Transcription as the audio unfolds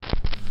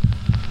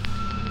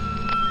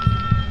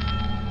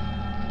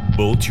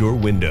Bolt your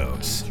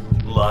windows.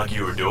 Lock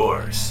your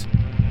doors.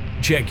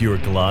 Check your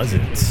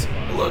closets.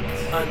 Look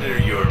under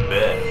your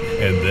bed.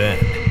 And then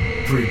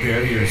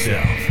prepare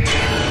yourself.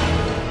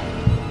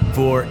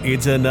 For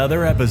it's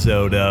another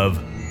episode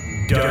of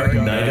Dark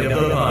Knight of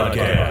the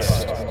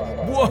Podcast.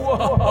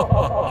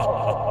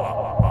 Whoa!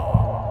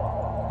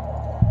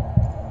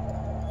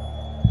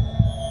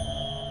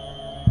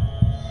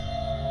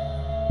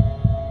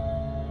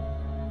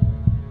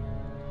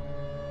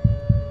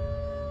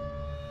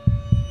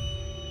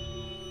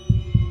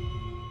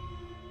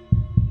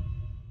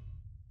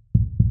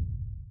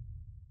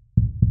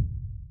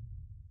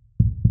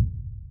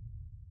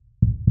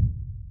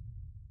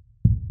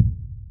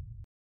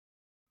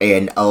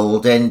 In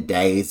olden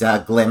days,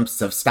 a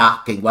glimpse of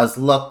stocking was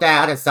looked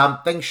at as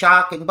something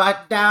shocking,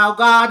 but now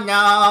God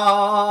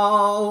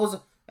knows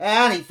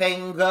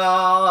anything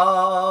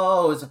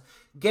goes.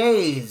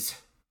 Gaze,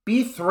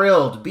 be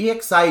thrilled, be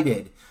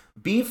excited,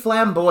 be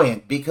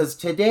flamboyant, because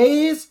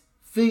today's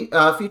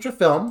feature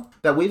film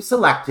that we've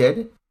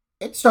selected,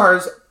 it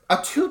stars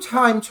a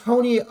two-time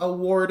Tony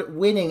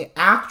Award-winning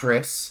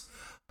actress,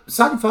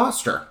 Sutton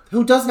Foster,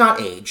 who does not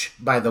age,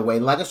 by the way.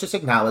 Let us just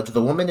acknowledge the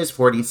woman is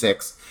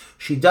 46.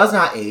 She does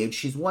not age.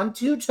 She's won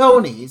 2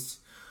 Tonys,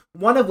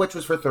 one of which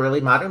was for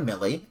Thoroughly Modern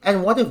Millie,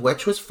 and one of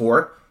which was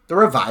for the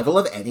revival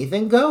of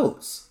Anything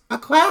Goes. A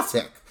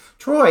classic.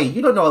 Troy,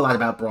 you don't know a lot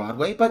about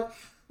Broadway, but,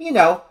 you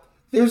know,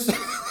 there's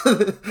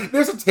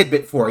there's a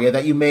tidbit for you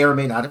that you may or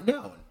may not have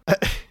known.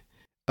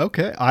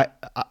 Okay, I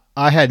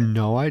had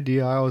no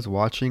idea I was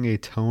watching a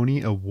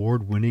Tony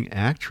Award-winning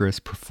actress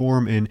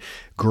perform in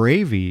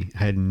Gravy.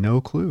 I had no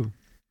clue.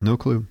 No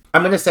clue.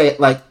 I'm going to say it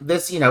like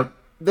this,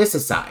 this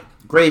aside,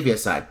 Gravy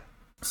aside,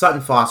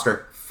 Sutton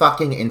Foster,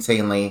 fucking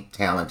insanely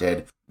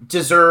talented,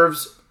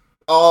 deserves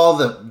all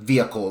the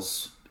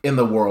vehicles in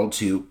the world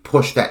to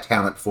push that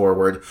talent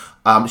forward.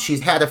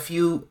 She's had a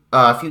few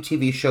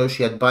TV shows.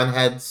 She had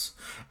Bunheads,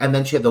 and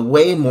then she had the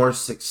way more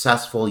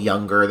successful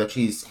Younger that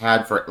she's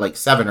had for like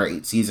 7 or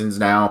 8 seasons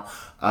now,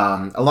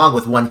 along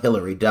with one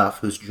Hilary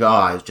Duff, whose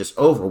jaw is just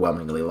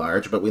overwhelmingly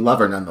large, but we love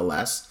her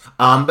nonetheless.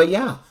 But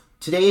yeah,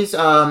 today's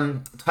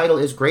title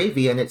is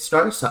Gravy, and it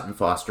stars Sutton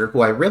Foster,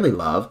 who I really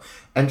love.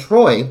 And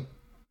Troy,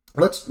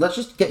 let's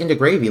just get into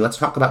Gravy. Let's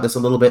talk about this a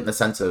little bit in the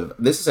sense of,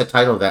 this is a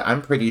title that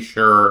I'm pretty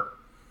sure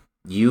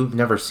you've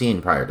never seen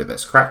prior to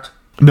this, correct?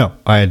 No,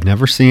 I had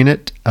never seen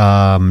it.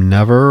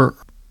 Never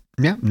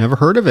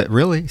heard of it,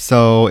 really.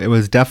 So it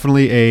was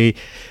definitely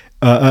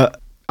I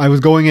was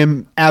going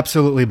in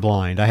absolutely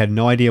blind. I had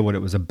no idea what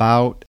it was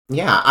about.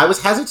 Yeah, I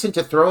was hesitant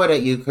to throw it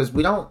at you because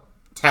we don't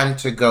tend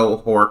to go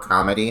horror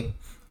comedy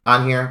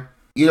on here.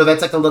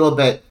 That's like a little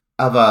bit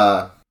of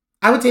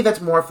I would say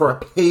that's more for a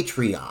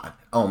Patreon,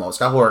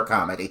 almost, a horror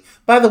comedy.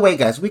 By the way,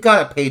 guys, we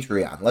got a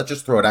Patreon. Let's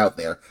just throw it out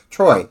there.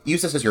 Troy,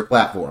 use this as your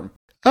platform.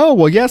 Oh,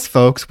 well, yes,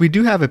 folks, we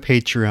do have a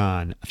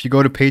Patreon. If you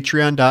go to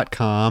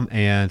patreon.com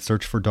and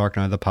search for Dark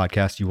Knight of the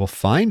Podcast, you will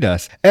find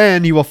us.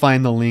 And you will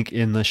find the link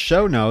in the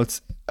show notes.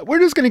 We're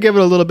just going to give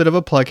it a little bit of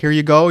a plug. Here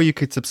you go. You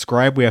could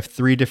subscribe. We have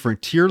 3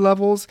 different tier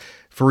levels.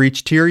 For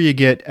each tier, you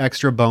get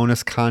extra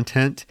bonus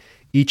content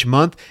each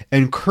month.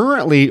 And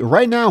currently,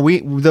 right now,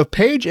 the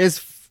page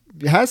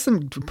has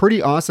some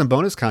pretty awesome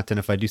bonus content,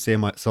 if I do say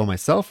so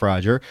myself,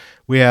 Roger.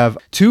 We have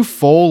 2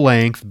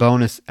 full-length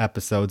bonus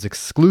episodes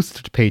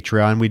exclusive to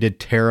Patreon. We did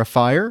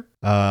Terrifier,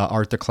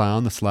 Art the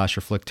Clown, the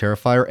slasher flick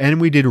Terrifier, and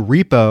we did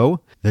Repo,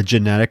 the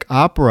genetic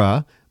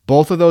opera.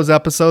 Both of those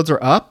episodes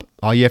are up.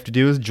 All you have to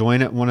do is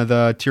join at one of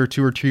the tier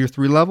 2 or tier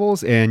 3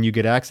 levels, and you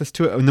get access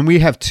to it. And then we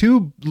have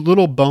 2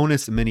 little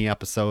bonus mini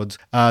episodes.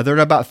 They're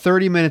about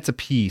 30 minutes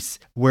apiece,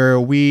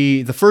 where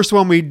the first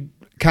one we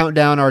count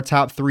down our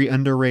top 3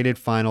 underrated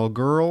final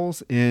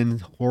girls in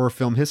horror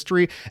film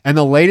history. And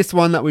the latest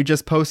one that we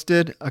just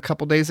posted a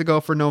couple days ago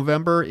for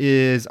November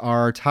is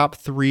our top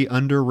 3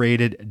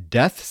 underrated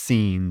death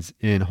scenes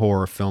in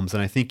horror films.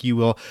 And I think you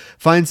will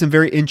find some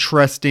very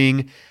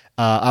interesting,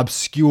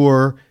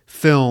 obscure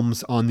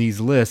films on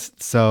these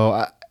lists.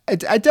 So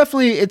I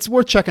definitely, it's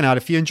worth checking out.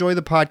 If you enjoy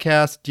the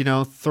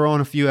podcast, throw in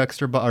a few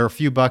extra or a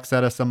few bucks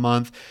at us a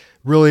month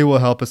really will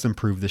help us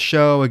improve the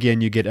show.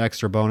 Again, you get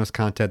extra bonus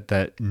content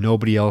that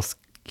nobody else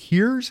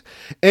hears,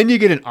 and you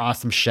get an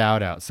awesome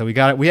shout out. So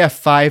we have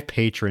 5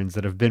 patrons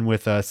that have been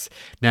with us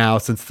now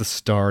since the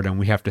start, and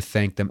we have to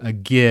thank them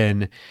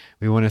again.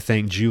 We want to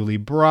thank Julie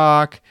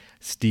Brock,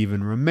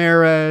 Stephen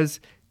Ramirez,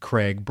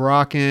 Craig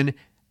Brocken,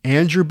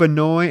 Andrew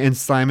Benoit, and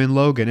Simon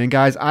Logan. And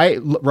guys,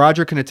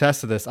 Roger can attest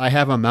to this. I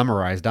have them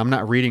memorized. I'm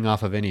not reading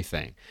off of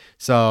anything.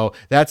 So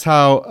that's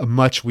how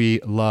much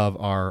we love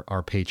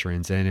our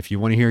patrons. And if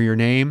you want to hear your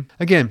name,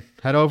 again,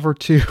 head over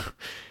to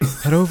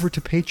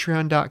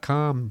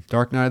patreon.com,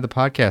 Dark Knight of the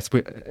Podcast.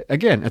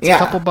 It's a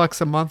couple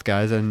bucks a month,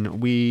 guys,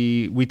 and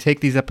we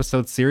take these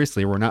episodes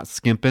seriously. We're not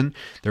skimping.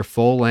 They're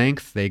full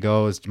length. They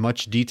go as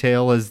much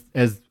detail as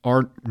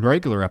our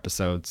regular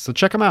episodes. So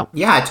check them out.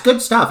 Yeah, it's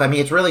good stuff. I mean,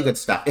 it's really good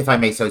stuff, if I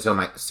may say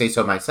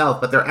so myself.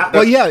 But they're out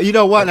there. Well, yeah, you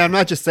know what? And I'm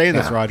not just saying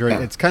this, Roger.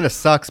 Yeah. It kind of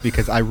sucks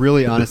because I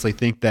really honestly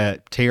think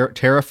that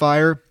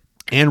Terrifier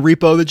And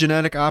Repo the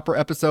Genetic Opera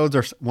episodes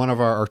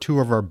are two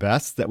of our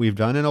best that we've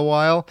done in a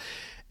while.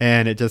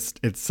 And it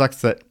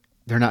sucks that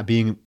they're not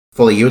being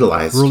fully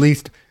utilized,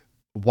 released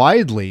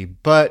widely,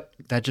 but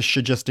that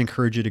should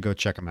encourage you to go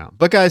check them out.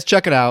 But guys,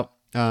 check it out.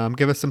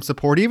 Give us some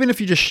support, even if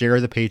you just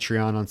share the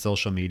Patreon on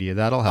social media.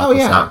 That'll help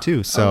us out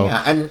too. So,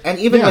 and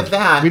even with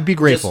that, we'd be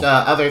grateful.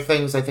 Just, other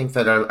things I think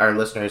that our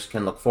listeners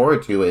can look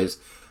forward to is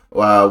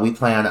we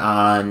plan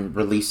on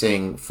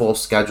releasing full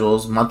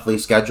schedules, monthly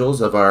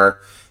schedules of our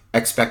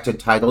expected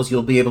titles.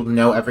 You'll be able to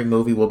know every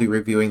movie we'll be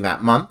reviewing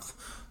that month,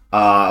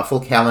 a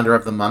full calendar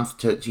of the month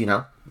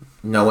to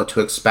know what to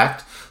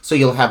expect. So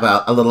you'll have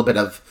a little bit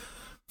of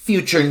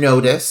future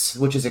notice,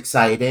 which is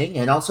exciting,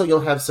 and also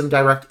you'll have some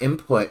direct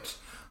input.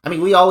 I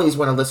mean, we always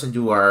want to listen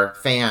to our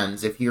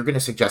fans. If you're going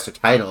to suggest a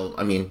title,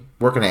 I mean,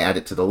 we're going to add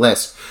it to the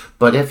list.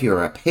 But if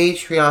you're a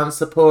Patreon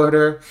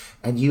supporter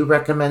and you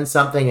recommend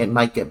something, it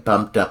might get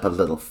bumped up a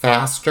little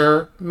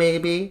faster,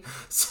 maybe.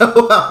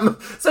 So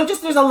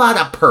just there's a lot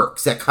of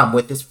perks that come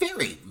with this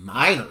very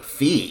minor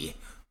fee.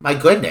 My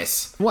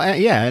goodness. Well,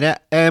 yeah,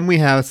 and we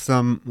have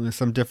some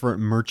different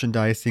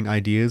merchandising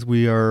ideas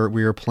we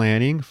are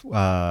planning,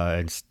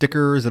 and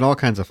stickers and all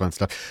kinds of fun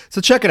stuff.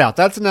 So check it out.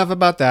 That's enough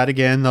about that.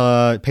 Again,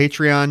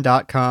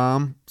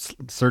 patreon.com,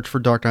 search for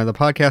Dark Knight of the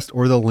Podcast,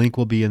 or the link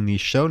will be in the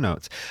show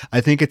notes.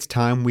 I think it's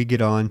time we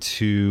get on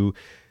to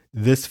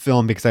this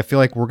film because I feel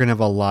like we're going to have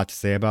a lot to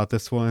say about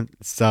this one.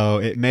 So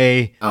it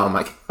may... Oh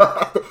my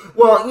God.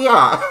 Well,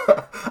 yeah.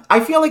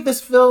 I feel like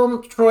this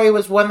film, Troy,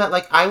 was one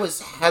that I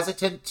was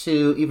hesitant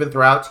to even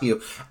throw out to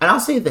you. And I'll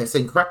say this,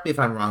 and correct me if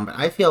I'm wrong, but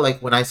I feel like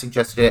when I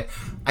suggested it,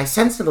 I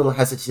sensed a little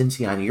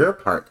hesitancy on your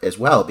part as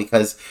well.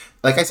 Because,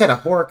 like I said, a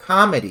horror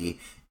comedy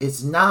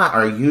is not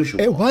our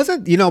usual. It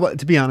wasn't, but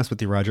to be honest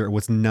with you, Roger, it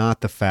was not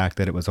the fact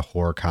that it was a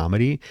horror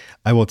comedy.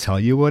 I will tell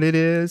you what it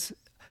is.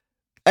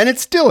 And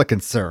it's still a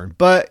concern,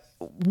 but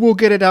we'll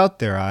get it out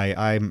there.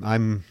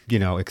 I'm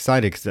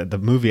excited because the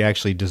movie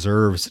actually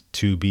deserves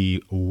to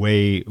be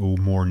way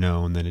more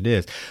known than it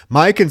is.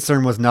 My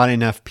concern was not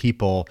enough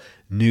people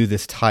knew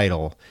this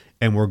title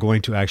and were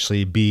going to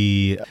actually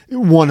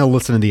want to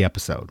listen to the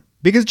episode.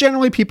 Because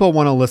generally people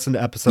want to listen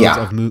to episodes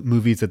of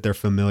movies that they're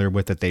familiar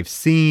with, that they've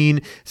seen,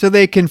 so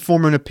they can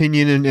form an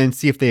opinion and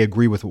see if they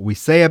agree with what we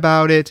say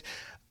about it.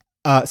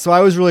 So I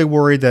was really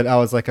worried that I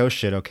was like, oh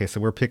shit, okay, so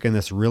we're picking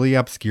this really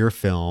obscure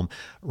film.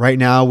 Right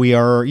now we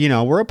are,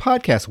 we're a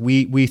podcast.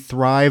 We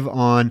thrive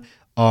on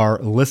our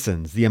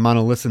listens, the amount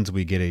of listens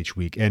we get each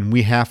week. And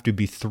we have to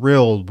be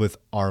thrilled with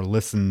our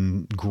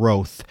listen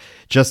growth.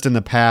 Just in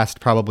the past,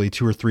 probably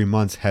 2 or 3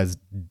 months has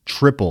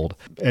tripled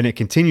and it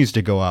continues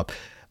to go up.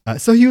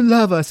 So you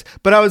love us.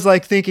 But I was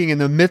thinking in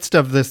the midst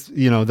of this,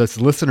 this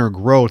listener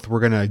growth, we're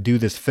going to do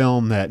this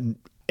film that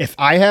if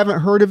I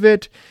haven't heard of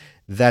it,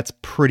 that's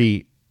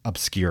pretty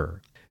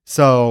obscure.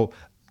 So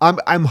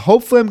I'm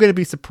hopefully I'm going to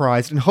be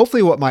surprised, and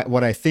hopefully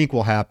what I think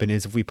will happen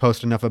is if we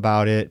post enough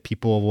about it,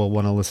 people will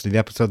want to listen to the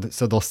episode,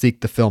 so they'll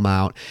seek the film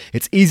out.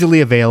 It's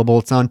easily available.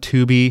 It's on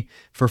Tubi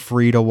for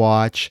free to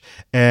watch,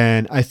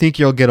 and I think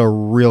you'll get a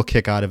real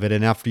kick out of it.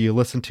 And after you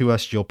listen to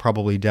us, you'll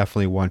probably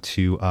definitely want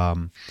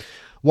to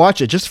watch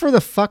it just for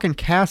the fucking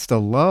cast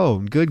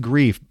alone. Good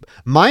grief.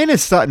 Mine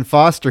is Sutton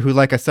Foster, who,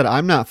 like I said,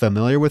 I'm not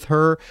familiar with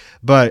her,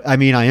 but I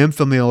mean, I am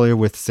familiar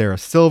with Sarah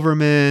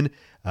Silverman,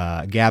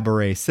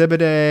 Gabourey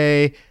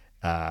Sidibe,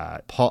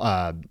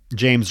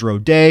 James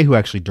Roday, who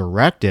actually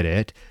directed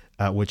it,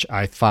 which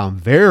I found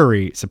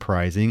very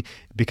surprising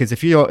because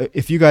if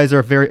you guys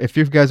are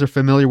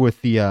familiar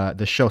with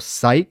the show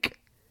Psych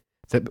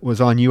that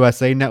was on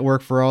USA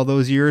Network for all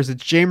those years,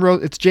 it's James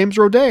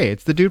Roday.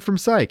 It's the dude from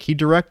Psych. He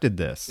directed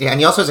this. Yeah,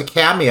 and he also has a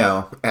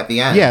cameo at the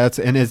end. Yeah,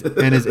 and is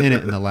in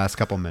it in the last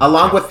couple minutes.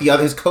 Along with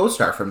his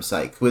co-star from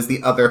Psych, who is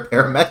the other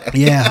paramedic.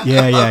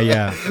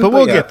 Yeah. But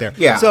we'll get there.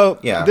 Yeah. So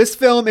this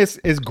film is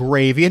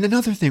gravy. And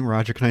another thing,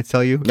 Roger, can I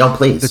tell you? No,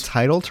 please.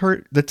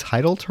 The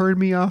title turned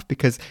me off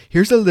because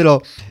here's a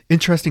little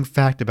interesting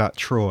fact about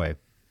Troy.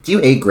 Do you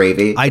hate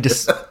gravy? I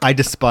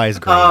despise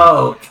gravy.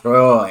 Oh,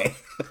 Troy.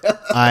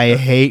 I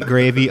hate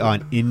gravy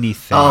on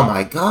anything. Oh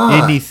my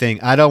God. Anything.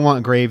 I don't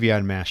want gravy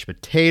on mashed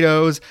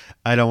potatoes.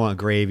 I don't want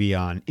gravy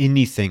on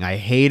anything. I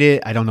hate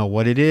it. I don't know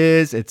what it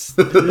is. It's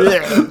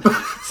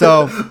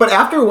so. But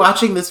after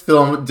watching this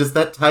film, does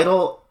that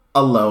title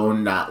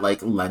alone not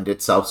lend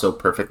itself so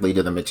perfectly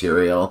to the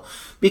material?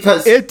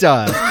 Because it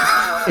does.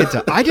 It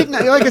does. I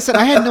didn't, like I said,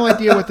 I had no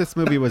idea what this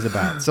movie was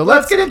about. So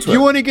let's get into it.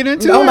 You want to get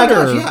into it? Oh my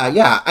gosh,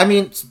 yeah. I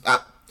mean,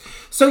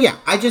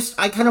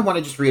 I kind of want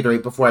to just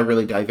reiterate before I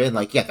really dive in,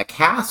 the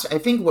cast, I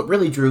think what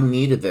really drew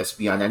me to this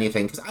beyond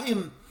anything, because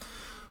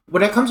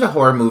when it comes to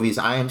horror movies,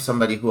 I am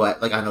somebody who,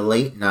 on a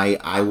late night,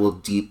 I will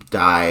deep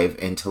dive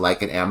into,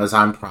 an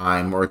Amazon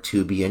Prime or a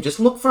Tubi and just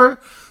look for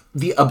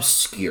the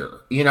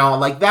obscure,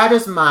 that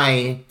is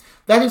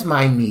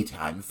my me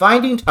time.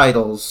 Finding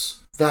titles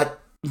that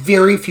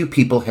very few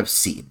people have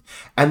seen.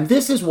 And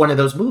this is one of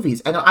those movies.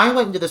 And I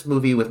went into this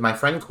movie with my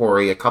friend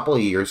Corey a couple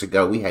of years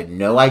ago. We had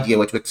no idea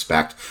what to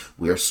expect.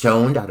 We were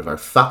stoned out of our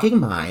fucking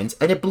minds,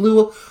 and it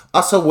blew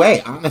us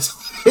away,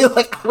 honestly.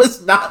 Like,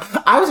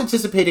 I was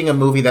anticipating a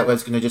movie that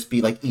was going to just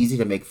be, like, easy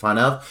to make fun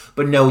of.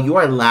 But no, you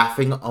are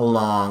laughing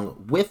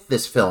along with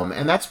this film.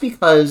 And that's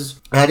because,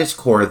 at its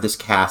core, this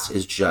cast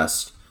is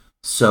just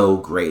so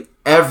great.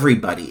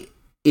 Everybody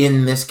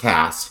in this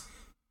cast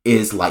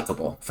is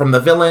likable. From the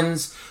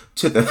villains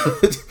to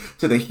the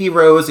to the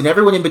heroes and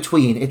everyone in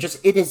between.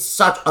 It is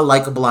such a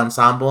likable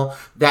ensemble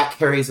that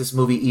carries this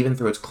movie even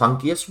through its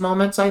clunkiest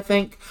moments, I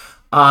think.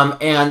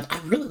 And I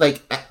really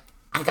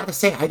I gotta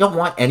say, I don't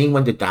want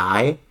anyone to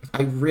die.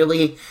 I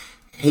really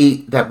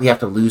hate that we have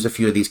to lose a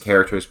few of these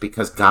characters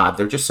because, God,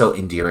 they're just so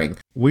endearing.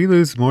 We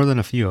lose more than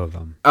a few of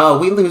them. Oh,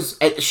 we lose,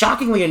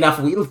 shockingly enough,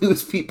 we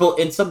lose people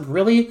in some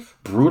really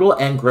brutal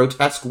and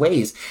grotesque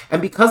ways.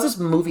 And because this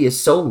movie is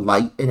so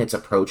light in its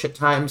approach at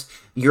times,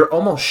 you're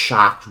almost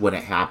shocked when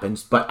it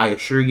happens. But I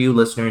assure you,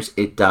 listeners,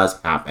 it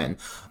does happen.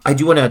 I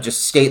do want to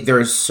just state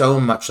there is so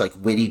much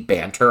witty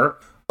banter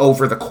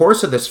over the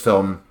course of this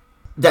film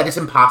that it's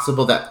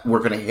impossible that we're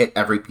going to hit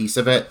every piece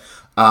of it.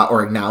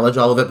 Or acknowledge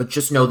all of it, but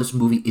just know this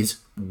movie is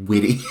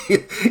witty.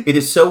 It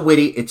is so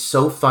witty. It's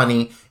so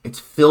funny. It's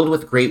filled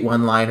with great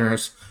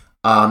one-liners.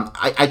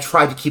 I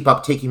tried to keep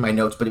up taking my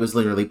notes, but it was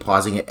literally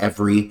pausing it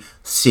every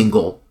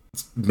single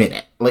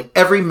minute. Like,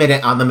 every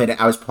minute on the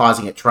minute, I was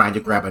pausing it, trying to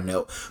grab a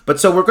note. But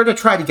so we're going to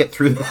try to get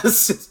through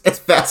this as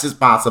fast as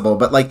possible.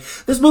 But,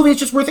 this movie is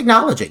just worth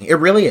acknowledging. It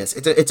really is.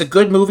 It's a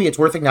good movie. It's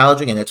worth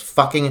acknowledging, and it's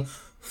fucking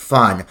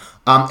fun.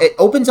 It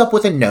opens up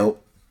with a note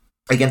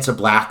against a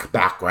black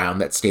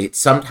background that states,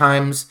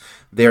 sometimes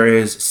there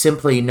is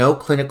simply no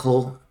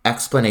clinical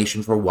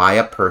explanation for why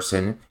a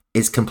person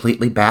is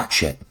completely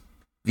batshit.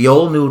 The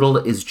old noodle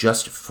is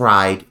just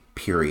fried,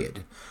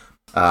 period.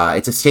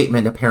 It's a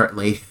statement,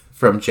 apparently,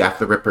 from Jack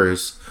the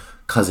Ripper's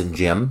cousin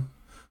Jim.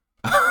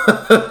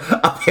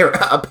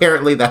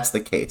 Apparently that's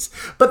the case.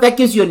 But that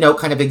gives you a note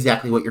kind of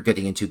exactly what you're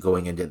getting into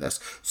going into this.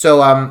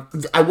 So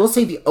I will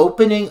say the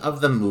opening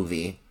of the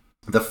movie,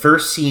 the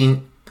first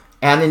scene,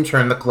 and in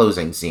turn the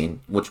closing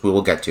scene, which we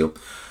will get to,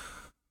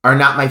 are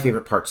not my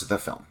favorite parts of the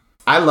film.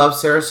 I love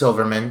Sarah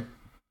Silverman,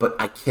 but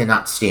I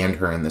cannot stand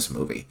her in this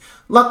movie.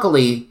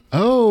 Luckily...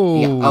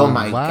 Oh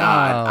my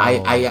God.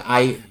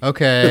 I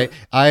Okay,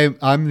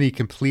 I'm the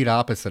complete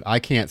opposite. I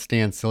can't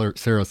stand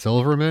Sarah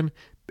Silverman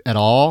at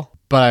all,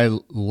 but I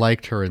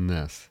liked her in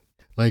this.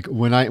 Like,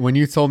 when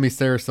you told me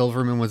Sarah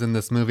Silverman was in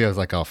this movie, I was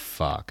like, oh,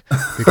 fuck.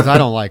 Because I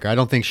don't like her. I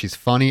don't think she's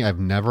funny. I've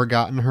never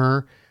gotten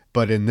her.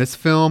 But in this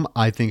film,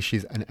 I think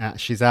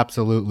she's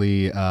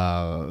absolutely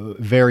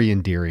very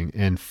endearing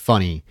and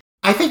funny.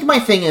 I think my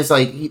thing is,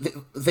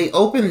 they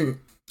open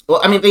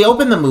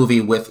the movie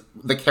with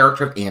the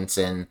character of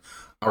Anson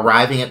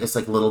arriving at this,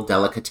 little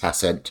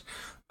delicatessen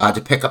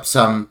to pick up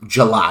some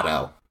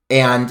gelato.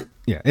 And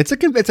yeah, it's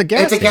a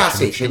gas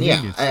station.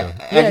 Yeah.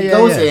 And he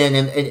goes in,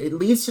 and it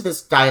leads to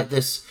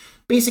this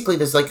basically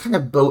this kind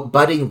of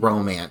budding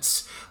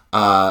romance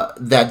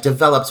that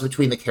develops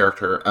between the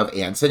character of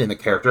Anson and the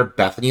character of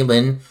Bethany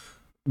Lynn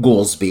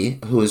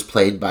Goolsby, who is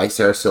played by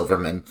Sarah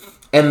Silverman.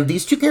 And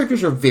these two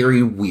characters are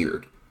very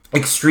weird,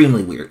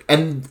 extremely weird.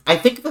 And I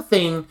think the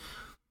thing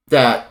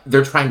that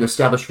they're trying to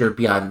establish here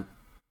beyond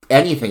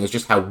anything is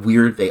just how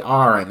weird they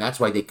are, and that's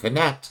why they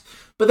connect.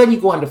 But then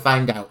you go on to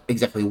find out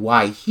exactly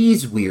why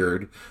he's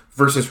weird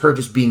versus her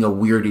just being a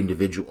weird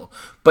individual.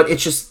 But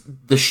it's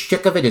just, the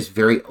shtick of it is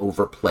very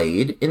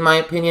overplayed, in my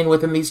opinion,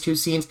 within these two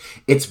scenes.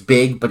 It's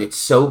big, but it's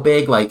so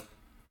big.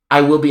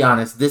 I will be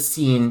honest, this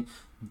scene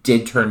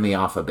did turn me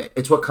off a bit.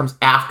 It's what comes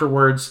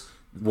afterwards,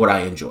 what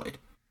I enjoyed.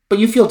 But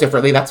you feel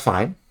differently, that's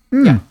fine.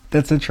 Yeah,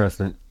 that's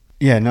interesting.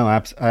 Yeah, no,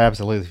 I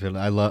absolutely feel it.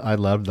 I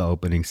love the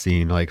opening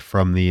scene.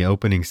 From the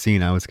opening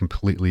scene, I was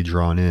completely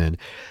drawn in.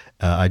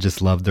 I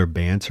just love their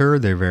banter.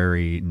 They're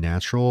very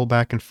natural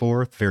back and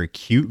forth, very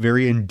cute,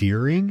 very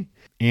endearing.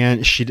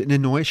 And she didn't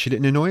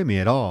annoy me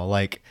at all.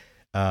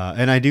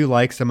 And I do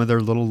like some of their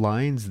little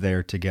lines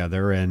there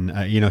together. And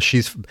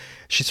she's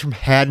from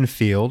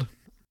Haddonfield,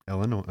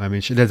 Illinois. I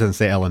mean, she doesn't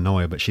say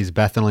Illinois, but she's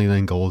Bethany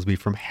Lynn Goolsby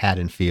from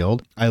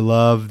Haddonfield. I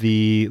love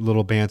the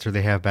little banter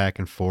they have back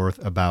and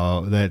forth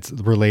about that's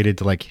related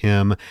to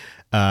him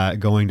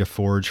going to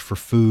forage for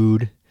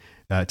food.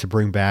 To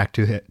bring back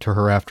to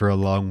her after a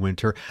long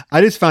winter. I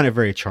just found it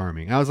very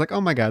charming. I was like,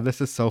 oh my God, this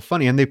is so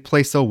funny. And they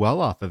play so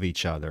well off of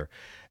each other.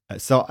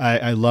 So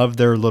I love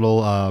their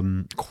little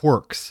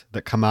quirks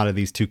that come out of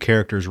these two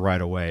characters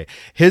right away.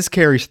 His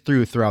carries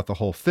throughout the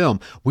whole film.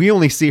 We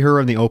only see her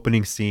in the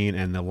opening scene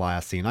and the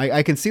last scene.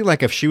 I can see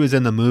if she was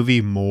in the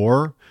movie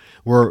more,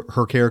 where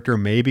her character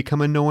may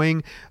become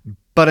annoying.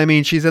 But I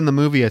mean, she's in the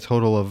movie a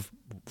total of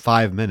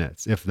 5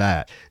 minutes, if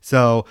that.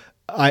 So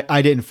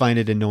I didn't find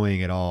it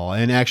annoying at all.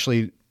 And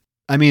actually,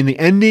 I mean, the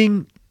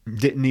ending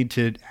didn't need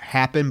to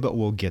happen, but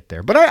we'll get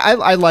there. But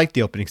I like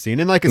the opening scene.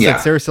 And like I said,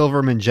 Sarah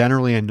Silverman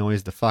generally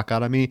annoys the fuck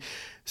out of me.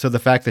 So the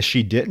fact that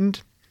she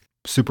didn't,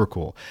 super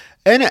cool.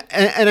 And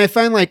I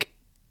find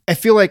I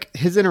feel like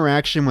his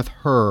interaction with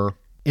her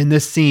in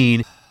this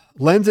scene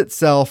lends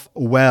itself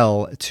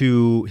well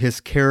to his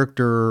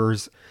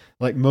character's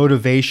like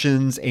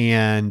motivations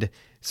and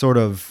sort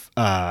of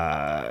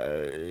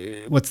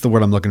what's the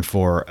word I'm looking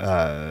for?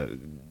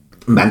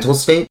 Mental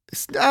state?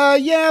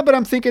 Yeah, but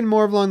I'm thinking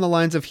more along the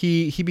lines of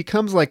he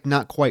becomes like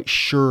not quite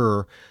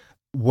sure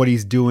what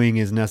he's doing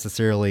is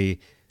necessarily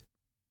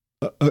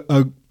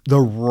the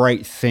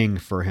right thing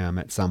for him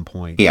at some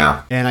point.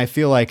 Yeah. And I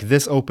feel like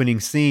this opening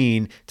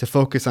scene, to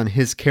focus on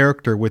his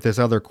character with this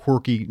other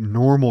quirky,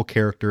 normal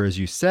character, as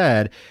you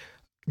said,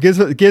 gives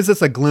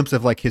us a glimpse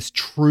of like his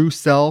true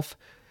self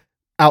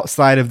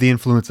outside of the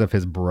influence of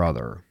his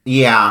brother.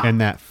 Yeah. And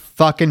that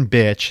fucking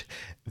bitch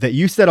that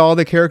you said all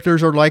the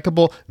characters are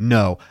likable.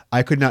 No,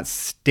 I could not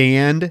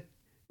stand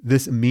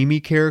this Mimi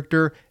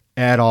character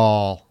at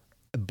all.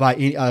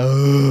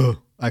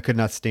 I could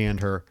not stand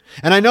her.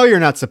 And I know you're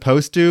not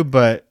supposed to,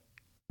 but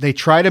they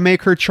try to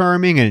make her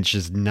charming and it's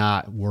just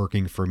not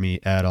working for me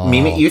at all.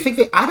 Mimi, you think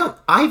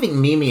I think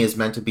Mimi is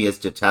meant to be as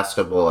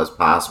detestable as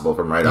possible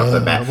from right off the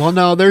bat. Well,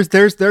 no,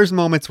 there's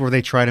moments where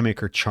they try to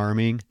make her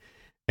charming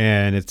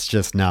and it's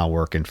just not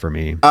working for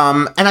me.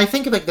 And I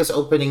think like this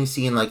opening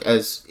scene, like,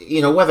 as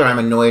you know, whether I'm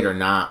annoyed or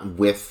not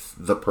with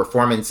the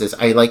performances,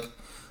 I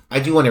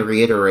do want to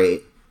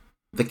reiterate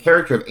the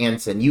character of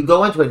Anson. You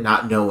go into it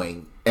not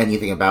knowing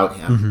anything about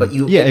him, but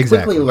you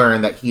quickly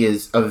learn that he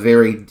is a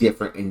very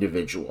different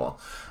individual.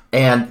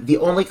 And the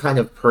only kind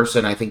of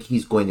person I think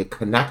he's going to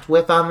connect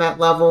with on that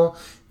level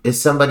is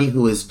somebody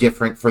who is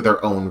different for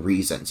their own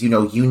reasons. You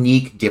know,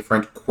 unique,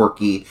 different,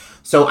 quirky.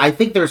 So I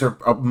think there's a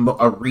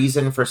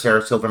reason for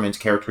Sarah Silverman's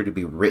character to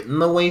be written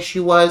the way she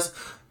was,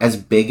 as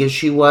big as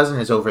she was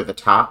and as over the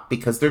top,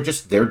 because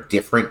they're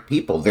different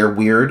people. They're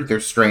weird.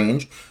 They're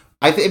strange.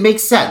 It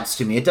makes sense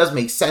to me. It does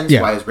make sense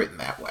why it's written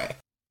that way.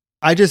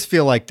 I just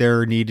feel like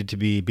there needed to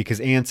be, because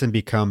Anson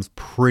becomes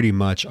pretty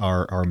much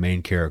our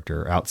main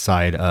character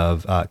outside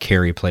of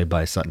Carrie, played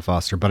by Sutton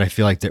Foster. But I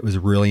feel like it was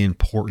really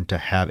important to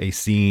have a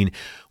scene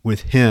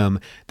with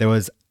him that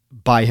was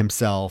by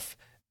himself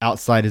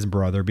outside his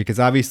brother, because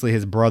obviously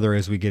his brother,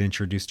 as we get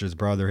introduced to his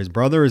brother is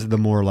the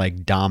more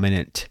like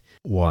dominant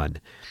one.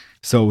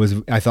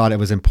 So I thought it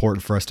was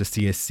important for us to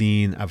see a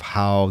scene of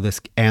how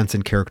this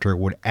Anson character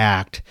would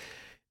act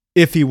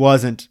if he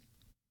wasn't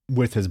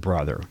with his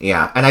brother.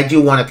 Yeah, and I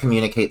do want to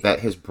communicate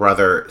that his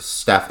brother,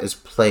 Steph, is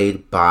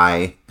played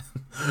by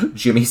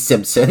Jimmy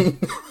Simpson,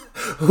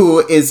 who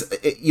is,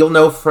 you'll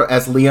know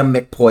as Liam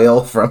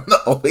McPoyle from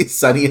Always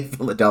Sunny in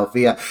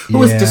Philadelphia,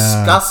 who is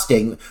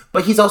disgusting,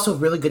 but he's also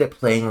really good at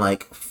playing,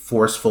 like,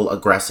 forceful,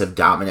 aggressive,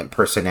 dominant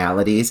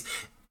personalities.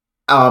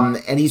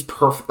 And he's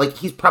perfect. Like,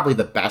 he's probably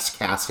the best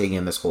casting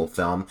in this whole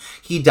film.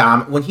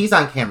 When he's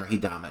on camera, he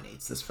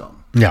dominates this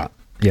film.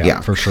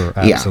 Yeah, for sure.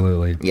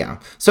 Absolutely. Yeah.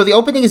 So the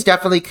opening is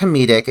definitely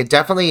comedic. It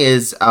definitely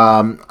is,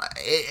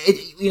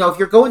 if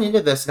you're going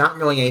into this not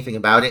knowing anything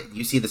about it,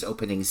 you see this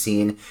opening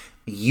scene,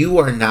 you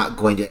are not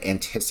going to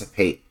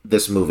anticipate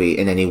this movie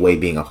in any way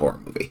being a horror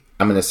movie.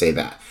 I'm going to say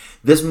that.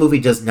 This movie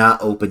does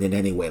not open in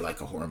any way like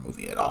a horror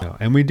movie at all. No,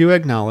 and we do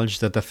acknowledge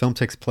that the film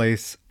takes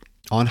place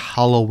on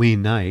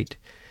Halloween night.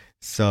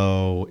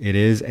 So it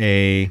is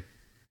a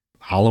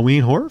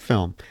Halloween horror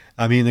film.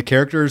 I mean, the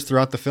characters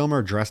throughout the film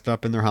are dressed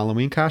up in their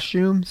Halloween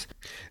costumes,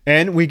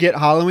 and we get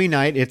Halloween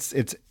night.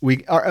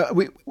 We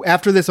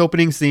after this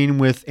opening scene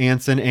with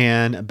Anson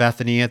and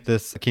Bethany at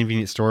this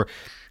convenience store,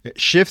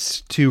 it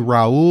shifts to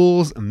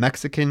Raul's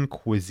Mexican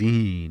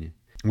Cuisine,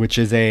 which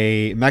is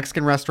a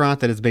Mexican restaurant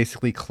that is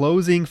basically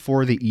closing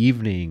for the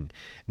evening.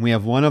 And we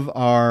have one of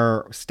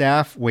our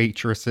staff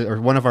waitresses, or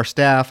one of our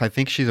staff, I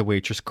think she's a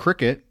waitress,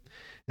 Cricket,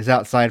 is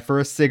outside for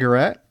a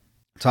cigarette,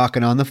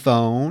 talking on the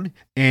phone,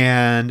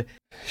 and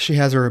she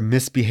has her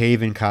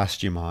misbehaving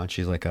costume on.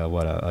 She's like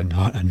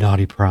a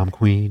naughty prom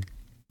queen.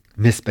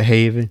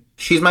 Misbehaving.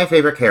 She's my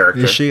favorite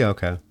character. Is she?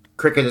 Okay.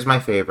 Cricket is my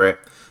favorite.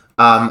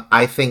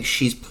 I think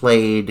she's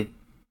played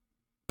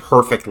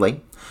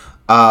perfectly.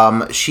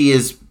 She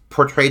is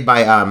portrayed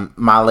by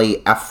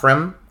Molly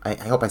Ephraim. I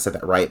hope I said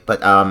that right.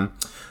 But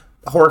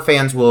horror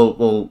fans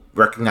will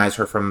recognize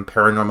her from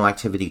Paranormal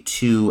Activity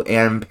 2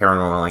 and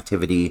Paranormal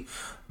Activity,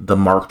 The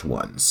Marked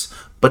Ones.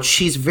 But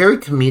she's very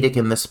comedic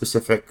in this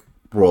specific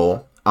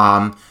role.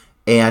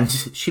 And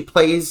she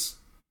plays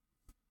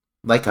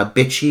like a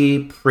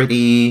bitchy,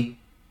 pretty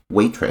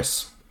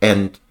waitress.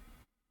 And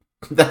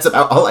that's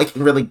about all I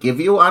can really give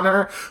you on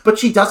her. But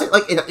she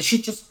doesn't,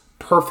 she's just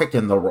perfect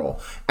in the role.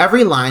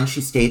 Every line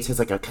she states has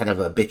like a kind of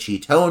a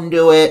bitchy tone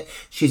to it.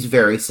 She's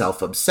very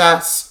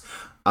self-obsessed.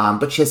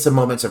 But she has some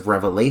moments of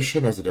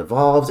revelation as it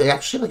evolves. It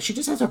actually, she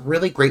just has a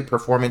really great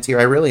performance here.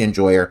 I really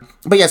enjoy her.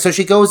 But yeah, so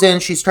she goes in,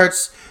 she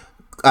starts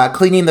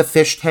cleaning the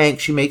fish tank.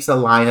 She makes a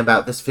line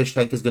about this fish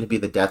tank is going to be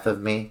the death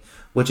of me,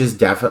 which is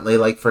definitely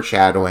like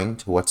foreshadowing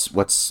to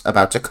what's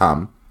about to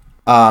come.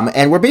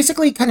 And we're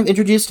basically kind of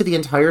introduced to the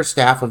entire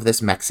staff of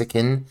this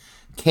Mexican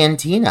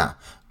cantina.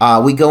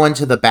 We go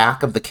into the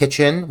back of the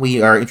kitchen.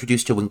 We are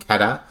introduced to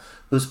Winketta,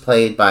 who's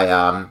played by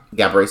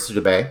Gabrielle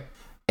Sidibe,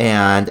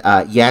 and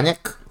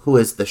Yannick, who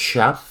is the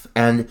chef,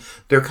 and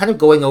they're kind of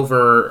going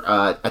over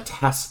a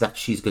test that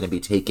she's going to be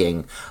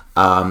taking,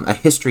 a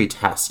history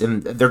test,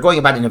 and they're going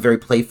about it in a very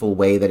playful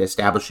way that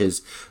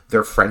establishes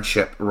their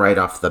friendship right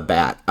off the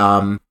bat.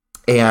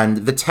 And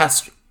the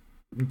test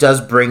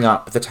does bring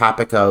up the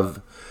topic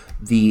of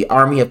the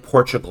Army of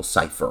Portugal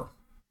cipher,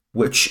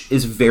 which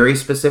is very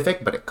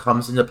specific, but it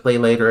comes into play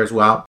later as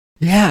well.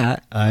 Yeah,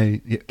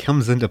 it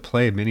comes into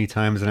play many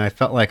times, and I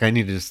felt like I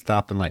needed to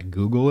stop and like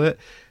Google it.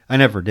 I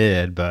never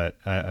did, but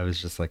I was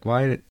just like,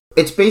 why did...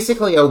 It's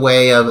basically a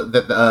way of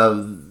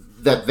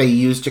that they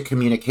use to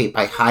communicate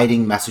by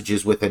hiding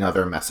messages within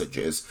other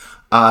messages,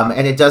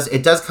 and it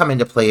does come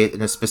into play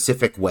in a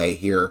specific way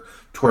here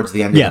towards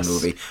the end of the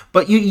movie.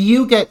 But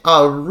you get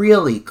a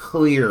really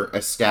clear,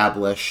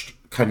 established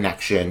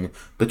connection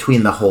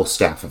between the whole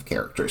staff of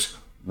characters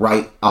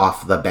right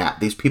off the bat.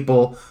 These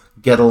people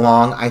get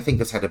along. I think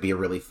this had to be a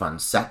really fun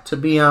set to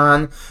be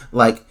on.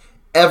 Like,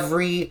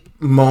 every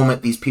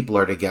moment these people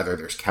are together,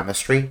 there's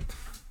chemistry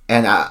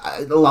and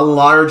a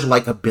large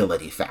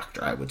likability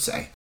factor, I would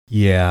say.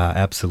 Yeah,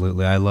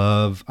 absolutely. I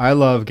love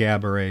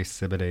Gabourey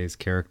Sidibe's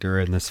character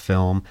in this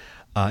film,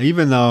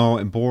 even though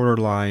in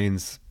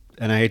Borderlines,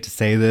 and I hate to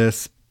say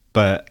this,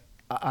 but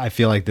I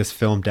feel like this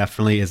film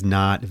definitely is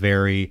not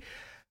very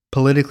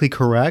politically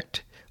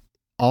correct.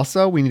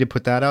 Also, we need to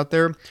put that out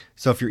there.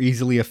 So if you're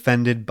easily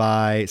offended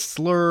by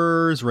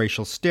slurs,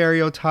 racial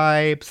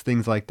stereotypes,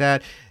 things like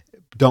that,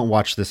 don't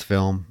watch this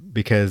film,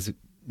 because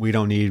we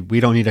don't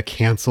need a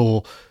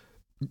cancel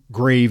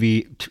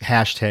gravy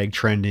hashtag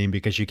trending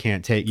because you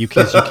can't take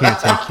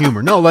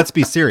humor. No, let's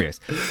be serious.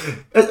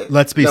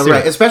 Let's be serious.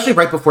 Right. Especially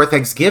right before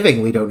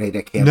Thanksgiving, we don't need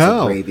a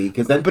cancel gravy,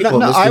 because then people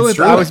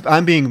misconstrue it.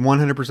 I'm being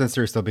 100%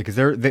 serious though, because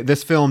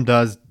this film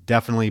does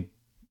definitely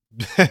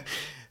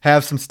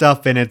have some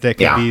stuff in it that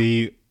can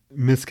be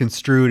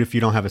misconstrued if you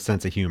don't have a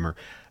sense of humor.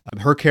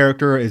 Her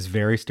character is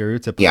very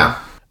stereotypical. Yeah.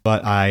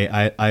 But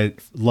I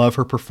love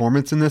her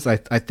performance in this. I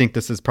think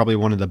this is probably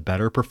one of the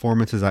better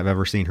performances I've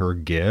ever seen her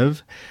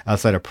give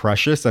outside of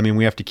Precious. I mean,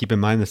 we have to keep in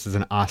mind this is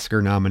an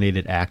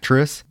Oscar-nominated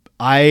actress.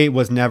 I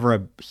was never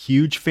a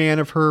huge fan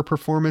of her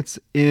performance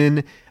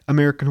in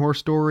American Horror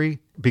Story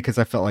because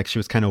I felt like she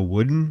was kind of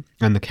wooden,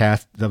 and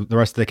the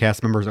rest of the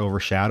cast members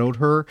overshadowed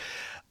her.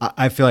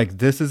 I feel like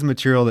this is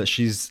material that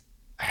she's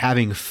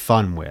having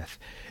fun with.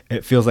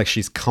 It feels like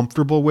she's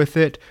comfortable with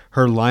it.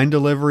 Her line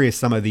delivery is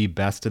some of the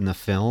best in the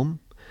film.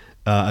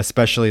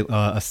 Especially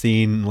a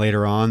scene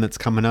later on that's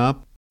coming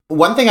up.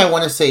 One thing I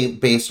want to say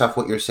based off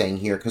what you're saying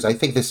here, because I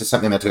think this is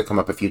something that's going to come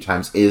up a few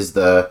times, is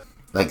the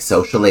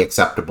socially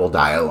acceptable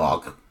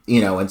dialogue,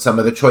 and some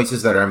of the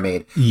choices that are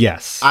made.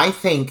 Yes. I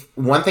think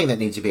one thing that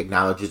needs to be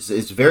acknowledged is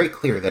it's very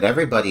clear that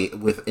everybody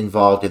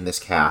involved in this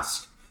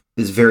cast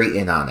is very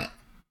in on it,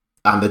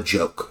 on the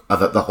joke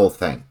of the whole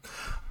thing.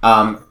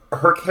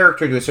 Her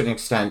character, to a certain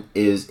extent,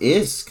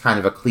 is kind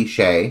of a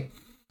cliche,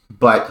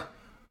 but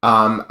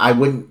I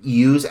wouldn't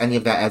use any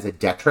of that as a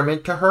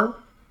detriment to her.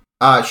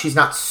 She's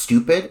not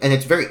stupid, and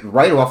it's very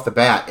right off the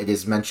bat. It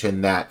is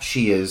mentioned that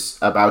she is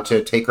about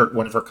to take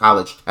one of her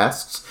college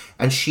tests,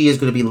 and she is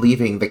going to be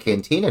leaving the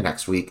cantina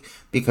next week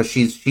because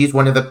she's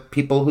one of the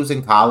people who's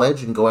in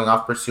college and going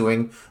off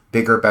pursuing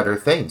bigger, better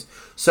things.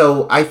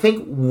 So I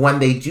think when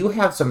they do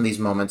have some of these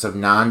moments of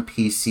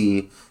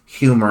non-PC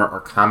humor or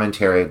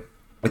commentary,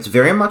 it's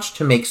very much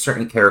to make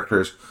certain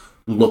characters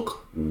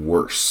look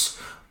worse.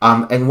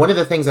 And one of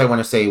the things I want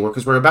to say,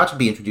 because we're about to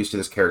be introduced to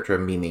this character,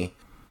 Mimi,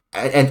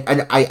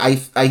 and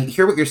I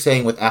hear what you're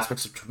saying with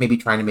aspects of maybe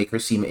trying to make her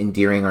seem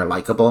endearing or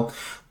likable.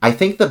 I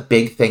think the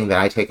big thing that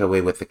I take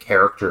away with the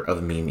character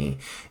of Mimi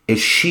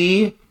is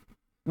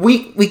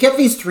we get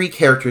these three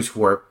characters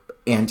who are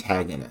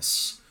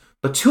antagonists,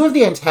 but two of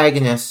the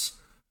antagonists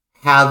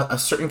have a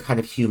certain kind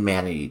of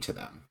humanity to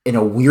them in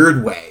a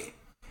weird way.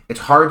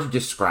 It's hard to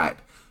describe.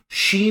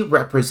 She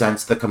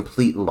represents the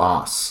complete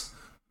loss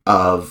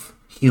of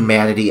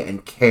humanity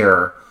and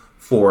care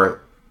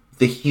for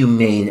the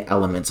humane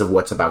elements of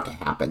what's about to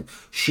happen.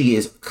 She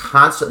is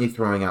constantly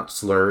throwing out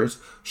slurs.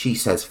 She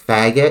says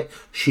faggot.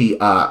 She's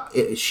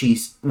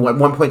at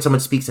one point someone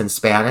speaks in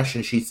Spanish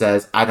and she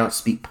says, "I don't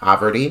speak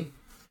poverty."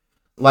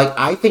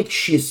 I think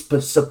she's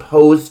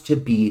supposed to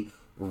be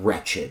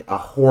wretched, a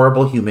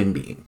horrible human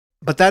being.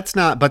 But that's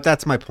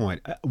my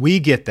point. We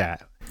get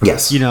that.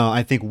 Yes.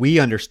 I think we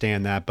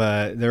understand that,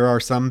 but there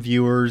are some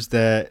viewers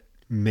that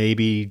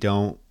maybe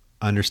don't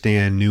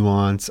understand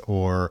nuance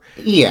or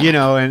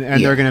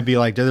and they're gonna be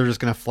like, they're just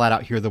gonna flat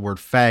out hear the word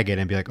faggot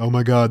and be like, oh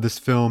my god, this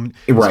film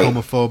is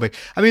homophobic.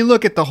 I mean,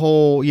 look at the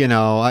whole,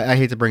 I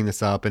hate to bring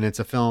this up, and it's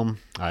a film,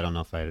 I don't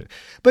know if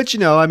but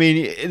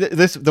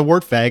the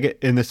word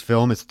faggot in this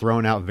film is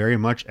thrown out very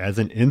much as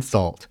an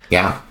insult.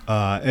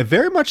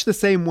 Very much the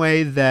same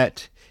way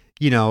that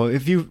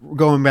if you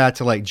going back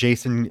to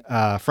Jason,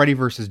 Freddy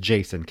versus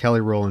Jason,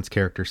 Kelly Rowland's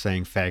character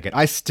saying faggot,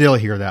 I still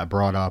hear that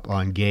brought up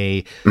on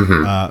gay,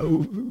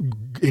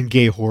 in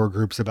gay horror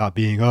groups about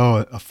being,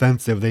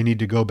 offensive. They need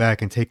to go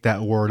back and take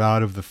that word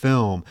out of the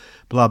film,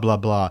 blah, blah,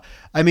 blah.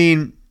 I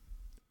mean,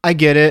 I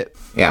get it.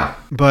 Yeah.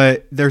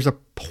 But there's a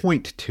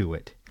point to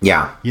it.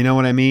 Yeah. You know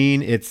what I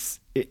mean? That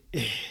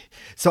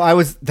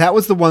was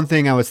the one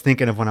thing I was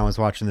thinking of when I was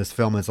watching this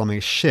film is, I'm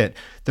like, shit,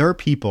 there are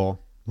people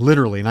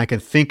literally, and I can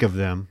think of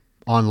them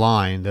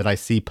online that I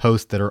see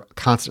posts that are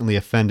constantly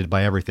offended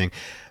by everything,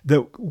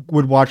 that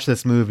would watch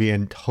this movie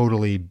and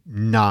totally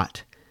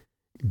not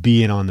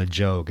be in on the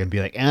joke and be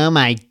like, oh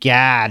my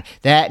God,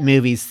 that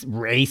movie's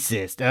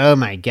racist. Oh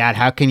my God,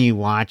 how can you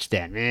watch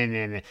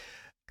that?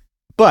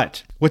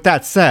 But with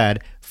that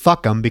said,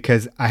 fuck them,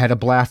 because I had a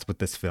blast with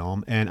this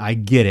film and I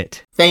get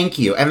it. Thank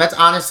you. And that's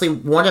honestly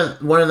one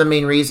of the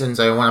main reasons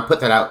I want to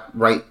put that out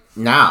right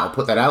now,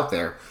 put that out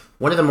there.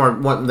 One of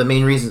the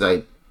main reasons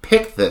I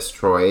picked this,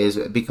 Troy, is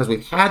because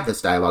we've had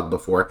this dialogue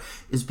before,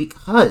 is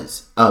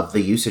because of the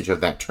usage of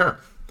that term.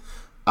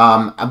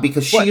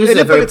 Because she uses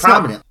it very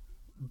prominently.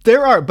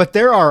 There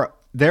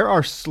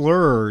are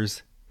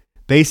slurs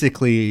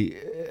basically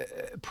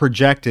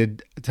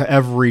projected to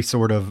every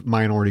sort of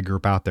minority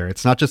group out there.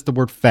 It's not just the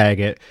word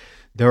faggot.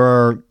 There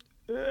are,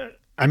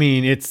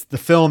 the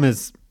film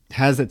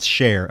has its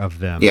share of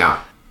them.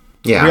 Yeah.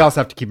 Yeah. We also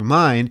have to keep in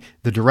mind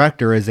the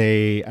director is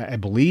I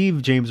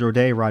believe James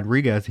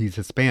Rodriguez. He's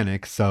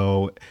Hispanic,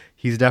 so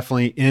he's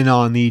definitely in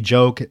on the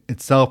joke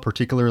itself,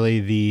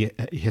 particularly the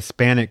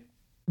Hispanic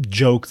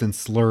jokes and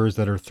slurs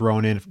that are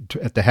thrown in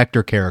at the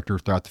Hector character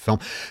throughout the film.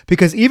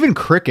 Because even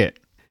Cricket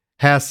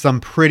has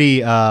some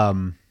pretty, I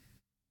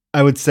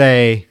would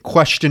say,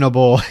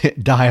 questionable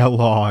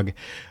dialogue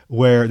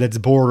that's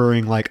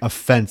bordering like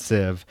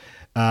offensive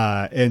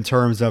in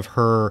terms of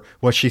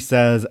what she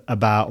says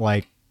about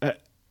like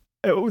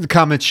the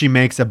comments she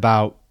makes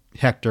about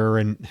Hector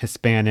and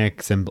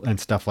Hispanics and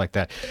stuff like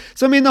that.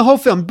 So, the whole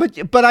film,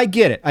 but I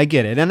get it.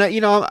 And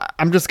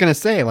I'm just going to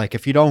say, like,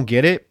 if you don't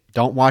get it,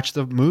 don't watch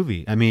the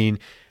movie.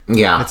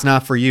 Yeah, it's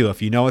not for you.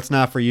 If you know it's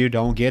not for you,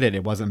 don't get it.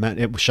 It wasn't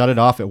meant. Shut it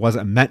off. It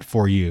wasn't meant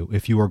for you.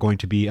 If you are going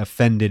to be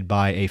offended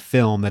by a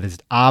film that is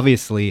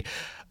obviously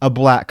a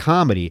black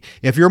comedy,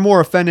 if you're more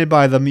offended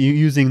by them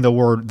using the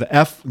word the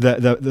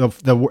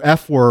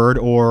F word,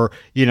 or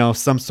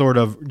some sort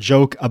of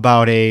joke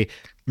about a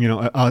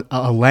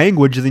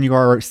language, than you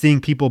are seeing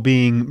people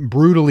being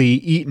brutally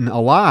eaten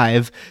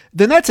alive,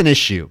 then that's an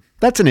issue.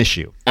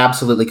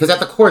 Absolutely, because at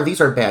the core, these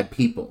are bad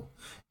people.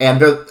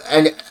 And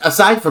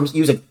aside from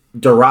using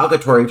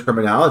derogatory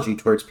terminology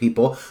towards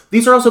people,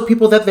 these are also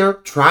people that they're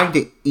trying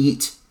to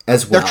eat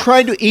as well. They're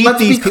trying to eat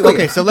these people.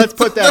 Okay, so let's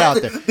put that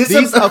out there.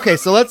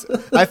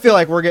 I feel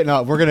like we're getting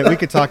up. We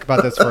could talk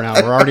about this for an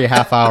hour. We're already a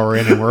half hour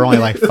in, and we're only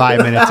like 5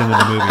 minutes into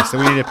the movie, so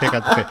we need to pick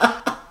up the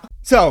pace.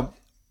 So,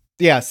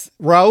 yes,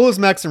 Raul's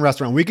Mexican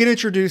restaurant. We get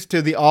introduced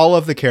to all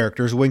of the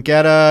characters.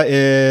 Winqueta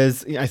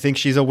is, I think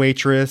she's a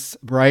waitress,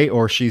 right?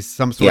 Or she's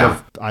some sort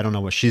of, I don't know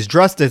what. She's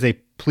dressed as a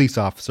police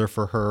officer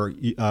for her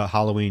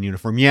Halloween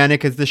uniform.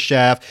 Yannick is the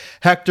chef.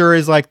 Hector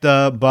is like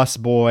the bus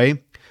boy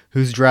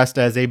who's dressed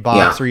as a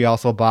boxer. He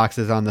also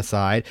boxes on the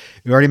side.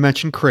 We already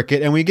mentioned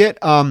Cricket. And we get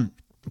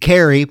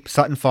Carrie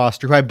Sutton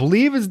Foster, who I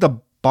believe is the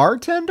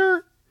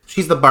bartender.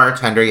 She's the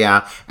bartender,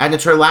 yeah. And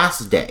it's her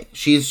last day.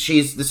 This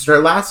is her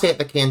last day at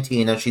the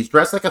cantina. She's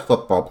dressed like a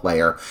football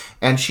player.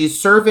 And she's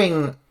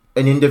serving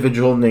an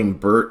individual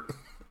named Bert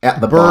at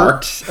the bar.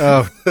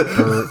 Oh,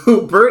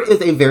 Bert. Bert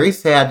is a very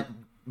sad,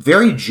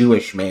 very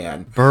Jewish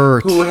man.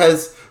 Bert. Who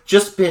has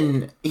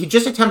he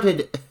just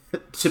attempted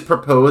to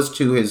propose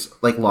to his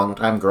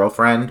longtime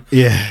girlfriend.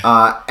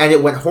 Yeah. And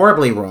it went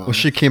horribly wrong. Well,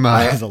 she came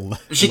out as a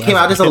lesbian. She came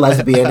out as a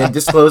lesbian and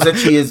disclosed that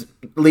she is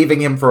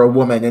leaving him for a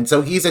woman, and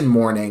so he's in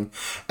mourning.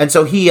 And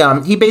so he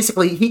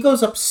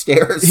goes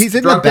upstairs. He's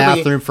in the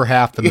bathroom for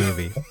half the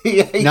movie.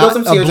 He Not goes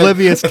upstairs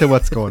oblivious to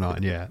what's going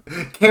on. Yeah.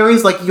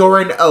 Carrie's like, "You're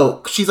an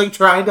oak." She's like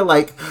trying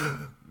to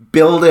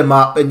build him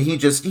up, and he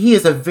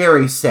is a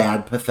very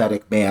sad,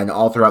 pathetic man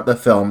all throughout the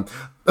film.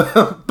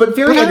 but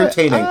very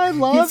entertaining. I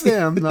love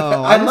him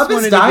though. I love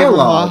his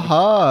dialogue.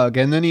 To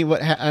give him a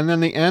hug, and then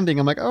the ending.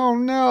 I'm like, oh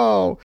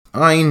no.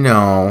 I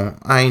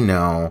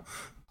know.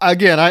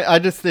 Again, I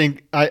just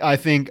think I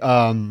think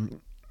Gabourey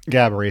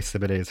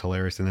Sidibe is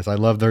hilarious in this. I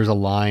love there's a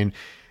line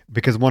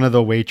because one of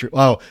the waitress.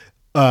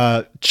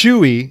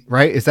 Chewy,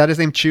 right? Is that his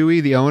name?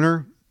 Chewy, the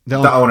owner. The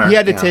owner. He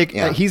had to take.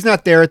 He's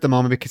not there at the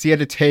moment because he had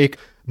to take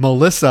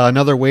Melissa,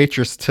 another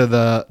waitress, to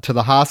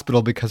the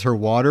hospital because her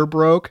water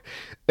broke.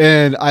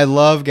 And I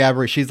love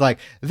Gabourey. She's like,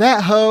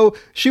 that hoe,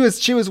 she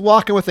was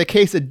walking with a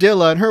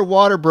quesadilla and her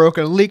water broke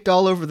and leaked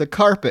all over the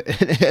carpet.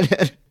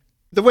 And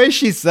the way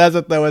she says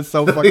it, though, is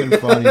so fucking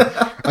funny.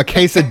 A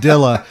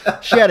quesadilla.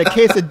 She had a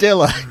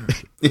quesadilla.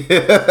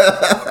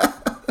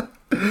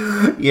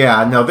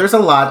 Yeah, no, there's a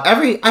lot.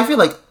 I feel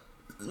like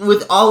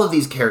with all of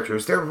these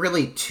characters, they're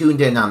really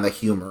tuned in on the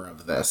humor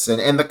of this.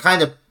 And the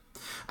kind of,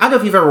 I don't know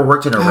if you've ever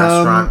worked in a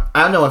restaurant.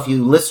 I don't know if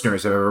you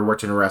listeners have ever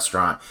worked in a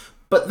restaurant.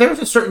 But there's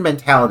a certain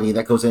mentality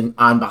that goes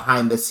on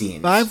behind the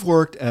scenes. I've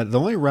worked at the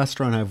only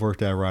restaurant I've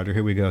worked at, Roger.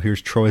 Here we go.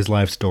 Here's Troy's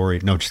life story.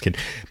 No, just kidding.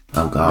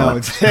 Oh, God. No,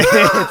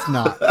 it's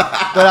not.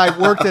 But I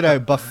worked at a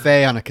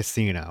buffet on a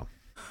casino.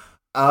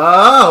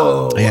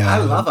 Oh, yeah. I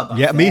love a buffet.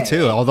 Yeah, me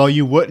too. Although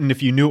you wouldn't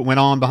if you knew what went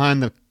on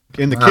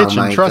in the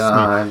kitchen.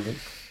 Trust me.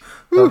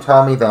 Don't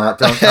tell me that.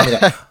 Don't tell me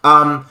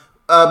that.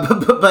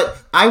 But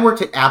I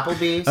worked at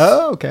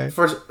Applebee's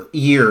for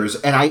years,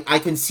 and I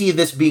can see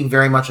this being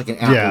very much like an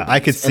Applebee's. Yeah, I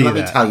could see that. And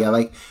let me tell you,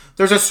 like,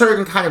 there's a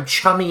certain kind of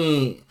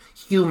chummy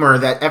humor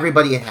that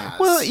everybody has.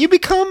 Well, you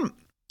become...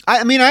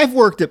 I mean, I've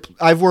worked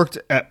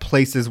at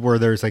places where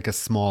there's like a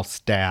small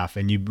staff,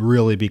 and you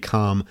really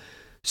become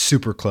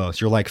super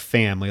close. You're like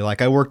family.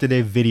 Like I worked at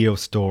a video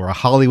store, a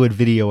Hollywood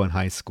Video in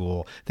high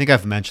school. I think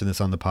I've mentioned this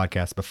on the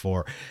podcast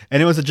before.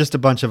 And it was just a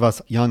bunch of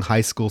us young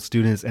high school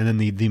students, and then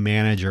the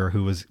manager,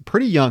 who was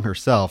pretty young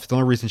herself. The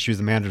only reason she was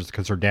the manager is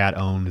because her dad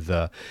owned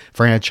the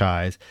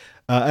franchise.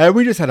 And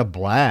we just had a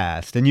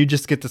blast, and you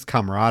just get this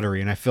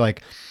camaraderie. And I feel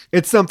like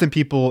it's something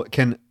people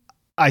can,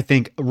 I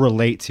think,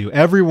 relate to.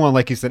 Everyone,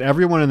 like you said,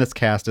 everyone in this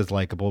cast is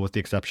likable with the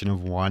exception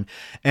of one,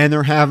 and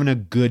they're having a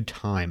good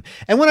time.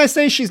 And when I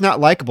say she's not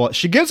likable,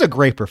 she gives a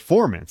great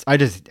performance. I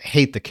just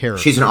hate the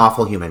character. She's an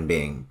awful human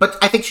being, but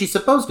I think she's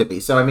supposed to be.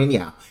 So I mean,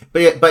 yeah,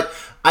 but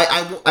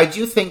I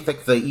do think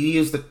that you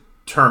use the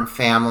term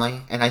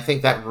family, and I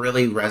think that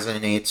really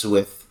resonates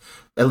with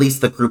at least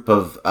the group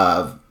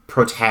of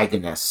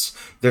protagonists.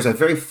 There's a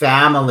very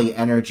family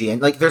energy, and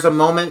like there's a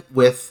moment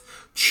with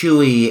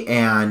Chewie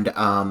and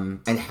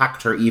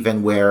Hector,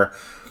 even, where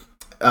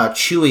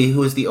Chewie,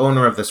 who is the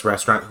owner of this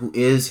restaurant, who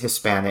is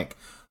Hispanic,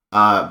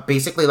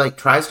 basically like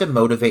tries to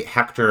motivate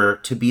Hector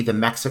to be the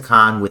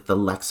Mexican with the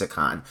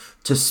lexicon,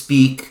 to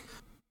speak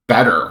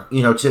better,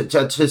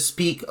 to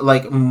speak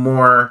like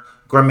more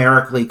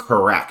grammatically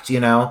correct,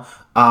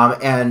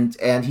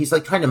 and he's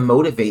like trying to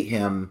motivate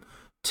him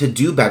to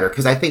do better,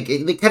 because I think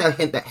they kind of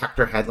hint that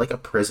Hector had like a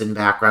prison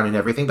background and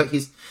everything, but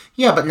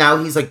but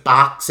now he's like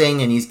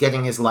boxing and he's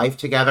getting his life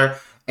together,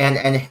 and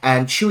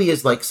Chewie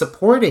is like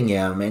supporting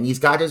him, and he's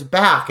got his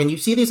back, and you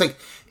see these like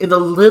in the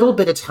little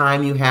bit of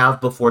time you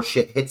have before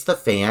shit hits the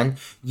fan,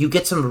 you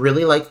get some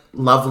really like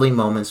lovely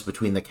moments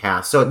between the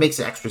cast, so it makes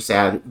it extra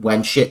sad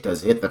when shit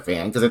does hit the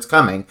fan, because it's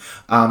coming.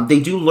 They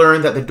do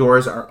learn that the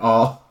doors are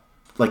all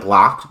like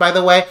locked, by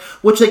the way,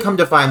 which they come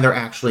to find they're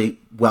actually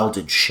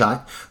welded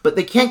shut, but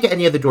they can't get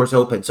any of the doors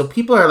open. So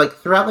people are like,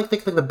 throughout like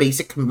the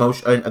basic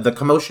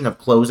commotion of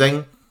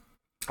closing,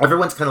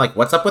 everyone's kind of like,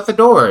 what's up with the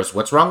doors?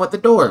 What's wrong with the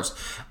doors?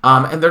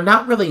 And they're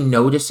not really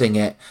noticing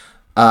it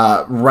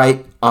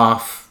right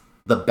off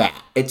the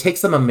bat. It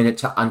takes them a minute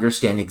to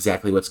understand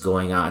exactly what's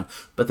going on,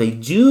 but they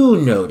do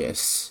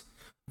notice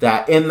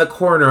that in the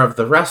corner of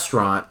the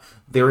restaurant,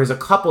 there is a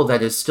couple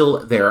that is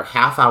still there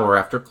half hour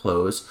after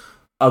close,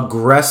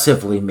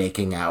 aggressively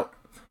making out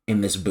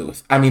in this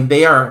booth. I mean,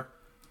 they are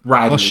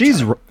riding. Well,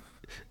 she's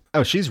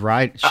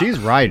right. She's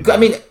right. I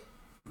mean,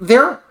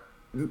 they're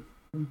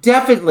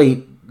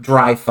definitely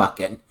dry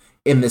fucking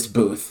in this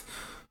booth.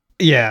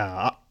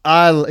 Yeah.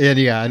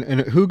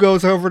 And who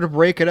goes over to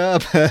break it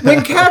up?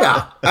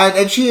 Winketta.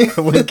 And she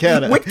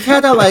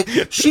Winketta, like,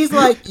 she's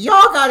like,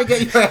 y'all gotta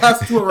get your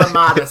ass to a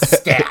Ramada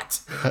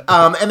stat.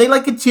 And they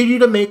like continue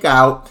to make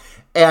out.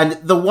 And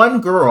the one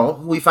girl,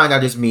 who we find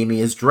out is Mimi,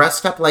 is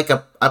dressed up like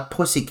a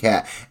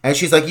pussycat. And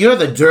she's like, you're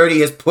the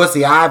dirtiest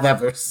pussy I've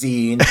ever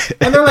seen.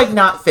 And they're like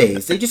not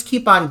phased. They just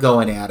keep on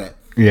going at it.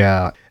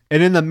 Yeah.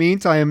 And in the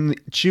meantime,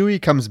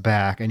 Chewie comes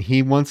back, and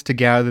he wants to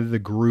gather the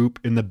group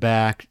in the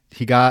back.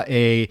 He got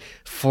a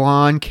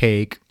flan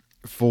cake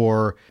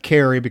for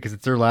Carrie because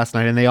it's their last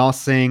night, and they all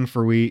sing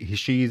for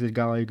she's a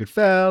jolly good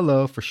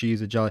fellow, for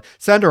she's a jolly...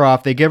 Send her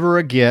off. They give her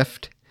a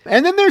gift.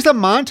 And then there's a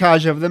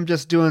montage of them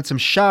just doing some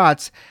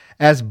shots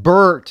as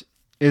Bert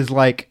is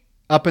like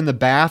up in the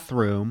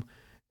bathroom,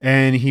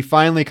 and he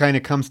finally kind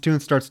of comes to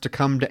and starts to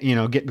come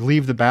down,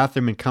 leave the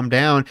bathroom and come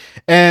down.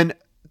 And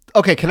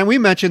okay, can we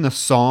mention the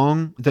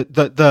song?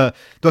 The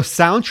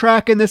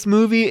soundtrack in this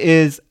movie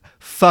is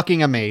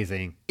fucking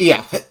amazing.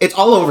 Yeah, it's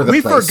all over the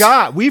place.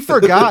 We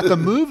forgot the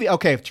movie.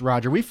 Okay,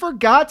 Roger, we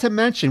forgot to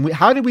mention.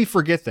 How did we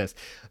forget this?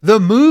 The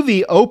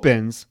movie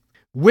opens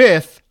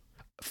with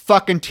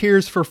fucking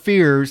Tears for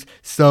Fears,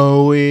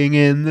 sowing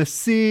in the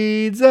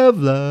seeds of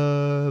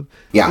love.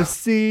 Yeah. The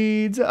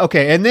seeds.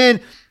 Okay, and then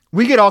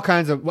we get all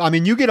kinds of,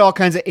 you get all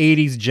kinds of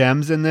 80s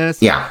gems in this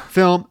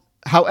film.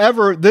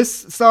 However, this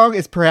song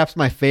is perhaps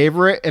my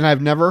favorite, and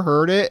I've never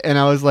heard it, and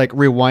I was like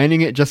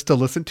rewinding it just to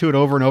listen to it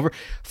over and over.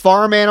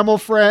 Farm Animal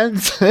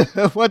Friends.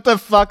 What the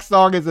fuck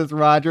song is this,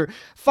 Roger?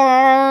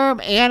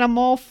 Farm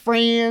Animal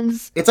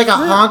Friends. It's like a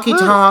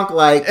honky-tonk,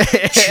 like,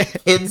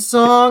 kid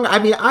song. I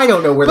mean, I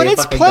don't know where they fucking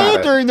got it. But it's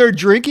played during their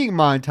drinking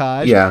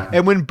montage. Yeah.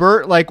 And when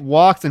Bert, like,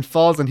 walks and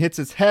falls and hits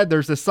his head,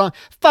 there's this song,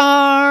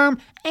 Farm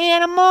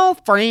Animal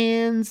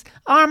Friends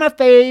are my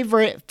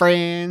favorite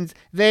friends.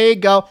 They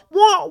go,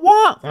 wah,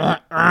 wah.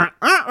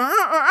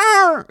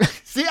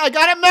 See, I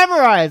got it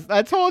memorized.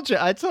 I told you.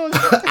 I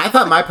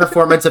thought my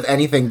performance of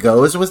Anything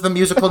Goes was the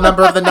musical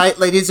number of the night,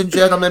 ladies and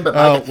gentlemen.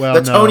 But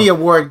the Tony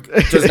Award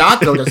does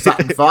not go to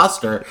Sutton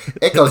Foster.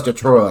 It goes to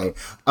Troy.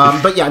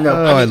 But yeah,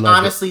 no. I mean,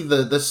 honestly,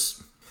 the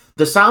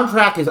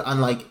soundtrack is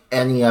unlike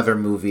any other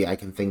movie I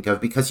can think of,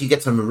 because you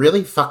get some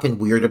really fucking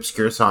weird,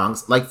 obscure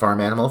songs like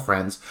Farm Animal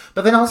Friends,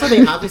 but then also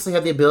they obviously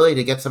have the ability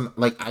to get some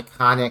like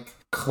iconic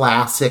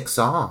classic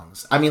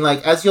songs. I mean,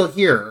 like, as you'll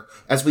hear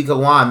as we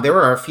go on, there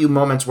are a few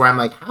moments where I'm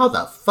like, how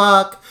the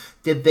fuck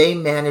did they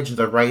manage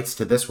the rights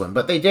to this one?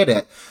 But they did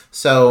it.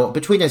 So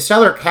between a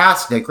stellar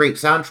cast and a great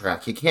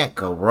soundtrack, you can't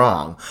go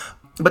wrong.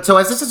 But so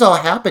as this is all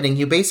happening,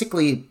 you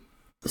basically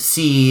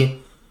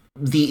see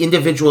the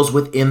individuals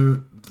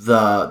within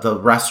the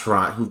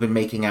restaurant who've been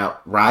making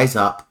out rise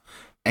up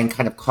and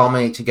kind of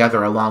culminate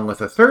together, along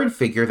with a third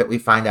figure that we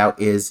find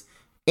out is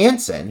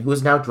Anson, who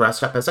is now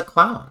dressed up as a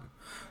clown.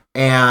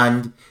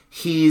 And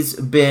he's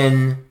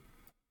been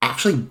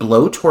actually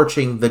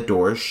blowtorching the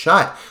doors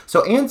shut.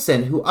 So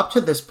Anson, who up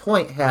to this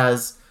point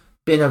has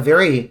been a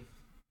very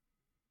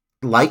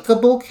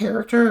likable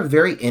character,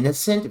 very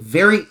innocent,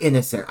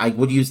 I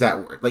would use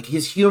that word. Like,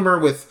 his humor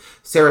with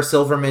Sarah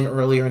Silverman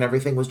earlier and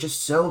everything was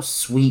just so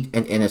sweet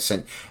and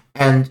innocent.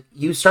 And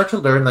you start to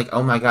learn, like,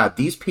 oh my god,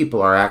 these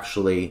people are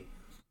actually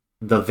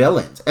the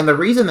villains. And the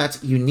reason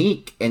that's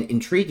unique and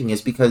intriguing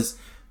is because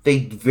they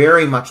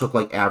very much look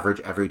like average,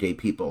 everyday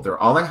people. They're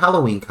all in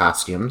Halloween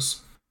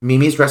costumes.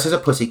 Mimi's dressed as a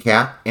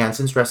pussycat,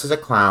 Anson's dressed as a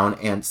clown,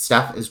 and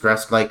Steph is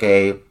dressed like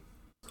a,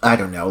 I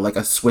don't know, like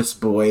a Swiss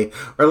boy,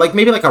 or like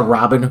maybe like a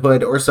Robin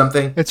Hood or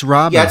something. It's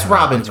Robin. Yeah, it's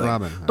Robin Hood. Hood.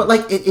 Robin Hood. But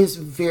like, it is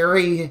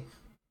very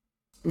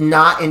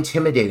not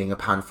intimidating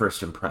upon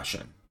first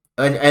impression.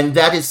 And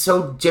that is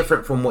so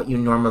different from what you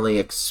normally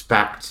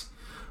expect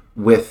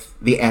with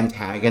the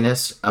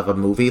antagonist of a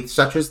movie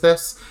such as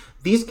this.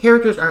 These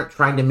characters aren't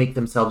trying to make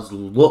themselves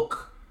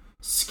look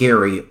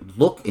scary,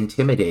 look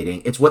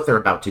intimidating. It's what they're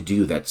about to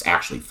do that's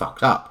actually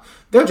fucked up.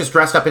 They're just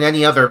dressed up in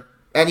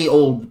any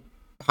old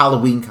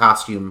Halloween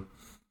costume,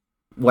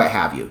 what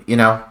have you, you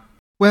know?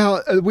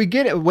 Well, we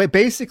get it.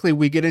 Basically,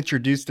 we get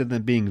introduced to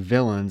them being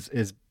villains.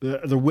 Is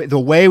the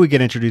way we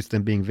get introduced to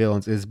them being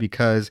villains is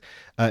because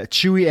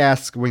Chewie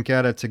asks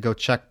Winketta to go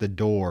check the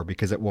door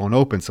because it won't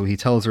open. So he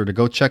tells her to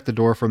go check the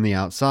door from the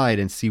outside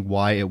and see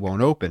why it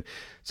won't open.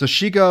 So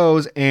she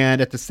goes,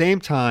 and at the same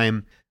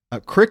time,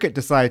 Cricket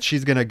decides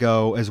she's going to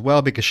go as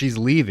well because she's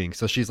leaving.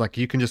 So she's like,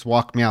 you can just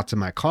walk me out to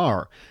my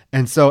car.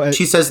 And so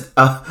she says,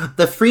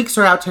 the freaks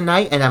are out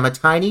tonight and I'm a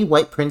tiny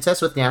white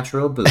princess with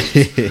natural boobs.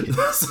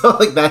 So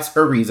like, that's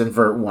her reason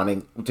for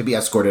wanting to be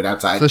escorted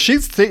outside. So she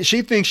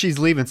thinks she's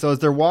leaving. So as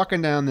they're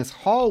walking down this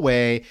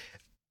hallway,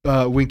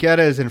 Winketta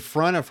is in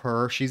front of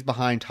her. She's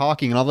behind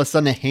talking. And all of a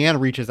sudden a hand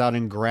reaches out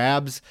and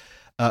grabs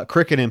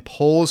Cricket and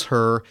pulls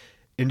her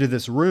into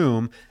this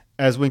room.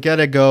 As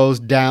Winketta goes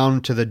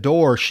down to the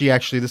door,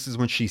 this is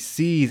when she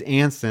sees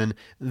Anson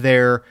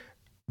there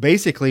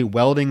basically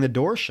welding the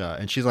door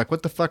shut. And she's like,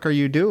 what the fuck are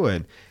you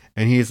doing?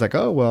 And he's like,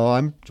 oh, well,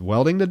 I'm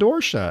welding the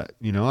door shut.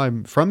 You know,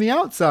 I'm from the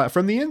outside,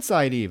 from the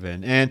inside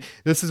even. And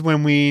this is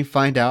when we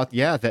find out,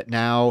 that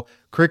now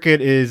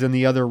Cricket is in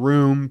the other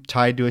room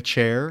tied to a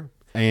chair.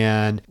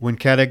 And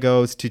Winketta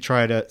goes to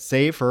try to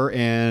save her,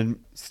 and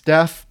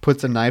Steph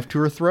puts a knife to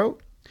her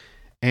throat.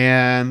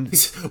 And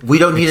we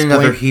don't need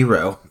another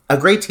hero. A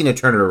great Tina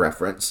Turner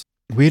reference.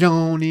 We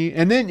don't need...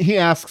 And then he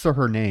asks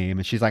her name,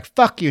 and she's like,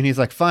 fuck you. And he's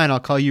like, fine,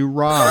 I'll call you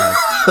Roz.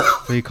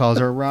 So he calls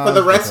her Roz. For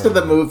the rest of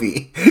the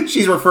movie,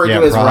 she's referred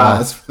to as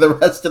Roz for the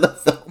rest of the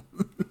film.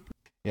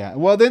 Yeah,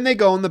 well, then they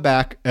go in the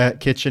back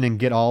kitchen and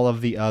get all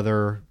of the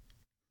other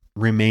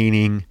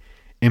remaining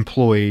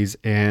employees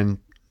and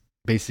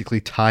basically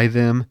tie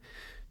them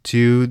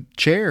to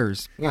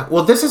chairs. Yeah,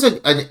 well, this is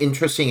an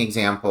interesting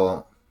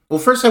example. Well,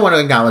 first I want to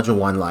acknowledge a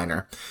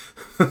one-liner.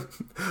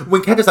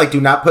 When Ken is like,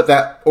 do not put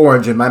that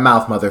orange in my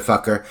mouth,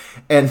 motherfucker.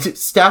 And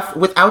Steph,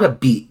 without a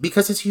beat,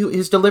 because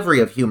his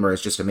delivery of humor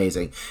is just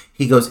amazing,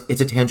 he goes,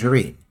 it's a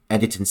tangerine,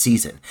 and it's in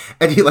season.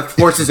 And he like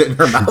forces it in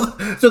her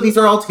mouth. So these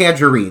are all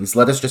tangerines,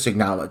 let us just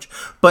acknowledge.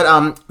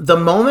 But the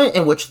moment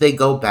in which they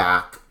go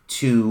back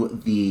to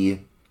the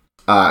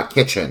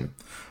kitchen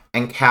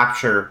and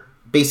capture,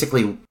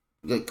 basically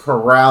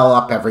corral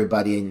up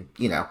everybody and,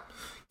 you know,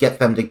 get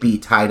them to be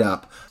tied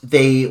up.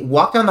 They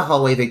walk down the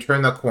hallway, they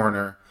turn the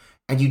corner,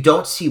 and you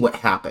don't see what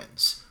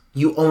happens.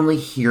 You only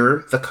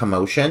hear the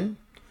commotion,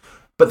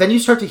 but then you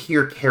start to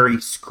hear Carrie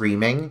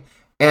screaming,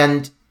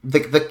 and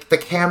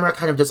the camera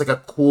kind of does like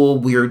a cool,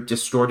 weird,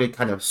 distorted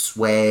kind of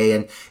sway,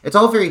 and it's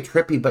all very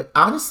trippy, but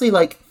honestly,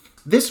 like,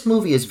 this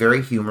movie is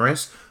very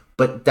humorous,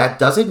 but that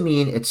doesn't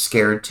mean it's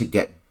scared to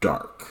get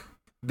dark.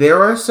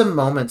 There are some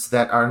moments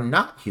that are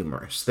not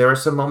humorous. There are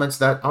some moments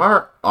that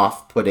are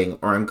off-putting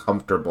or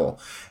uncomfortable.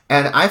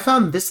 And I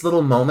found this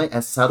little moment,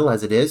 as subtle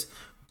as it is,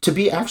 to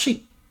be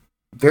actually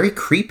very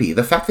creepy.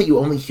 The fact that you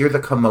only hear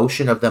the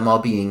commotion of them all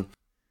being,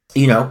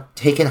 you know,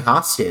 taken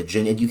hostage,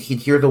 and you can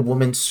hear the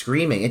woman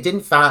screaming. It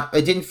didn't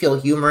feel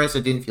humorous.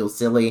 It didn't feel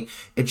silly.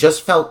 It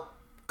just felt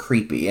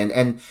creepy.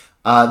 And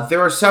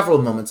there are several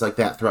moments like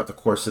that throughout the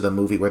course of the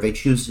movie where they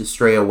choose to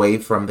stray away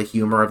from the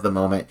humor of the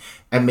moment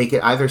and make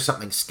it either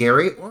something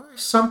scary or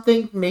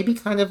something maybe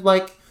kind of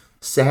like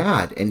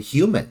sad and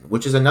human,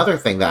 which is another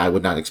thing that I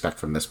would not expect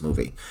from this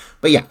movie.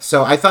 But yeah,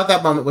 so I thought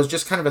that moment was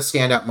just kind of a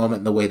standout moment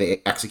in the way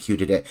they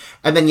executed it.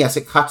 And then yes,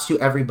 it cuts to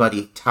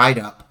everybody tied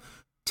up,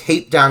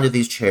 taped down to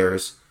these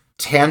chairs,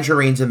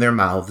 tangerines in their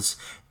mouths,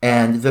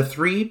 and the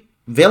three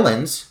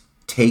villains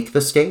take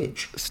the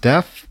stage.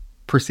 Steph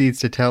proceeds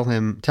to tell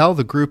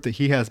the group that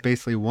he has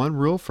basically one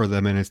rule for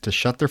them, and it's to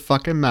shut their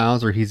fucking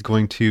mouths or he's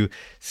going to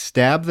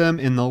stab them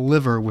in the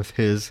liver with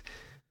his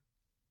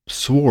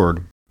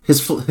sword.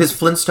 His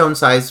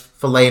Flintstone-sized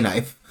fillet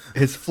knife.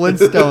 His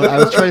Flintstone. I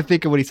was trying to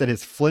think of what he said.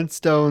 His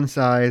Flintstone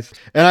size.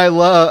 And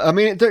I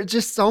mean, there are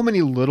just so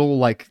many little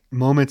like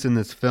moments in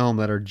this film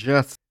that are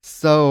just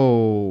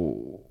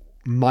so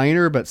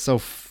minor, but so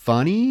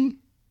funny.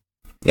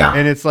 Yeah.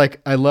 And it's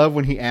like, I love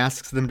when he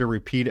asks them to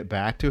repeat it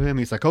back to him.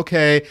 He's like,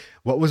 okay,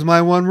 what was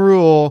my one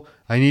rule?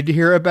 I need to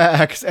hear it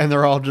back. And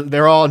they're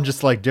all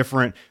just like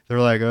different. They're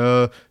like,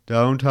 oh,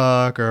 don't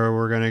talk or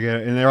we're going to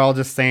get it. And they're all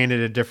just saying it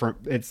a different,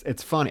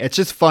 it's funny. It's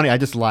just funny. I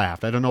just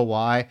laughed. I don't know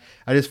why.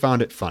 I just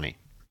found it funny.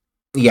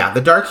 Yeah.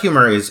 The dark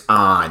humor is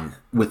on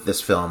with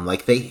this film.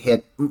 Like they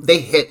hit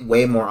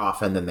way more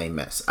often than they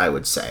miss, I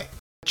would say.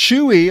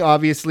 Chewie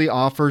obviously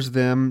offers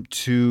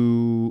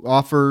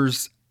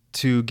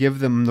to give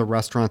them the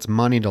restaurant's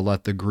money to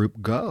let the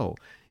group go.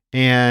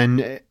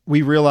 And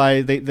we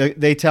realize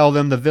they tell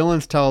them, the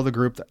villains tell the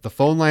group that the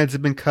phone lines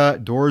have been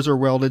cut, doors are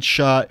welded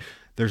shut,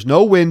 there's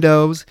no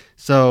windows,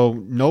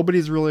 so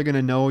nobody's really going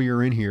to know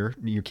you're in here.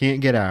 You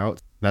can't get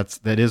out.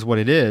 That is what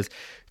it is.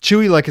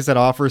 Chewie, like I said,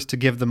 offers to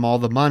give them all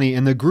the money,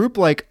 and the group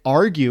like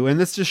argue, and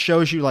this just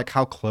shows you like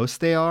how close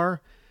they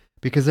are,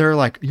 because they're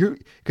like,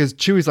 because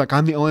Chewie's like,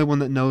 I'm the only one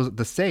that knows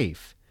the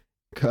safe.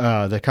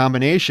 The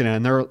combination,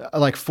 and they're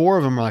like, four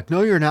of them are like,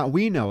 no, you're not,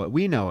 we know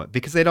it,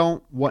 because they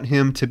don't want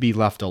him to be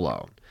left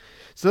alone.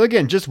 So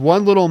again, just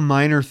one little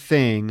minor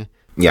thing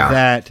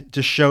that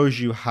just shows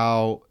you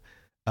how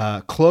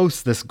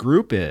close this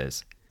group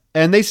is.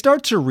 And they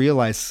start to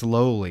realize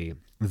slowly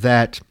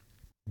that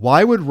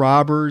why would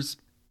robbers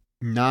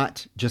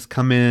not just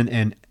come in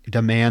and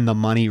demand the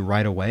money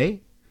right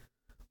away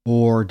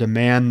or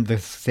demand the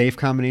safe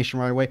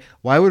combination right away?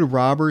 Why would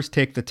robbers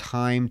take the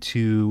time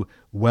to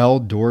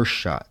weld doors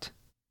shut?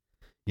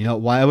 You know,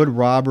 why would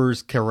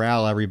robbers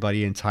corral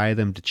everybody and tie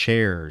them to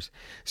chairs?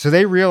 So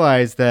they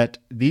realize that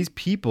these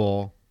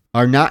people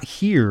are not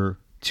here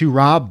to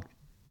rob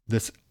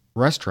this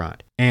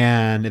restaurant.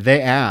 And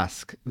they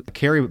ask,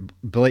 Carrie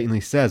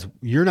blatantly says,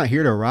 you're not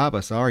here to rob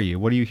us, are you?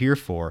 What are you here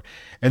for?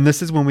 And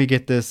this is when we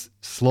get this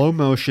slow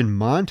motion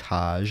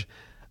montage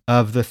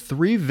of the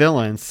three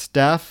villains.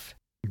 Steph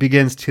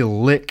begins to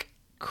lick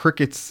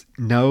Cricket's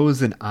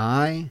nose and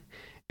eye,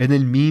 and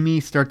then Mimi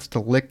starts to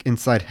lick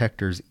inside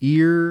Hector's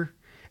ear,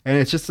 and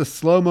it's just a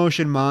slow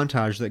motion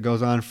montage that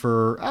goes on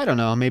for, I don't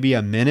know, maybe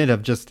a minute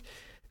of just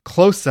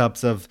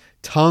close-ups of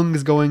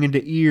tongues going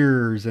into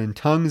ears and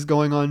tongues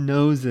going on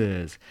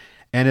noses,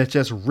 and it's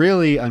just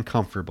really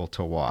uncomfortable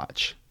to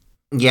watch.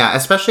 Yeah,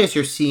 especially as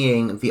you're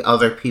seeing the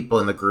other people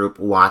in the group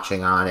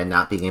watching on and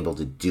not being able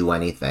to do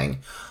anything.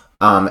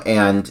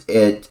 And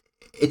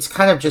it's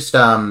kind of just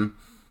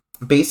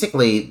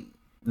basically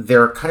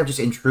they're kind of just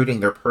intruding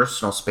their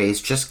personal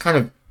space, just kind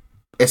of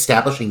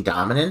establishing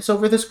dominance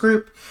over this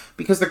group,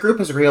 because the group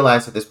has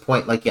realized at this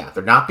point, like, yeah,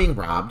 they're not being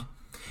robbed.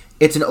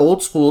 It's an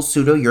old school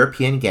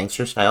pseudo-European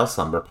gangster style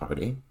slumber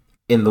party,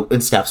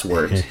 in Steph's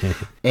words.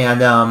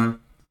 And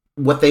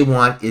what they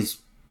want is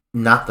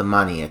not the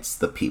money, it's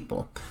the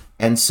people.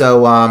 And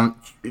so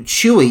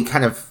Chewie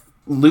kind of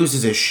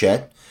loses his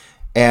shit,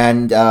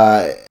 and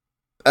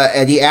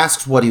he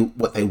asks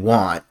what they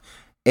want.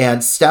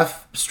 And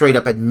Steph straight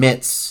up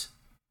admits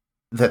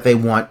that they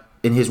want,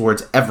 in his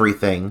words,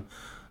 everything,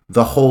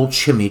 the whole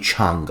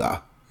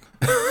chimichanga.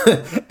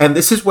 And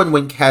this is when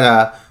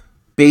Winketta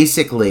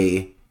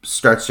basically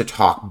starts to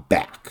talk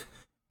back.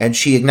 And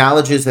she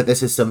acknowledges that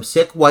this is some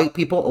sick white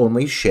people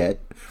only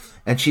shit.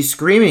 And she's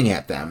screaming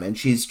at them, and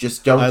she's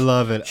just I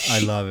love it.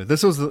 I love it.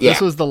 This was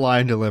the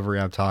line delivery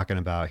I'm talking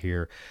about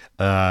here,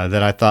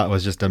 that I thought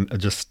was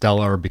just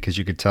stellar, because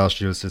you could tell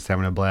she was just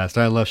having a blast.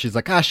 I love. She's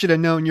like, I should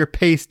have known your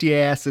pasty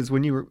asses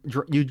when you were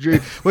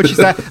what she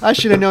said. I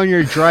should have known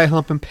your dry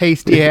humping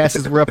pasty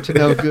asses were up to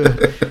no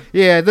good.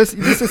 Yeah, this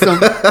is some.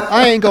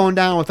 I ain't going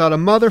down without a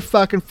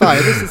motherfucking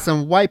fight. This is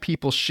some white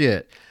people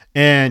shit.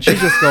 And she's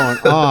just going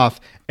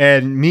off.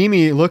 And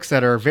Mimi looks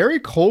at her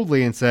very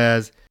coldly and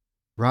says,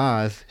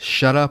 Roz,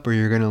 shut up or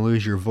you're going to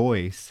lose your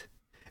voice.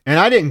 And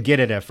I didn't get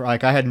it at first.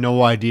 Like, I had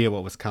no idea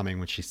what was coming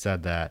when she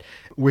said that.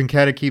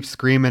 Winketta keeps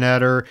screaming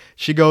at her.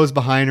 She goes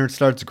behind her and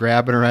starts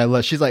grabbing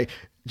her. She's like,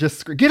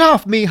 just get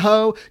off me,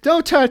 ho.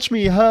 Don't touch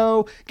me,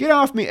 ho. Get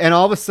off me. And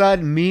all of a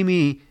sudden,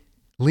 Mimi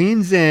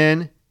leans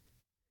in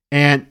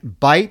and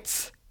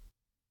bites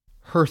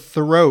her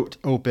throat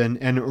open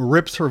and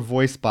rips her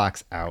voice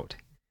box out.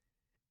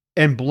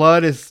 And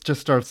blood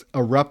just starts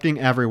erupting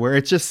everywhere.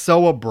 It's just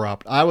so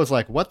abrupt. I was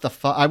like, what the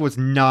fuck? I was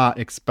not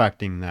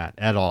expecting that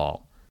at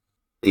all.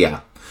 Yeah.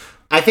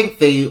 I think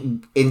they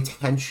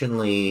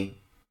intentionally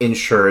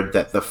ensured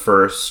that the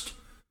first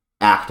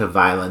act of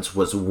violence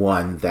was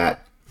one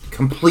that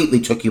completely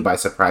took you by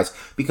surprise.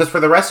 Because for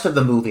the rest of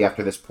the movie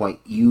after this point,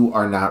 you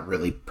are not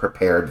really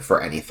prepared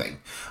for anything.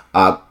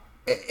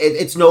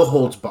 It's no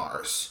holds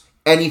bars.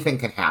 Anything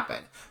can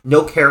happen.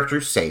 No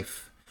character's safe.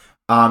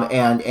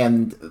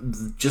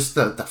 And just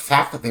the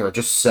fact that they were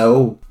just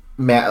so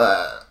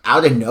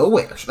out of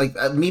nowhere. Like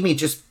Mimi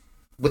just,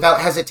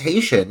 without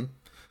hesitation,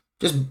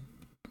 just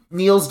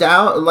kneels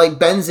down, like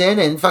bends in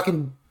and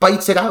fucking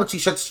bites it out. She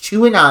starts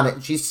chewing on it.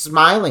 And she's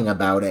smiling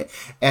about it,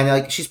 and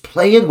like she's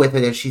playing with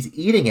it as she's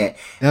eating it.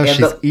 No, and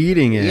she's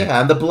eating it.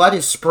 Yeah, and the blood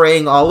is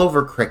spraying all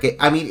over Cricket.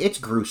 I mean, it's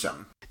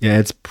gruesome. Yeah,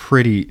 it's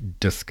pretty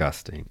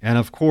disgusting. And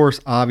of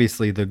course,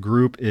 obviously, the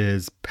group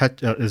is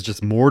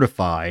just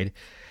mortified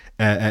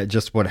at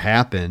just what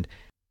happened.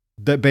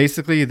 That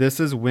basically, this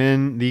is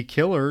when the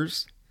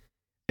killers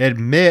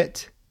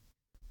admit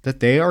that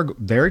they are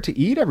there to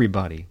eat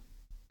everybody.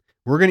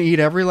 We're going to eat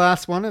every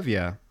last one of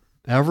you.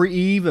 Every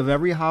eve of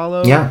every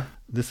hollow. Yeah.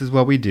 This is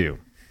what we do.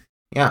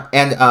 Yeah.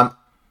 And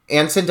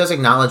Anson does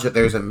acknowledge that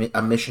there's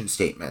a mission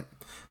statement,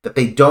 that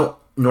they don't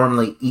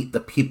normally eat the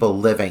people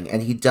living.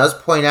 And he does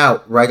point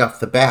out right off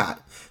the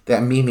bat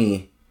that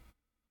Mimi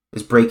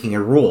is breaking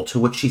a rule, to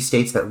which she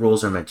states that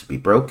rules are meant to be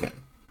broken.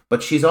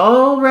 But she's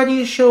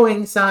already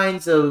showing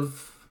signs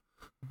of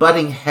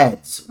butting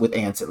heads with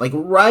Anson, like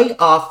right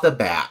off the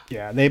bat.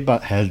 Yeah, they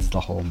butt heads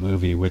the whole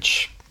movie,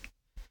 which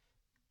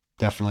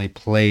definitely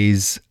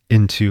plays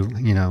into,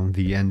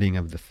 the ending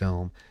of the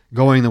film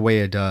going the way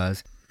it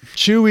does.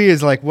 Chewie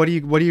is like, what do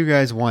you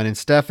guys want? And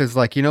Steph is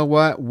like, you know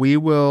what?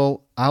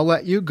 I'll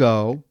let you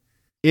go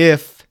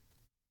if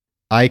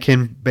I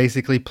can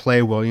basically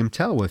play William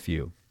Tell with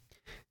you.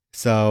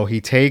 So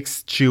he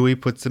takes Chewie,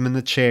 puts him in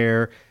the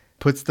chair,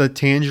 puts the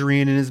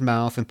tangerine in his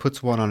mouth and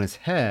puts one on his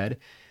head,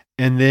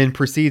 and then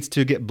proceeds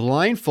to get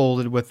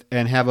blindfolded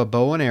and have a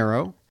bow and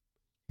arrow.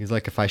 He's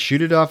like, if I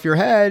shoot it off your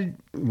head,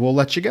 we'll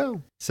let you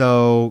go.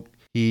 So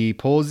he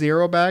pulls the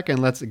arrow back and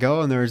lets it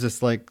go. And there's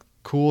this like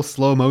cool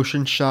slow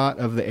motion shot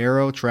of the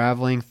arrow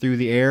traveling through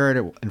the air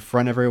in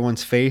front of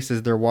everyone's face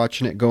as they're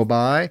watching it go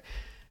by.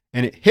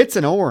 And it hits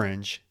an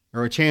orange,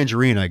 or a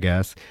tangerine, I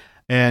guess.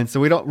 And so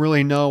we don't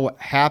really know what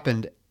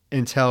happened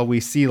until we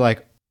see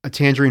like a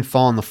tangerine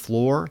fall on the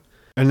floor.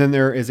 And then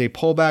there is a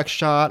pullback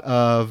shot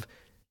of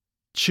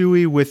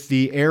Chewie with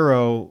the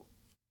arrow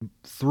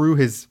through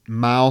his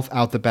mouth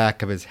out the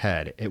back of his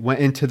head. It went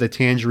into the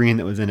tangerine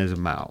that was in his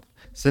mouth.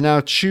 So now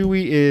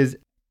Chewie is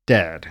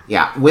dead.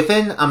 Yeah,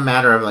 within a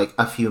matter of like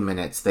a few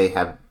minutes, they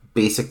have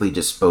basically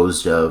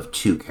disposed of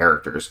two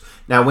characters.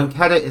 Now, when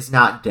Keta is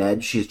not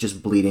dead, she's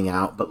just bleeding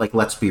out. But like,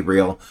 let's be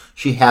real,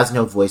 she has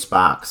no voice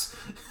box.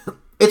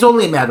 It's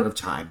only a matter of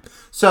time.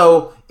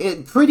 So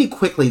pretty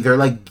quickly, they're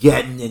like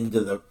getting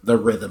into the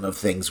rhythm of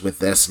things with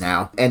this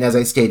now. And as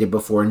I stated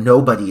before,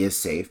 nobody is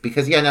safe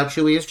because, now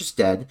Chewie is just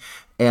dead.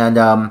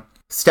 And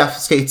Steph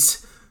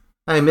states,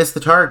 I missed the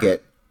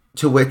target.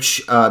 To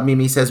which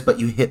Mimi says, but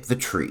you hit the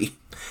tree.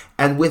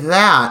 And with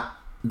that,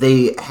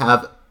 they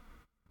have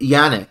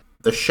Yannick,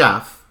 the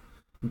chef,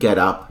 get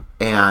up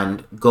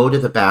and go to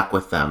the back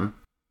with them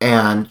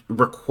and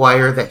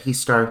require that he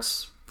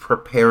starts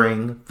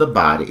preparing the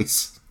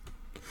bodies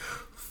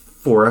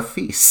for a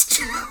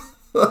feast.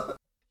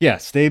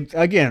 Yes, they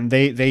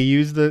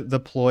use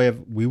the ploy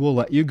of, we will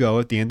let you go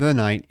at the end of the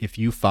night if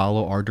you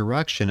follow our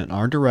direction. And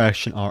our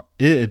direction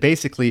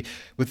basically,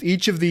 with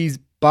each of these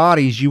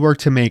bodies, you are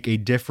to make a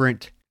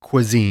different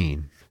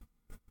cuisine.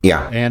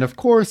 Yeah. And of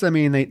course, I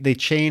mean, they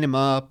chain him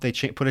up, they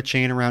put a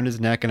chain around his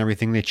neck and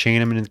everything, they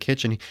chain him in the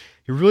kitchen.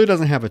 He really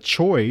doesn't have a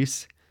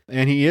choice.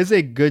 And he is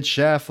a good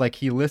chef. Like,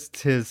 he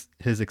lists his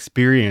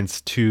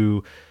experience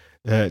to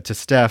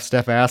Steph.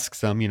 Steph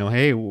asks him,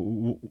 hey,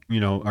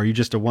 are you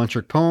just a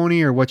one-trick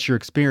pony, or what's your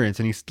experience?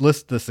 And he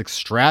lists this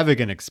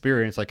extravagant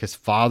experience. Like, his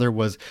father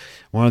was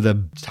one of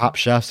the top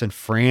chefs in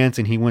France,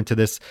 and he went to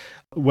this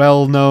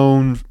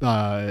well-known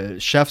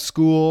chef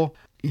school.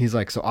 He's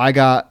like, so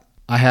I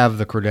have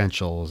the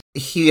credentials.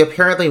 He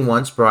apparently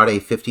once brought a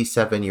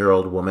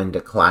 57-year-old woman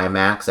to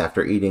climax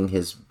after eating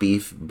his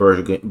beef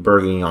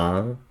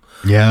bourguignon.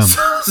 Yeah.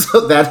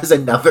 So that is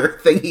another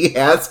thing he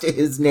has to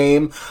his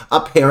name.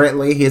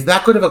 Apparently, he is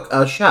that good of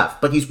a chef,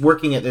 but he's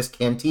working at this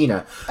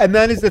cantina. And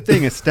that is the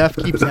thing, is Steph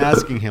keeps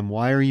asking him,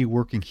 why are you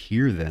working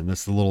here then?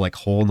 This little like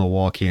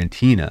hole-in-the-wall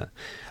cantina.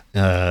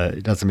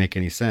 It doesn't make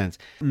any sense.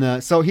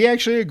 So he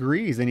actually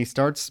agrees, and he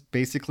starts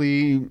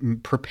basically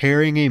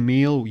preparing a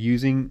meal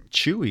using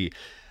Chewie.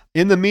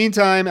 In the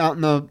meantime, out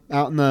in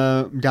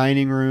the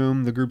dining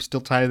room, the group's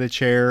still tied to the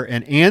chair,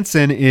 and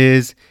Anson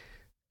is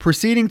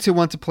proceeding to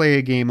want to play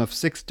a game of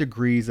 6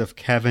 Degrees of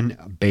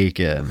Kevin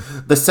Bacon.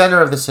 The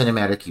center of the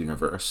cinematic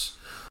universe.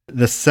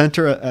 The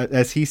center,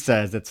 as he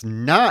says, it's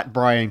not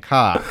Brian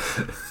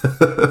Cox.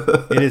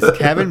 It is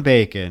Kevin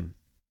Bacon,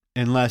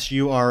 unless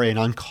you are an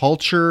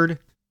uncultured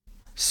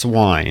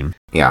swine.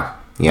 Yeah.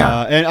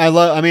 And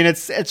I mean,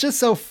 it's just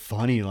so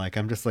funny. Like,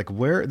 I'm just like,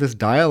 where this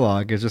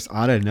dialogue is just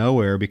out of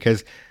nowhere,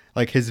 because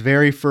like the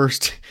very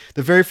first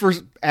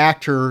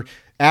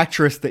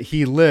actress that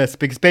he lists,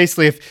 because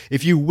basically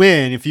if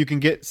you can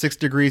get 6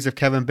 Degrees of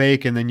Kevin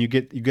Bacon, then you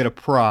get a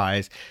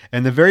prize.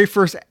 And the very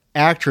first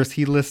actress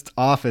he lists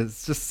off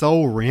is just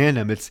so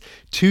random. It's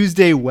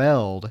Tuesday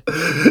Weld.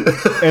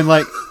 And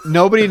like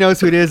nobody knows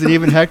who it is, and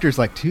even Hector's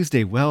like,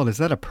 Tuesday Weld, is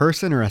that a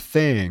person or a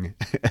thing?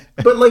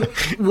 But like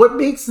what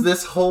makes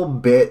this whole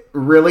bit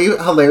really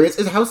hilarious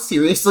is how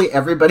seriously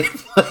everybody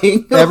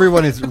playing.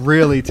 Everyone is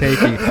really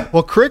taking.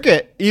 Well,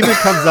 Cricket even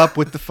comes up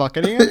with the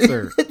fucking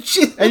answer.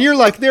 And you're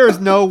like, there is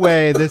no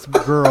way this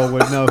girl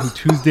would know who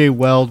Tuesday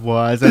Weld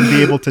was and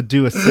be able to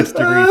do a 6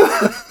 degree.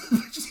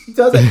 She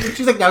does it.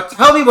 She's like, now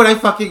tell me what I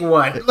fucking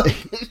want.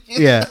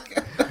 Yeah.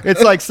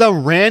 It's like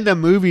some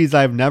random movies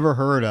I've never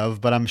heard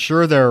of, but I'm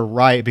sure they're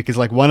right because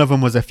like one of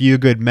them was A Few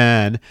Good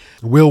Men,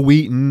 Will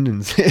Wheaton,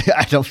 and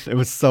it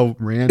was so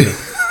random.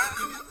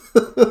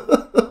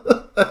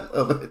 I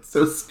love it. It's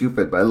so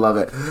stupid, but I love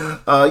it.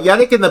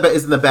 Yannick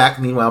is in the back,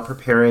 meanwhile,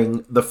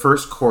 preparing the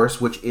first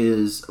course, which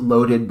is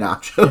loaded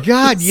nachos.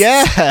 God,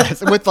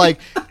 yes! With like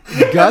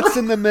guts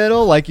in the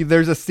middle. Like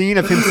there's a scene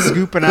of him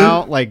scooping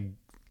out like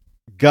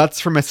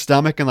guts from his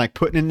stomach and like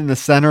putting it in the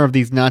center of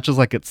these nachos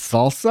like it's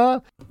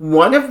salsa.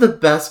 One of the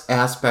best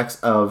aspects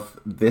of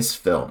this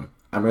film,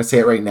 I'm going to say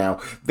it right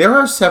now, there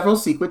are several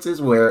sequences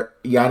where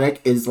Yannick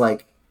is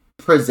like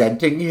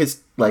presenting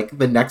his like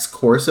the next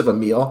course of a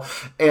meal,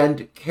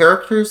 and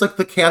characters like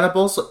the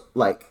cannibals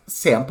like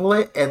sample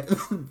it, and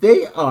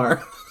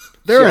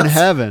they're in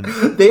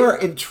heaven. They are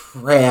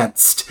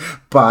entranced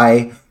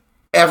by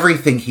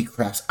everything he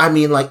crafts. I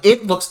mean, like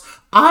it looks.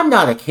 I'm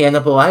not a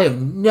cannibal. I have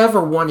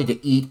never wanted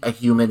to eat a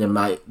human in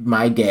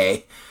my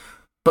day,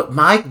 but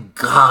my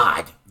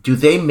God, do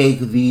they make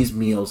these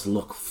meals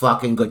look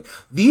fucking good.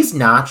 These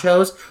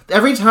nachos,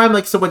 every time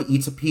like someone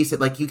eats a piece, it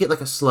like you get like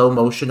a slow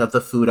motion of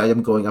the food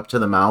item going up to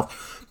the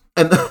mouth.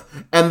 And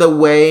the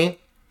way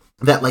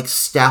that like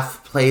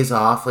Steph plays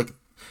off, like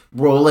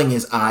rolling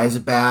his eyes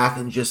back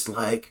and just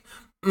like,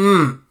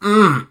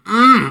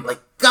 like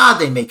God,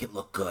 they make it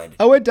look good.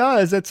 Oh, it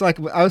does. It's like,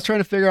 I was trying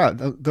to figure out,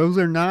 those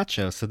are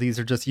nachos. So these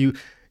are just, you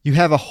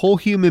have a whole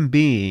human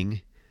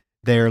being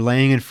there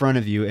laying in front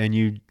of you, and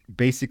you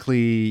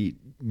basically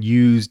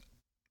used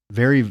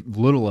very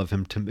little of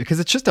him because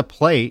it's just a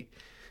plate.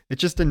 It's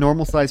just a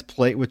normal sized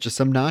plate with just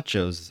some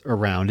nachos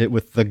around it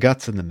with the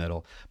guts in the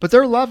middle. But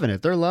they're loving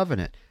it. They're loving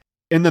it.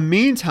 In the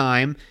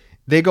meantime,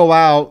 they go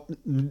out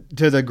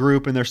to the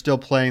group and they're still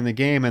playing the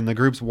game, and the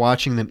group's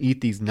watching them eat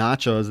these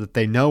nachos that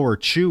they know are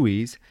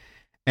Chewies.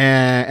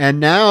 And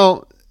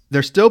now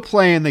they're still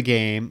playing the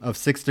game of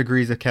 6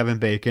 Degrees of Kevin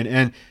Bacon.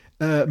 And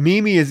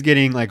Mimi is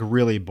getting like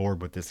really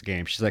bored with this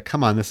game. She's like,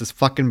 come on, this is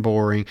fucking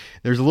boring.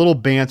 There's a little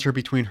banter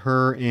between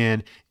her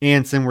and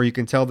Anson where you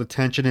can tell the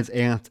tension is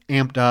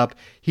amped up.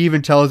 He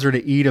even tells her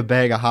to eat a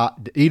bucket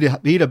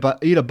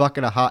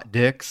of hot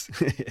dicks.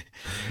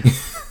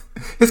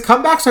 His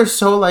comebacks are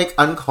so like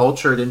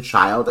uncultured and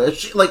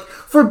childish. Like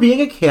for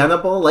being a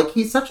cannibal, like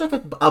he's such like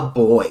a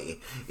boy.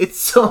 It's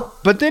so.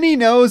 But then he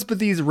knows, but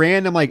these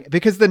random like,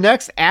 because the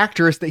next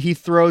actress that he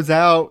throws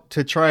out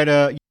to try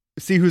to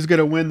see who's going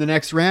to win the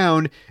next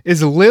round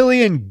is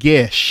Lillian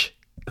Gish.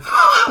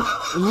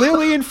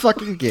 Lillian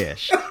fucking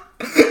Gish. And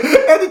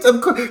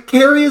it's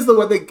Carrie is the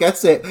one that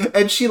gets it,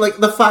 and she like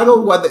the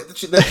final one that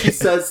she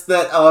says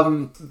that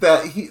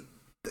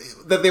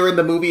they were in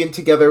the movie and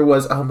together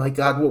was, oh my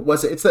God, what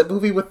was it? It's that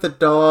movie with the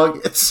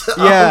dog. It's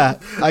yeah.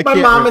 My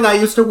mom and I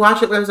used to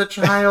watch it when I was a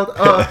child.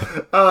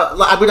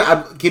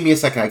 Give me a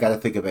second. I gotta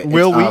think of it.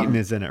 Will Wheaton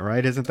is in it,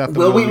 right? Isn't that the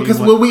Will Wheaton? Because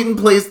Will Wheaton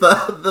plays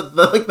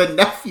the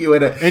nephew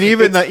in it. And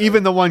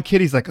even the one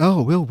kid, he's like,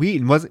 oh, Will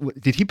Wheaton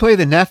did he play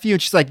the nephew?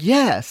 And she's like,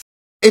 yes.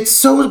 It's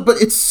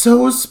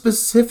so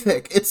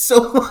specific. It's so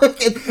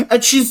like,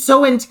 and she's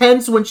so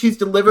intense when she's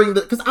delivering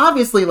because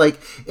obviously like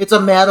it's a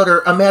matter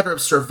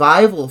of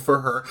survival for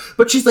her.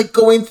 But she's like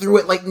going through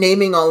it, like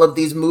naming all of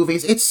these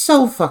movies. It's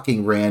so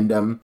fucking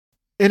random.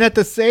 And at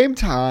the same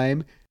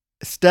time,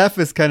 Steph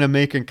is kind of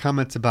making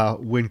comments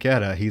about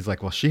Winketta. He's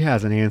like, well, she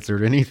hasn't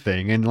answered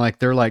anything, and like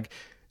they're like,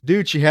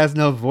 dude, she has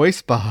no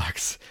voice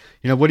box.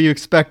 You know, what do you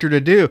expect her to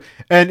do?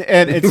 And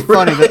it's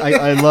funny that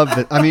I love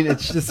that. I mean,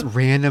 it's just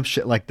random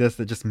shit like this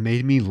that just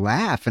made me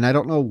laugh. And I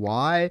don't know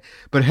why,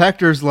 but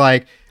Hector's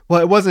like,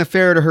 well, it wasn't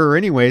fair to her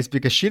anyways,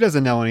 because she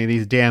doesn't know any of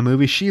these damn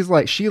movies. She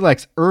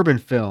likes urban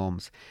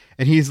films.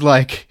 And he's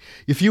like,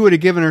 if you would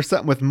have given her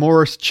something with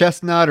Morris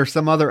Chestnut or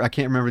some other, I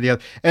can't remember the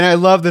other. And I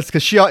love this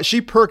because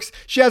she perks,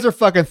 she has her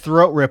fucking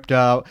throat ripped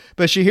out,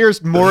 but she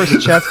hears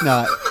Morris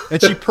Chestnut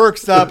and she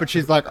perks up and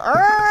she's like,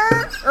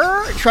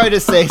 trying to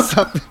say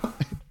something.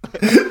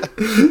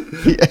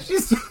 Yeah.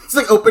 She's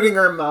like opening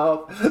her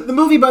mouth. The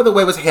movie, by the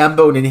way, was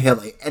Hambone and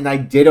Hilly, and I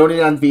did own it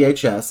on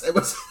VHS. It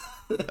was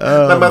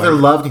my mother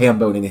loved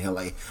Hambone and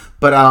Hilly,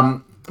 but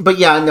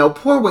yeah, no,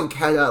 poor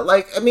Winketta.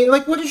 Like, I mean,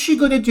 like, what is she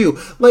going to do?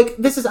 Like,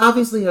 this is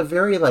obviously a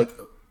very like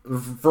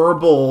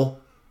verbal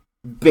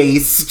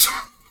based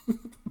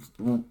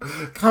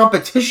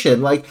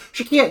competition. Like,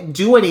 she can't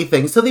do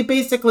anything, so they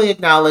basically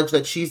acknowledge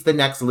that she's the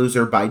next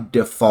loser by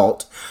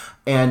default,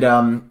 and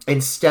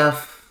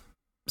Steph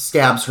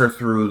stabs her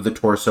through the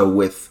torso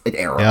with an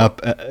arrow.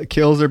 Yep,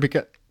 kills her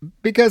because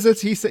Because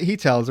he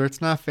tells her it's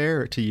not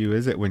fair to you,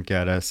 is it,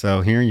 Winketta? So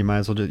here, you might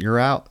as well you're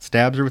out.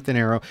 Stabs her with an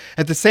arrow.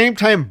 At the same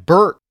time,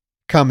 Bert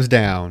comes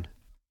down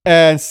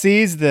and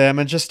sees them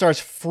and just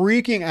starts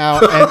freaking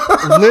out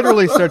and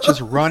literally starts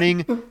just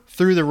running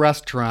through the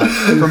restaurant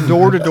from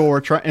door to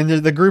door. And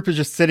the group is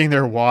just sitting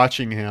there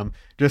watching him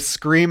just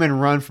scream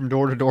and run from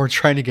door to door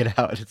trying to get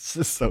out. It's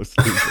just so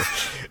stupid.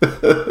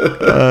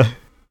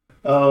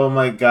 Oh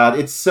my god,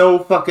 it's so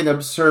fucking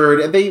absurd.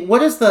 And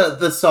what is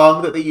the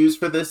song that they use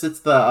for this?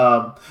 It's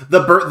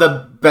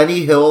the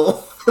Benny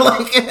Hill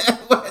like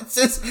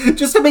it's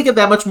just to make it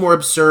that much more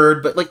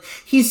absurd. But like,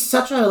 he's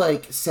such a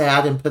like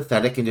sad and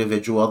pathetic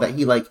individual that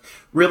he like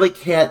really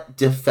can't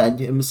defend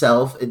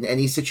himself in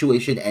any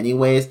situation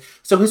anyways.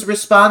 So his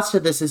response to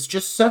this is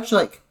just such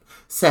like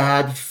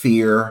sad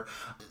fear.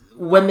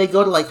 When they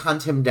go to like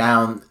hunt him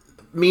down,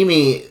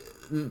 Mimi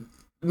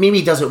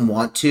doesn't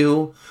want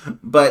to,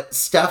 but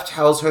Steph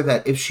tells her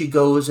that if she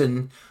goes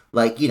and,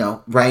 like, you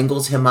know,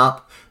 wrangles him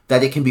up,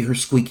 that it can be her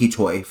squeaky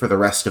toy for the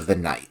rest of the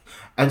night.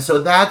 And so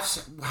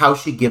that's how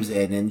she gives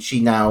in, and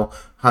she now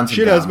hunts him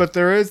down. She does, but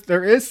there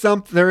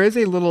is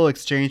a little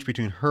exchange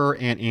between her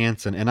and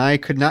Anson, and I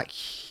could not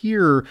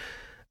hear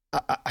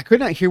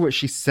what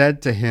she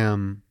said to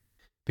him,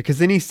 because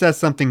then he says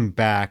something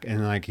back,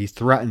 and like he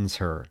threatens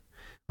her,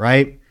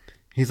 right?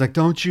 He's like,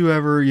 don't you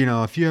ever, you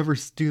know, if you ever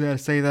do that,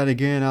 say that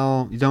again,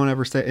 you don't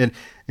ever say it.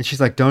 And she's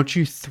like, don't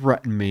you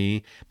threaten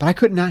me. But I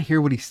could not hear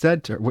what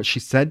she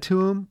said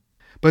to him.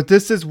 But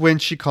this is when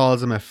she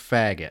calls him a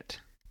faggot.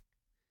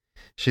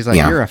 She's like,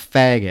 You're a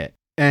faggot.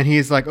 And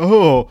he's like,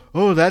 oh,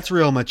 that's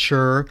real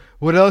mature.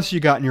 What else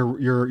you got in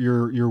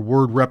your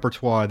word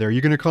repertoire there?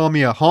 You going to call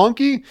me a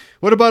honky?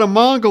 What about a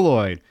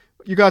mongoloid?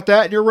 You got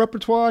that in your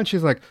repertoire? And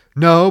she's like,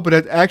 no,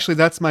 but actually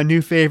that's my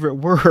new favorite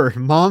word,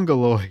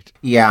 mongoloid.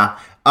 Yeah.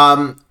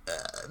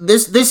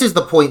 This is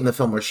the point in the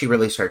film where she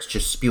really starts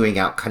just spewing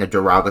out kind of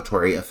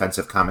derogatory,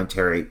 offensive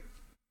commentary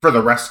for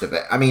the rest of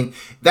it. I mean,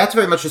 that's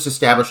very much just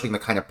establishing the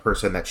kind of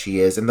person that she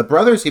is. And the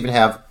brothers even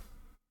have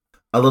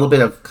a little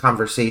bit of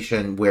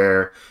conversation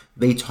where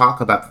they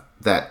talk about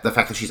the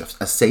fact that she's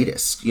a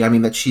sadist. You know, I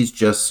mean, that she's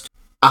just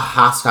a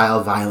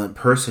hostile, violent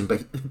person,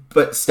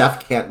 but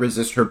Steph can't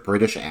resist her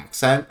British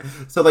accent.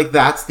 So, like,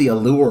 that's the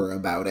allure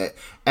about it.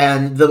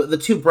 And the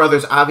two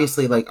brothers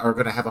obviously, like, are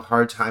going to have a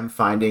hard time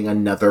finding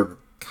another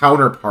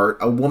counterpart,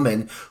 a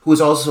woman who is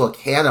also a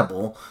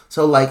cannibal.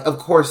 So, like, of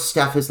course,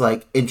 Steph is,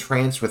 like,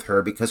 entranced with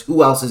her, because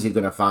who else is he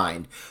going to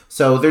find?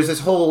 So there's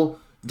this whole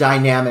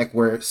dynamic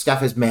where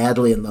Steph is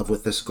madly in love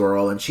with this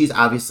girl, and she's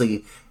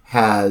obviously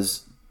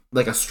has,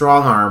 like, a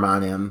strong arm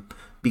on him,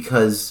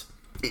 because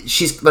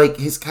she's like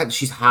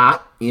she's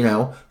hot, you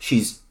know,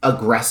 she's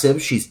aggressive,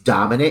 she's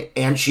dominant,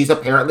 and she's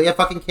apparently a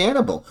fucking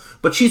cannibal.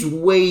 But she's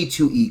way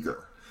too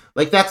eager.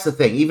 Like, that's the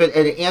thing. Even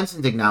and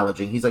Anson's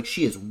acknowledging, he's like,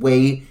 she is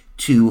way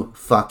too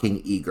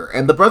fucking eager.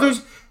 And the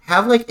brothers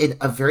have like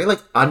a very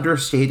like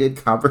understated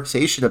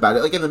conversation about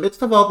it. Like, in the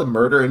midst of all the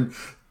murder and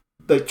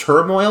the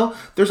turmoil,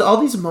 there's all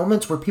these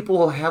moments where people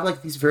will have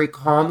like these very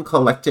calm,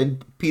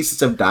 collected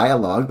pieces of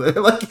dialogue.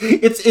 Like,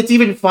 it's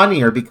even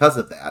funnier because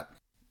of that.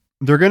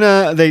 They're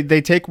gonna they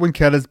take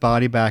Winketta's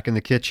body back in the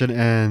kitchen,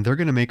 and they're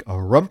gonna make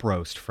a rump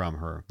roast from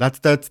her. That's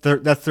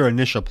their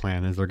initial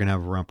plan, is they're gonna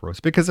have a rump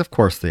roast, because of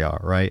course they are,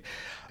 right?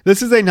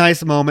 This is a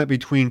nice moment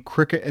between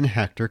Cricket and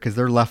Hector, because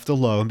they're left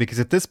alone, because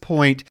at this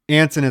point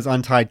Anson has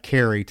untied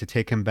Carrie to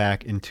take him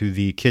back into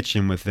the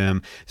kitchen with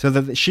them so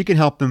that she can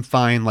help them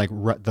find like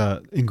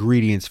the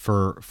ingredients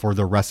for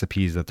the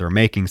recipes that they're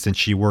making. Since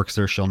she works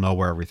there, she'll know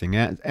where everything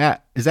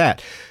is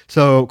at.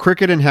 So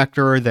Cricket and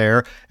Hector are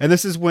there, and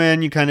this is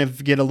when you kind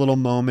of get a little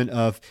moment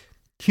of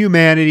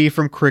humanity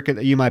from Cricket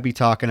that you might be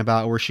talking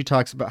about, where she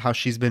talks about how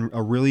she's been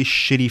a really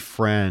shitty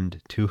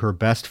friend to her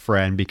best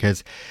friend,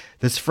 because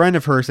this friend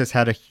of hers has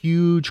had a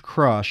huge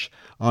crush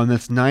on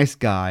this nice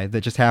guy that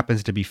just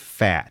happens to be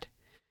fat.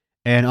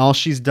 And all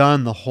she's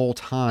done the whole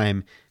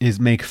time is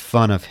make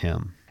fun of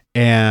him.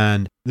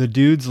 And the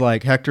dude's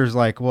like, Hector's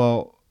like,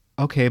 well,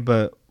 okay,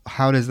 but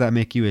how does that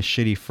make you a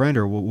shitty friend?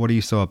 Or what are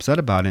you so upset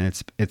about? And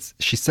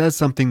she says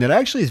something that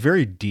actually is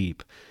very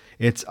deep.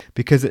 It's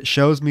because it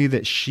shows me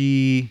that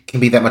she can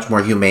be that much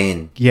more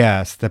humane.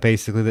 Yes, that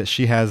basically that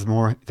she has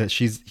more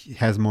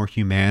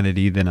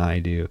humanity than I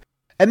do.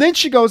 And then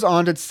she goes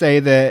on to say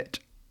that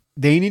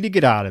they need to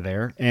get out of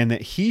there, and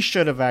that he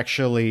should have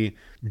actually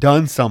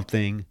done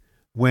something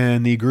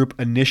when the group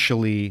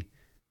initially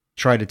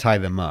tried to tie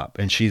them up.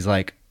 And she's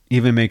like,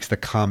 even makes the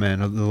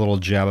comment, the little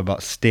jab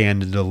about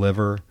stand and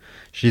deliver.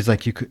 She's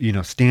like, you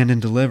could, stand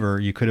and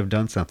deliver. You could have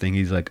done something.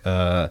 He's like,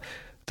 that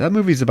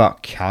movie's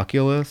about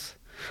calculus.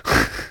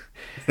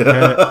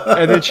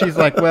 and then she's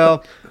like,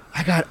 well,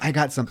 I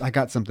got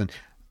something.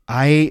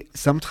 I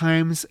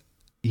sometimes,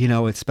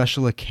 at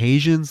special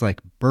occasions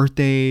like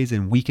birthdays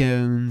and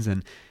weekends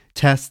and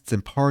tests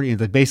and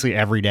parties, like basically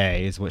every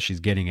day is what she's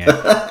getting at.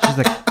 She's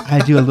like, I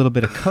do a little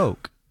bit of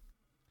coke,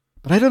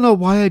 but I don't know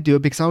why I do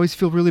it, because I always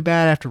feel really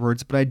bad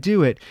afterwards, but I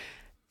do it.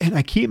 And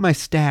I keep my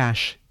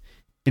stash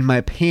in my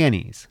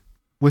panties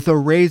with a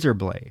razor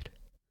blade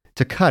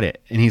to cut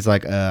it. And he's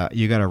like,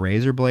 you got a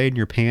razor blade in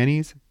your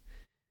panties?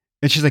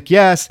 And she's like,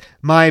 yes,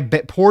 my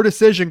poor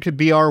decision could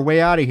be our way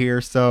out of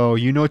here. So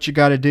you know what you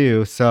got to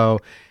do. So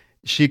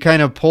she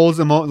kind of pulls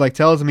him out, like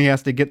tells him he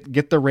has to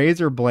get the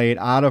razor blade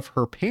out of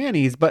her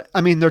panties. But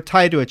I mean, they're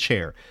tied to a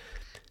chair.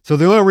 So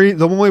the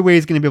only way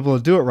he's going to be able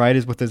to do it right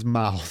is with his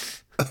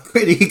mouth.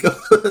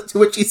 To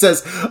which he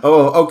says,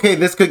 oh, okay,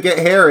 this could get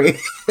hairy.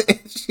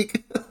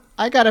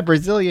 I got a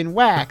Brazilian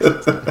wax.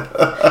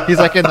 He's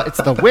like,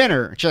 it's the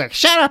winter. She's like,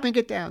 shut up and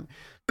get down.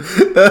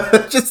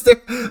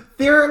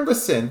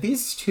 Listen,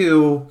 these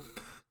two,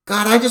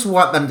 God, I just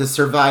want them to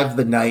survive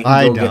the night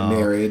and get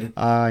married.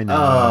 I know.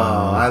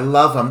 Oh, I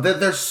love them.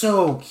 They're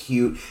so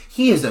cute.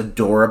 He is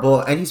adorable,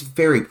 and he's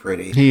very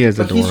pretty. He is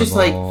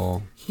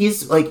adorable.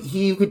 He's like,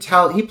 you could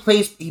tell he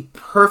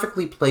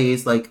perfectly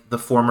plays like the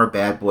former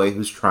bad boy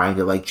who's trying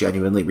to like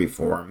genuinely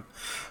reform.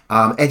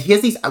 And he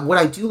has these, what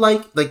I do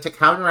like to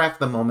counteract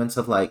the moments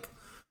of like,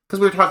 because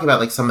we were talking about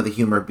like some of the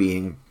humor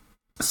being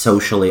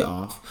socially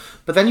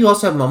off, but then you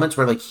also have moments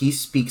where like he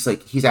speaks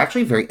like he's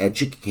actually very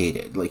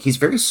educated, like he's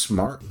very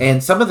smart,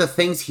 and some of the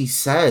things he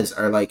says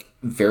are like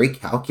very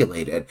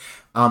calculated.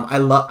 I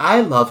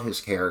love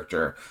his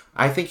character.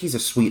 I think he's a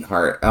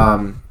sweetheart.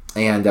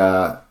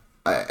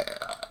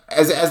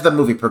 As the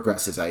movie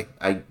progresses,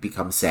 I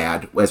become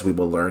sad, as we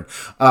will learn.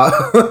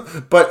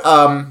 But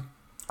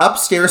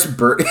upstairs,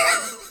 Bert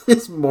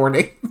is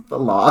mourning the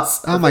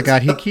loss. Oh my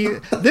God,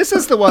 this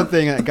is the one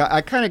thing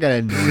I kind of got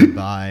annoyed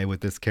by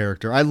with this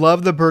character. I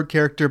love the Bert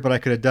character, but I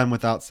could have done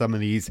without some of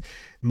these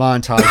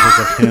montages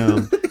of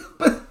him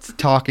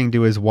talking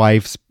to his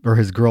wife's or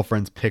his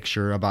girlfriend's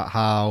picture about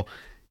how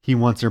he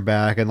wants her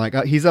back, and like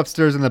he's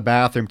upstairs in the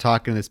bathroom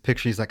talking to this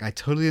picture. He's like, I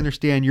totally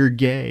understand you're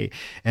gay,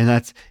 and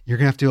you're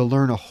gonna have to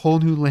learn a whole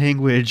new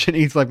language. And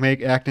he's like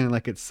acting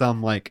like it's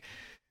some like,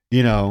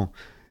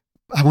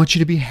 I want you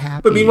to be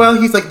happy. But meanwhile,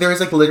 he's like, there's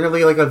like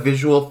literally like a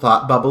visual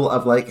thought bubble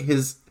of like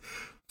his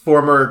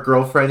former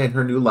girlfriend and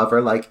her new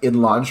lover like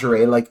in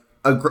lingerie, like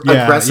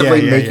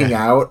aggressively making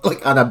out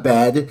like on a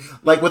bed,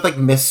 like with like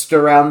mist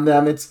around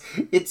them.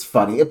 It's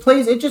funny.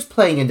 It's just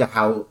playing into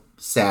how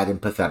sad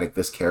and pathetic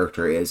this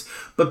character is.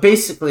 But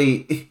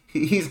basically,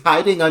 he's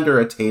hiding under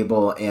a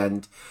table,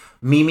 and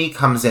Mimi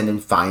comes in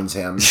and finds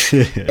him.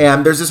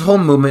 And there's this whole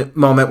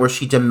moment where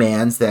she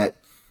demands that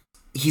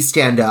he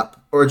stand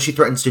up, or she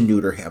threatens to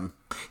neuter him.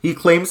 He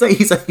claims that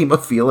he's a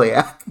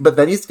hemophiliac, but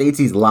then he states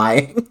he's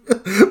lying.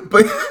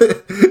 But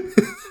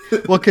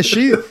well, because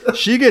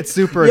she gets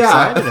super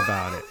excited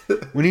about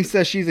it when he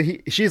says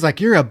she's like,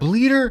 you're a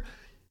bleeder.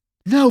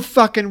 No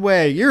fucking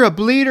way. You're a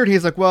bleeder. And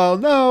he's like, well,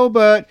 no,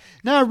 but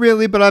not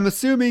really. But I'm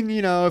assuming,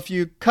 if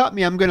you cut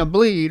me, I'm going to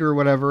bleed or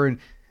whatever.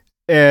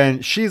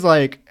 And she's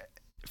like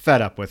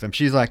fed up with him.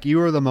 She's like, you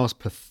are the most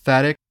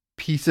pathetic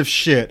piece of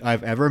shit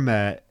I've ever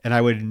met. And I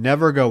would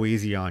never go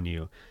easy on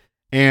you.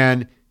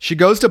 And she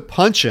goes to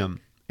punch him.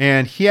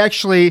 And he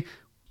actually,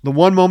 the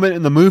one moment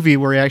in the movie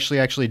where he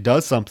actually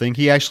does something,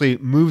 he actually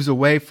moves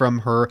away from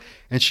her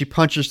and she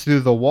punches through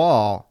the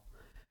wall.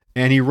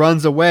 And he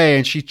runs away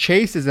and she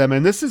chases him.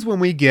 And this is when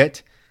we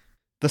get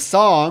the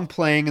song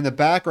playing in the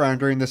background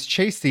during this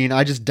chase scene.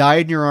 I just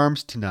died in your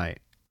arms tonight.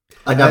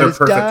 Another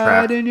perfect track.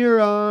 I died in your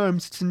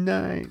arms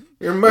tonight.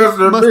 It must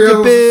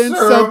have been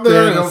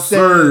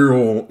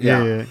something.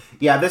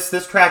 Yeah.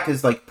 This track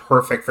is like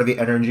perfect for the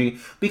energy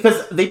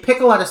because they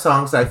pick a lot of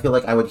songs that I feel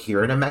like I would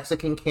hear in a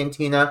Mexican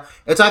cantina.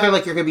 It's either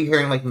like you're going to be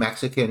hearing like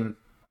Mexican,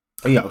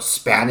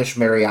 Spanish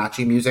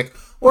mariachi music,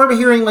 or I'm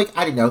hearing like,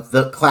 I don't know,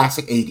 the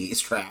classic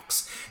 80s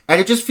tracks. And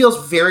it just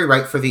feels very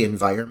right for the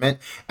environment.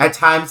 At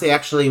times, they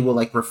actually will,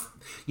 like,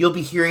 you'll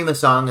be hearing the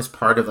song as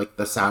part of, like,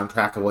 the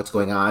soundtrack of what's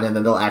going on, and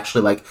then they'll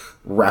actually, like,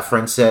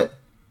 reference it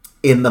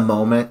in the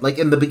moment. Like,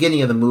 in the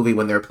beginning of the movie,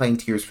 when they were playing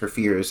Tears for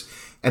Fears,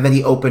 and then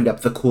he opened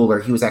up the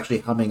cooler, he was actually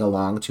humming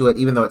along to it,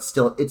 even though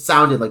it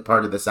sounded like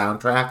part of the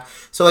soundtrack.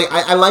 So, like,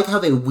 I like how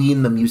they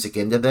wean the music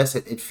into this.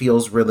 It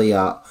feels really,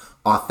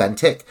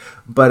 authentic.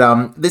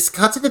 But, this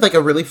cuts into, like,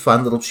 a really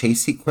fun little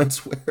chase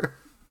sequence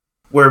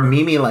where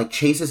Mimi like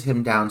chases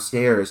him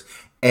downstairs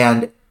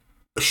and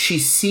she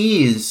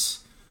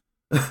sees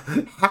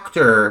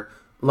Hector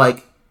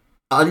like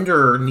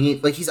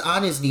underneath, like he's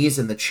on his knees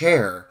in the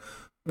chair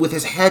with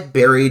his head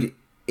buried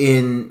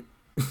in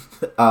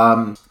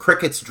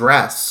Cricket's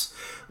dress.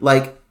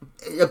 Like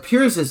it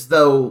appears as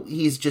though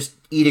he's just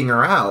eating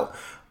her out.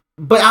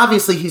 But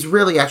obviously he's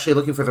really actually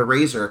looking for the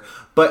razor.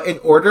 But in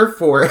order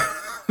for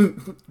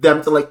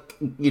them to like,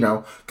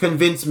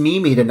 convince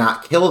Mimi to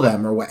not kill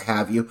them or what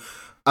have you,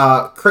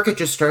 Cricket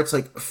just starts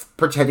like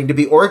pretending to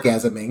be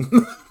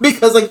orgasming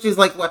because like she's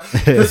like what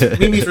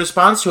Mimi's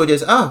response to it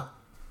is, oh,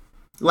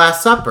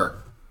 Last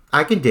Supper,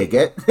 I can dig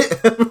it.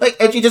 Like,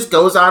 and she just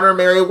goes on her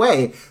merry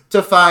way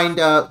to find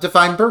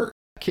Bert.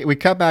 We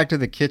cut back to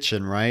the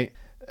kitchen, right?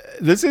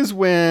 This is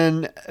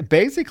when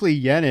basically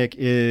Yannick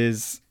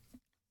is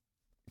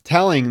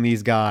telling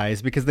these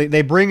guys, because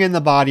they bring in the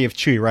body of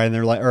Chewie, right? And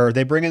they're like, or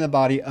they bring in the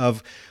body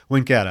of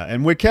Winketta.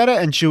 And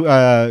Winketta and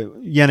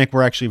Yannick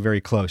were actually very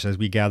close, as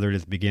we gathered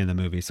at the beginning of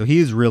the movie. So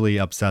he's really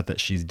upset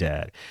that she's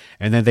dead.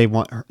 And then they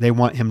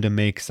want him to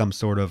make some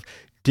sort of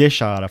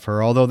dish out of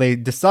her, although they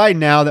decide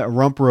now that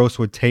rump roast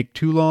would take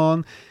too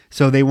long.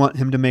 So they want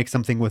him to make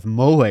something with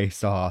mole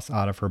sauce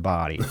out of her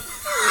body.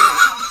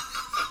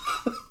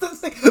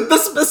 The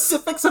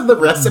specifics of the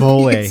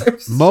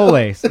recipes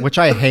mole, which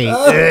I hate.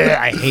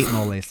 I hate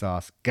mole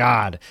sauce.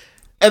 God.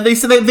 And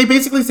they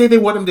basically say they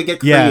want him to get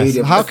creative.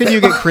 Yes. How can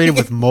you get creative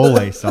with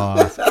mole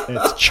sauce?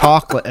 It's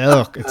chocolate.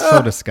 Ugh, it's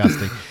so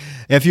disgusting.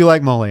 If you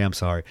like mole, I'm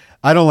sorry.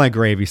 I don't like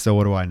gravy, so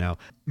what do I know?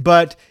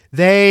 But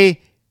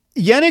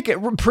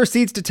Yannick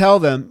proceeds to tell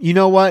them, you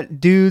know what,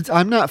 dudes,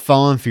 I'm not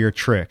falling for your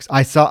tricks.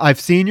 I've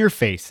seen your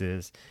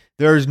faces.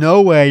 There's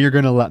no way you're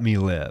going to let me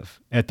live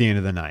at the end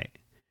of the night.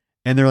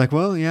 And they're like,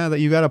 well, yeah, that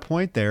you got a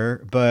point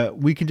there, but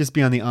we can just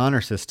be on the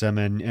honor system.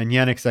 And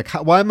Yannick's like,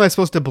 why am I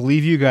supposed to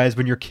believe you guys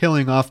when you're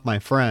killing off my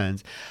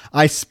friends?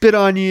 I spit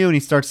on you, and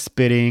he starts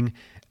spitting.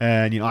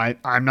 And,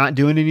 I'm not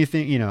doing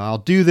anything. I'll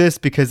do this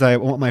because I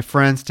want my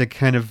friends to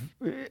kind of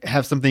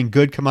have something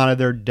good come out of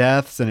their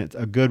deaths, and it's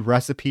a good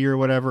recipe or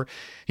whatever.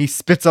 He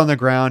spits on the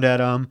ground at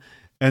them,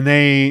 and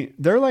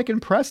they're like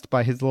impressed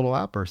by his little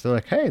outburst. They're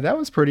like, hey, that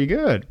was pretty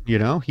good.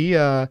 He,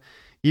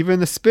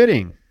 even the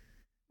spitting.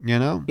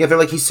 Yeah, they're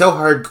like, he's so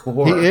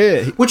hardcore. He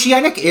is. Which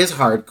Yannick is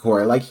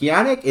hardcore. Like,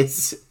 Yannick,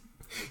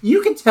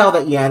 you can tell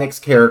that Yannick's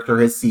character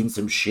has seen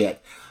some shit.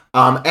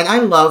 And I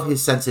love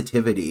his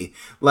sensitivity.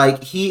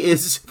 Like, he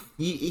is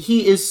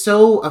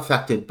so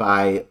affected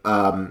by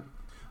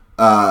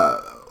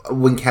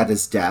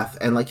Winketta's death,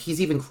 and like he's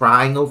even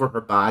crying over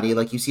her body.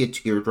 Like, you see a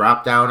tear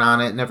drop down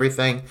on it and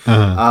everything.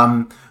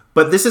 Uh-huh.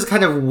 But this is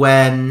kind of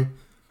when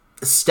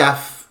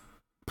Steph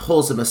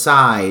pulls him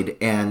aside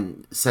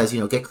and says,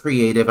 get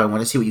creative. I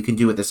want to see what you can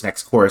do with this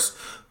next course.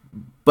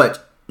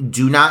 But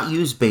do not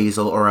use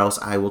basil or else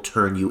I will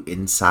turn you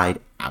inside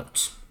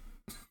out.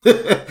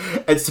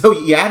 And so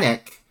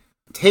Yannick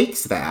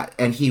takes that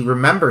and he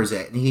remembers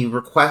it and he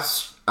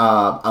requests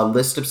a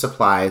list of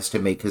supplies to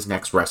make his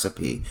next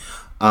recipe.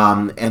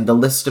 And the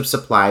list of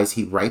supplies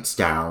he writes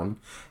down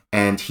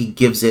and he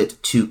gives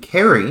it to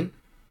Carrie,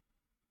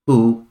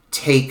 who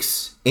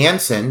takes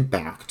Anson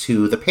back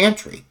to the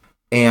pantry.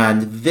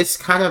 And this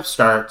kind of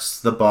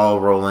starts the ball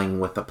rolling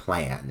with a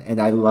plan.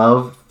 And I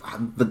love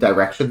the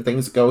direction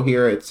things go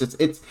here. It's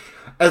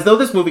as though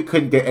this movie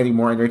couldn't get any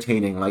more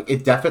entertaining. Like,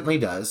 it definitely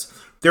does.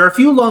 There are a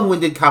few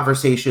long-winded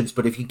conversations,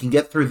 but if you can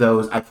get through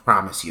those, I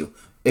promise you,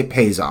 it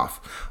pays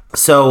off.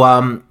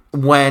 So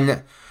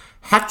when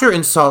Hector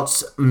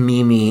insults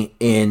Mimi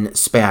in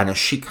Spanish,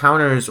 she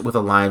counters with a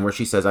line where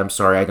she says, I'm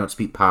sorry, I don't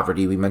speak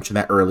poverty. We mentioned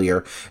that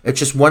earlier. It's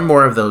just one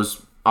more of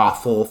those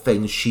awful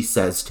things she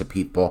says to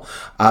people.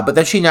 But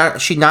then she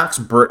knocks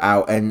Bert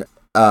out and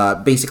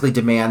basically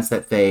demands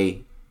that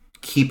they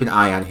keep an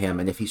eye on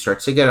him. And if he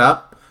starts to get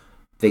up,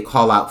 they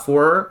call out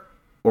for her,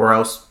 or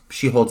else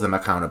she holds them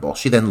accountable.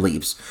 She then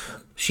leaves.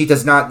 She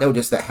does not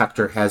notice that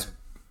Hector has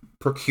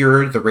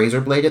procured the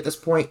razor blade at this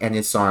point and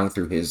is sawing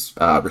through his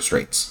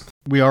restraints.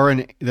 We are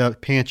in the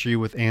pantry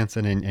with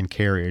Anson and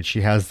Carrie, and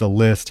she has the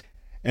list.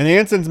 And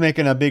Anson's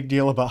making a big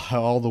deal about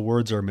how all the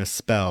words are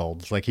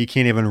misspelled. Like, he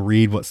can't even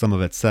read what some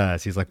of it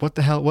says. He's like, what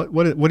the hell? What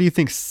do you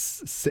think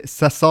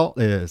salt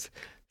is?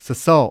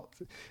 Salt.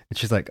 And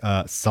she's like,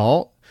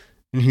 salt?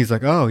 And he's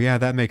like, oh, yeah,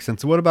 that makes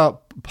sense. What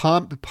about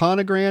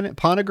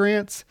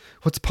pomegranates?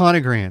 What's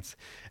pomegranates?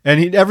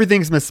 And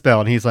everything's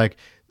misspelled. And he's like,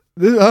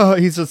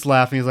 he's just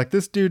laughing. He's like,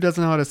 this dude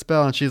doesn't know how to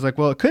spell. And she's like,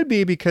 well, it could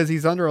be because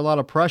he's under a lot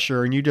of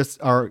pressure and you just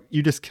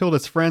killed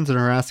his friends and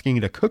are asking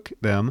you to cook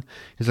them.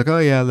 He's like, oh,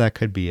 yeah, that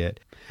could be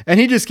it. And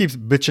he just keeps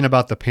bitching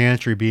about the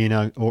pantry being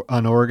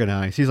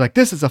unorganized. He's like,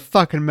 this is a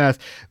fucking mess.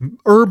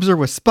 Herbs are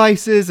with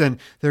spices and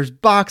there's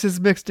boxes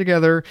mixed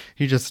together.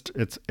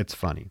 It's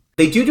funny.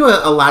 They do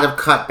a lot of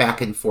cut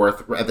back and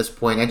forth at this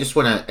point. I just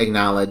want to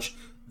acknowledge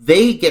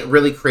they get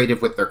really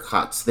creative with their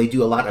cuts. They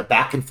do a lot of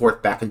back and forth.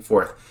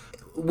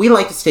 We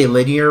like to stay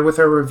linear with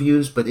our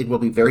reviews, but it will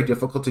be very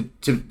difficult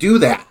to do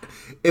that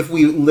if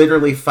we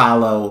literally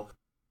follow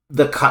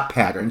the cut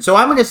pattern. So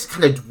I'm going to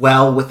kind of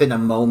dwell within a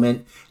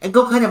moment and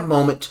go kind of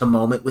moment to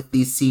moment with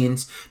these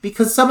scenes,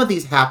 because some of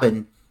these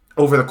happen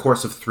over the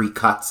course of 3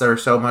 cuts or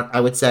so,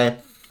 I would say.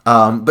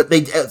 But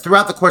they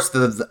throughout the course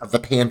of the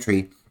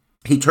pantry,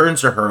 he turns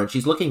to her and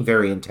she's looking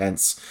very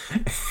intense.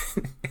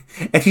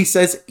 And he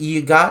says,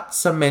 you got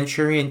some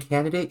Manchurian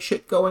Candidate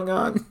shit going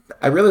on?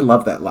 I really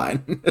love that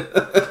line.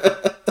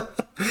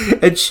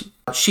 And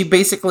she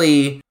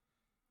basically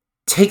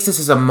takes this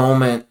as a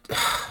moment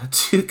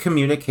to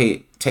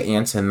communicate to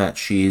Anson that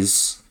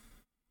she's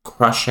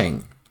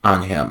crushing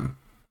on him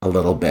a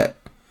little bit.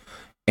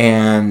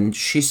 And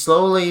she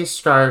slowly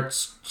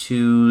starts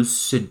to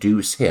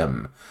seduce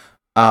him.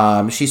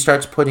 She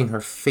starts putting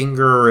her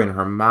finger in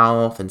her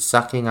mouth and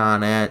sucking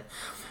on it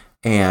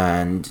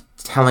and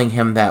telling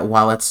him that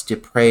while it's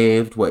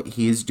depraved what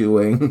he's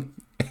doing,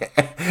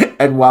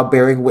 And while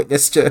bearing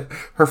witness to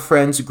her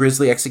friend's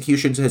grisly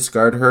executions that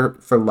scarred her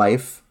for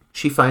life,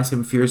 she finds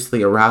him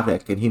fiercely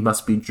erotic, and he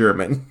must be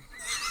German.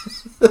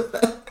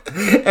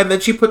 And then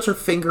she puts her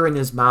finger in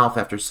his mouth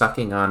after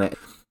sucking on it.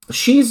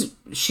 She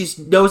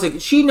knows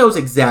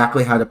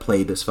exactly how to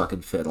play this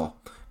fucking fiddle.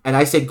 And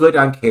I say good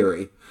on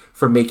Carrie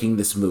for making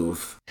this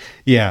move.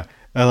 Yeah,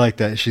 I like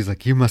that. She's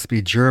like, you must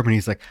be German.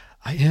 He's like,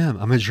 I am.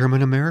 I'm a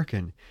German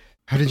American.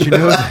 How did you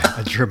know that?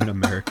 A German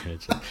American.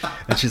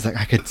 And she's like,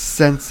 I could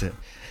sense it.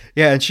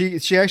 Yeah, and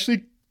she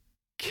actually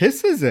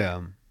kisses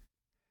him.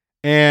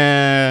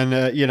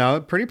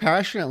 And, pretty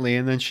passionately.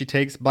 And then she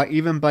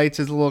even bites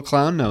his little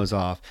clown nose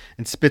off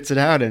and spits it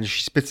out. And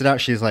she spits it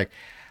out. She's like,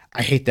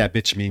 I hate that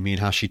bitch Mimi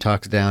and how she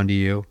talks down to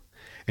you.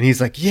 And he's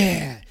like,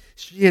 yeah,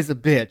 she is a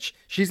bitch.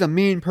 She's a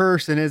mean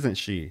person, isn't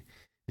she?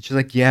 And she's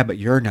like, yeah, but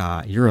you're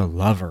not. You're a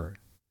lover.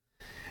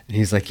 And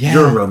he's like, yeah.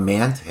 You're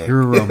romantic.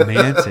 You're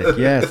romantic.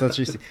 Yes, that's what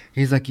she said.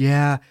 He's like,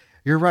 yeah,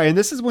 you're right. And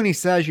this is when he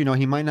says, he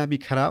might not be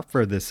cut out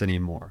for this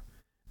anymore.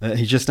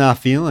 He's just not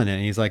feeling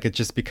it. He's like, it's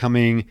just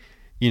becoming,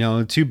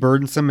 too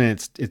burdensome.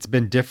 And it's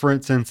been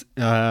different since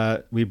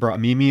we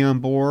brought Mimi on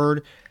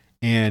board.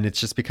 And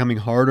it's just becoming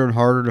harder and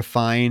harder to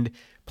find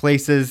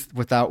places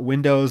without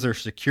windows or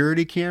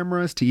security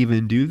cameras to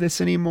even do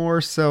this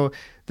anymore. So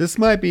this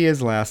might be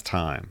his last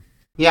time.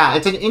 Yeah,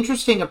 it's an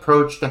interesting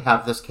approach to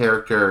have this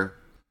character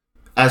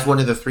as one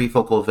of the three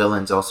focal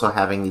villains also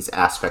having these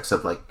aspects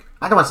of, like,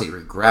 I don't want to say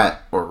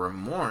regret or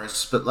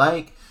remorse, but,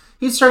 like,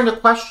 he's starting to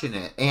question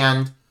it.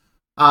 And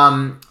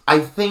I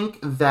think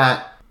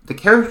that the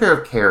character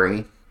of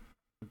Carrie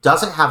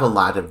doesn't have a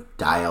lot of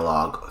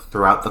dialogue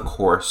throughout the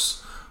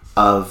course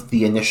of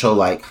the initial,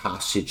 like,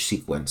 hostage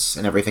sequence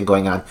and everything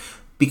going on,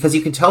 because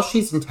you can tell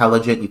she's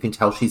intelligent, you can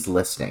tell she's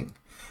listening,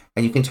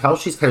 and you can tell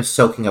she's kind of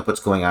soaking up what's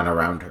going on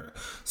around her.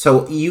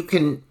 So you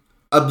can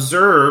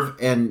observe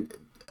and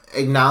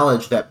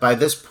acknowledge that by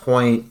this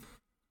point,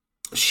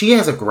 she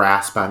has a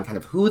grasp on kind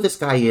of who this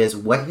guy is,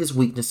 what his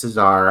weaknesses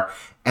are,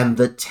 and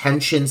the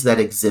tensions that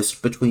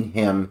exist between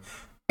him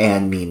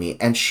and Mimi.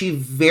 And she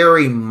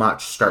very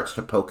much starts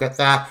to poke at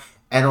that.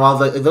 And while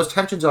those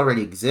tensions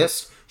already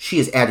exist, she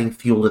is adding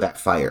fuel to that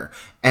fire.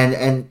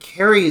 And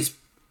Carrie's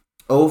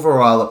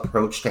overall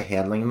approach to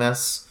handling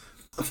this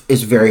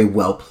is very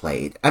well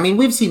played. I mean,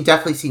 we've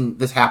definitely seen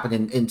this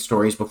happen in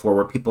stories before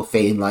where people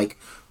feign, like,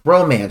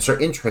 romance or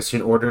interest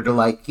in order to,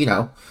 like,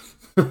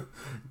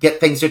 get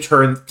things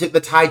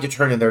the tide to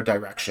turn in their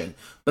direction.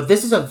 But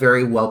this is a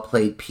very well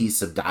played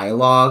piece of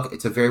dialogue.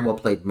 It's a very well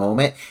played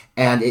moment,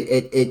 and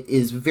it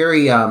is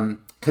very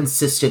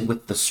consistent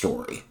with the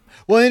story.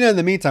 Well, in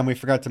the meantime, we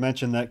forgot to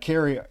mention that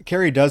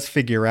Carrie does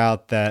figure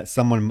out that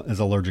someone is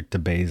allergic to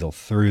basil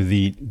through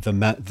the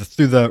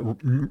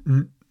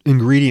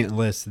ingredient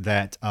list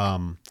that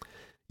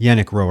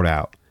Yannick wrote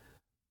out.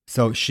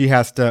 So she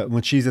has to,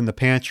 when she's in the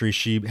pantry,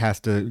 she has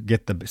to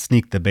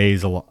sneak the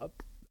basil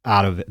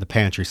out of the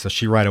pantry. So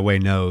she right away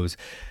knows,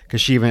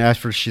 because she even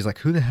asked she's like,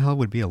 who the hell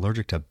would be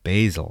allergic to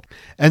basil?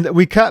 And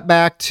we cut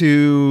back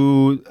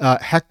to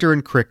Hector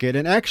and Cricket.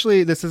 And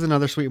actually, this is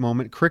another sweet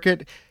moment.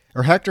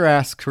 Hector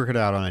asks Cricket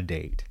out on a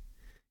date.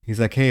 He's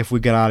like, hey, if we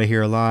get out of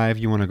here alive,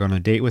 you want to go on a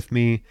date with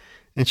me?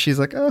 And she's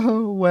like,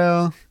 oh,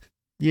 well,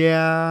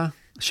 yeah.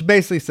 She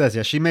basically says,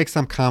 yeah, she makes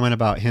some comment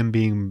about him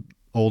being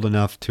old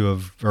enough to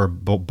have, or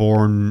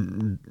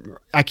born,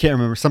 I can't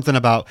remember, something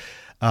about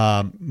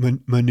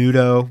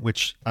Menudo,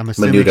 which I'm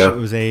assuming it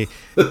was a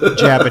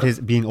jab at his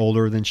being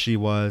older than she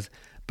was.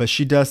 But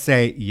she does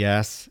say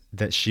yes,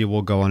 that she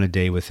will go on a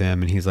date with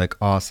him. And he's like,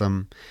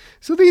 awesome.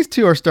 So these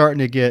two are starting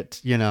to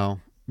get,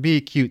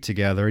 be cute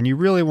together. And you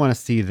really want to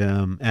see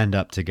them end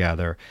up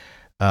together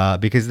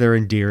because they're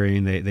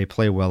endearing. They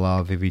play well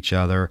off of each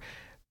other.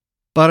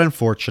 But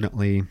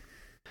unfortunately,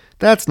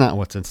 that's not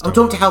what's in store. Oh,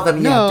 don't tell them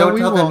yet. No, don't we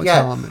tell won't them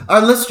tell yet. them.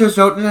 Our listeners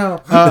don't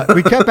know.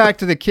 We cut back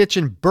to the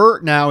kitchen.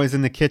 Bert now is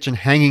in the kitchen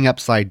hanging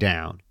upside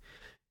down.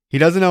 He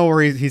doesn't know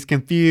where he's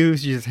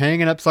confused. He's just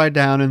hanging upside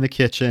down in the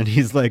kitchen.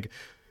 He's like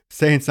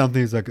saying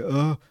something. He's like,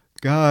 oh,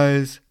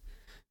 guys,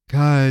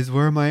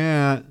 where am I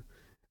at?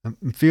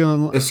 I'm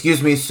feeling...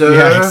 Excuse me, sir.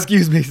 Yeah,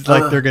 excuse me. It's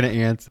like they're going to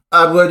answer.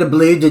 I'm going to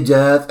bleed to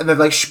death. And they're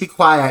like, shh, be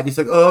quiet. And he's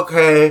like,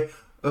 okay.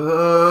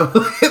 Look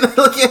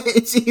at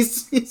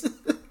it.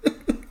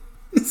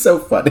 It's so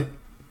funny.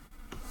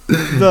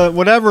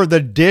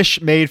 The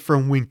dish made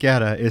from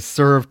Winketta is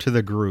served to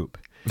the group.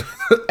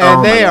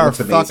 And they are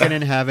fucking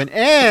in heaven.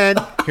 And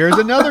here's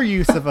another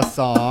use of a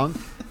song.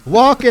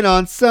 Walking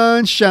on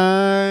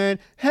sunshine.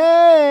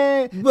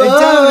 Hey. And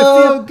down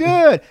to feel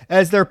good.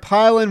 As they're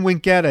piling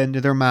Winketta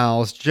into their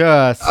mouths.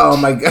 Just. Oh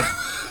my God.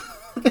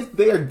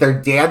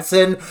 They're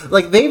dancing.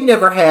 Like, they've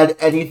never had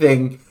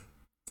anything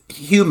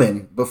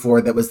human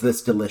before that was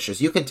this delicious.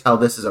 You can tell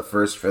this is a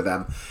first for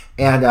them.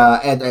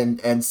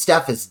 And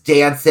Steph is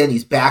dancing,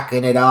 he's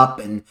backing it up,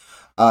 and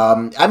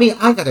I mean,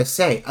 I gotta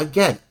say,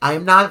 again,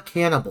 I'm not a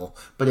cannibal,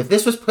 but if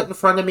this was put in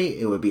front of me,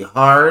 it would be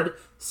hard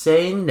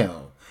saying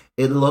no.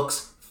 It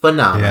looks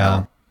phenomenal.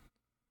 Yeah.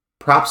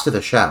 Props to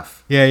the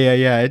chef. Yeah.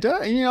 It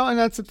does, and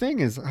that's the thing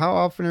is, how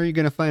often are you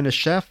going to find a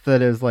chef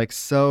that is like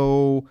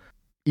so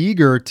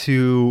eager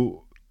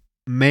to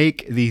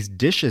make these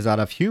dishes out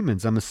of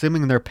humans? I'm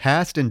assuming their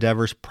past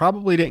endeavors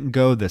probably didn't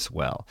go this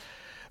well,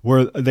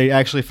 where they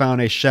actually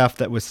found a chef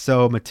that was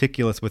so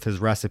meticulous with his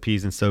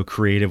recipes and so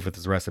creative with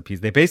his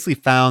recipes. They basically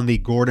found the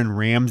Gordon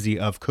Ramsay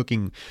of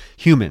cooking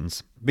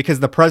humans,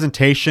 because the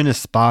presentation is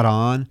spot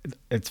on.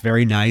 It's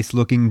very nice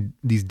looking.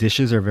 These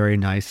dishes are very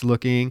nice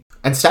looking.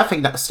 And Steph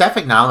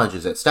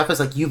acknowledges it. Steph is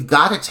like, you've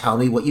got to tell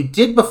me what you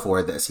did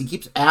before this. He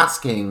keeps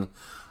asking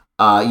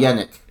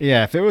Yannick.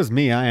 Yeah, if it was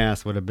me,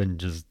 would have been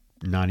just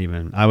not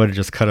even. I would have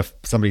just cut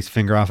somebody's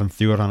finger off and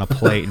threw it on a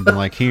plate and been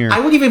like, here. I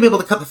wouldn't even be able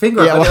to cut the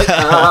finger off. I'd be like,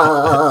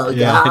 oh,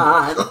 Yeah.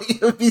 God. Like,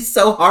 it would be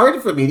so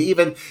hard for me to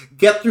even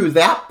get through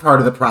that part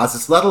of the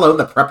process, let alone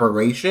the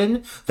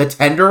preparation, the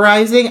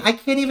tenderizing. I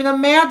can't even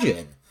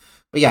imagine.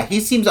 But yeah, he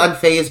seems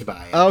unfazed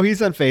by it. Oh,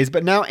 he's unfazed.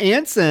 But now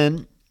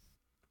Anson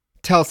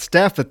tells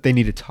Steph that they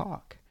need to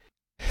talk.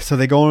 So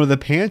they go into the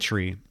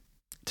pantry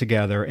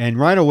together, and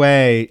right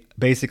away,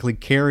 basically,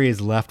 Carrie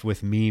is left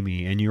with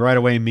Mimi, and right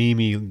away,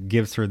 Mimi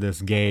gives her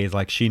this gaze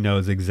like she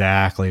knows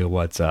exactly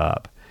what's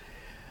up.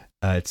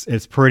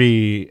 It's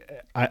pretty.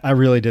 I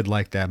really did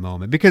like that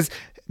moment, because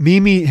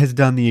Mimi has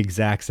done the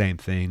exact same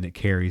thing that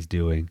Carrie's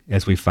doing,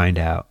 as we find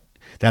out.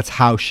 That's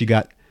how she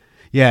got.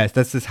 Yes,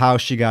 this is how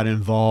she got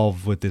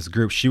involved with this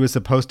group. She was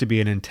supposed to be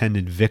an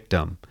intended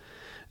victim.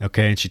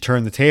 Okay, and she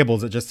turned the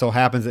tables. It just so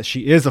happens that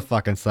she is a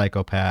fucking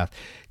psychopath.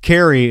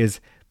 Carrie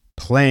is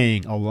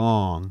playing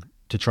along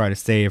to try to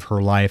save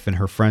her life and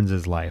her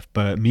friend's life,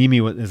 but Mimi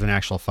is an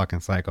actual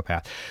fucking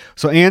psychopath.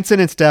 So Anson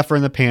and Steph are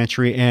in the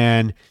pantry,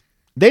 and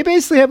they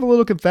basically have a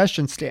little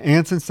confession.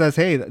 Anson says,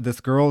 hey,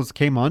 this girl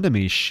came onto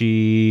me.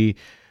 She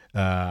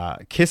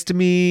kissed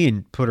me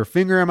and put her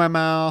finger in my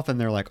mouth,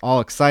 and they're like all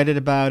excited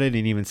about it.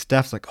 And even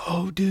Steph's like,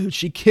 oh, dude,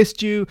 she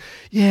kissed you?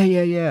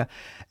 Yeah.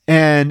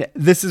 And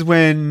this is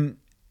when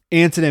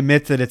Anson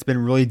admits that it's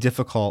been really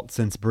difficult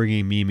since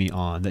bringing Mimi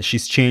on, that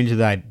she's changed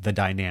the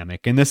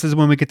dynamic. And this is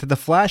when we get to the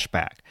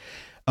flashback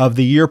of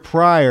the year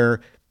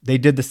prior. They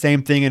did the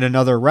same thing in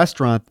another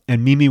restaurant,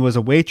 and Mimi was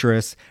a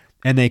waitress,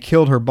 and they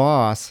killed her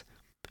boss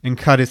and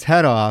cut his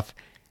head off.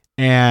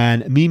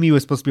 And Mimi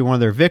was supposed to be one of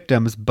their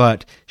victims,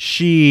 but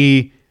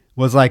she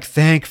was like,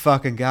 thank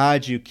fucking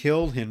God you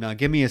killed him. Now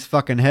give me his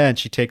fucking head. And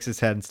she takes his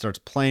head and starts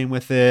playing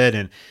with it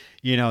and,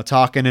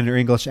 talking in her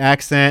English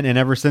accent. And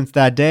ever since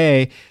that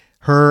day,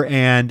 her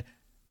and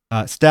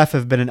Steph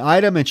have been an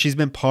item, and she's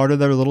been part of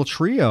their little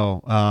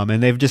trio.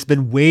 And they've just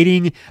been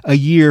waiting a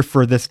year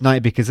for this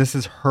night, because this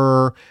is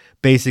her,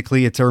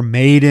 basically, it's her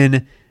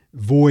maiden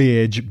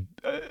voyage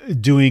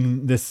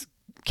doing this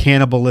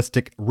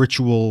cannibalistic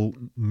ritual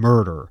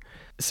murder.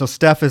 So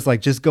Steph is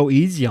like, just go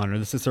easy on her.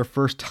 This is her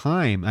first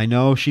time. I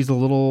know she's a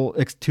little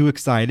too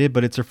excited,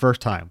 but it's her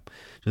first time.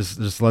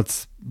 Just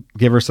let's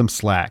give her some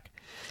slack.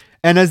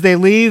 And as they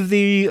leave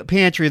the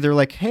pantry, they're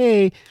like,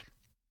 hey,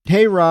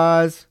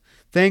 Roz,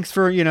 thanks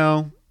for,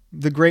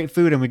 the great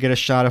food. And we get a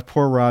shot of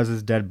poor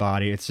Roz's dead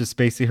body. It's just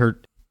basically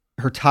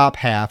her top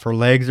half. Her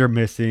legs are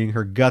missing.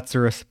 Her guts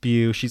are a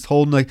spew. She's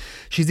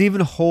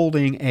even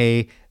holding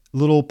a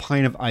little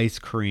pint of ice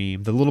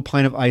cream. The little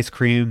pint of ice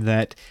cream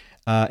that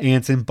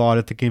Anson bought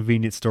at the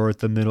convenience store at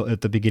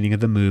the beginning of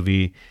the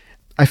movie.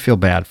 I feel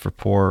bad for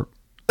poor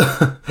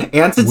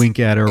wink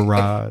at her,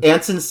 Roz.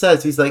 Anson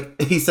says, he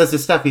says to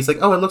Steph, he's like,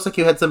 oh, it looks like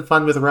you had some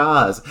fun with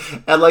Roz.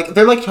 And like,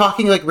 they're like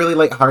talking like really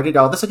lighthearted.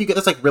 All of a sudden you get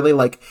this like really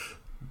like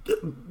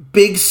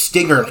big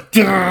stinger, like,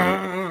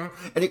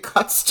 and it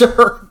cuts to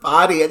her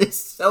body, and it's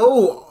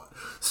so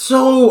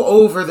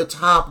over the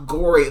top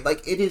gory.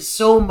 Like, it is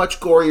so much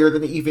gorier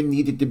than it even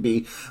needed to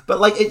be. But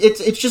like,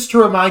 it's just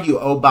to remind you,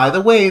 oh, by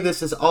the way,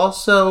 this is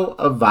also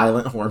a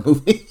violent horror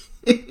movie.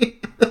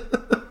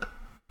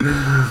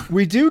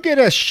 We do get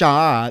a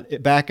shot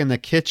back in the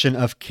kitchen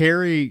of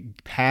Carrie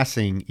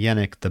passing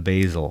Yannick the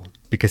basil,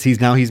 because he's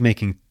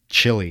making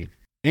chili.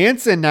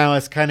 Anson now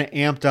has kind of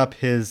amped up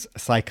his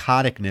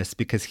psychoticness,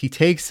 because he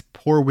takes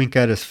poor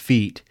Winketta's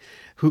feet,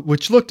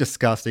 which look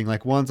disgusting.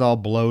 Like, one's all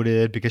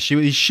bloated, because she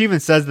even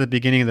says at the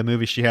beginning of the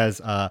movie she has,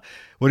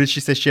 what did she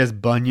say? She has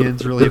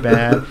bunions really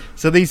bad.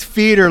 So these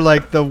feet are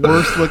like the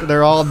worst look.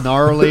 They're all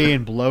gnarly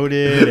and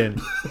bloated.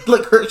 And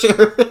like her.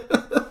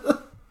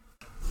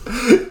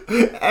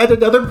 At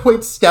another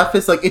point, Steph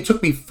is like, it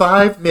took me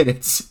 5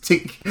 minutes to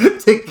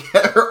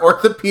get her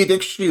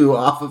orthopedic shoe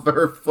off of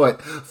her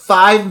foot.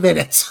 5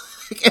 minutes.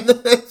 And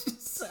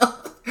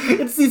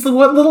it's these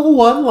little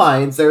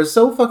one-lines. They're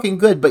so fucking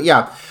good. But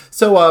yeah,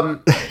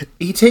 so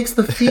he takes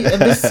the feet,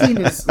 and this scene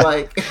is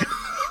like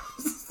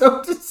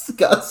so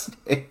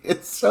disgusting.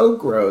 It's so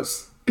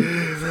gross.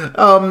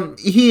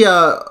 He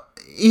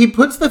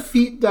puts the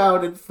feet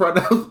down in front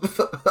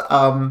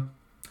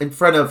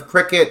of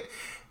Cricket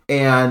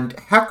and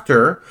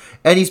Hector,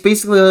 and he's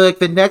basically like,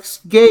 the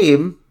next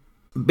game,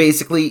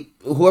 basically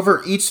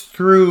whoever eats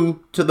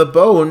through to the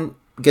bone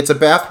gets a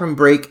bathroom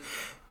break,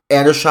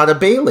 and a shot of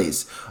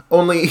Bailey's.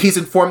 Only he's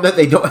informed that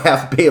they don't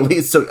have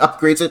Bailey's, so he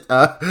upgrades it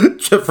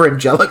for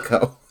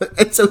Angelico.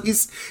 And so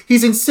he's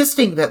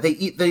insisting that they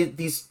eat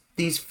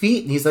these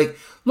feet, and he's like,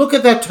 look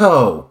at that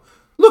toe.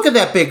 Look at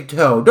that big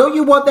toe. Don't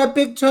you want that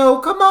big toe?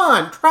 Come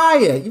on, try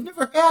it. You've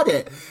never had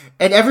it.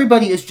 And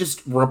everybody is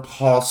just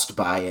repulsed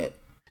by it.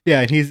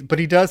 Yeah, and but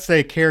he does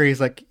say Carrie's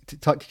like,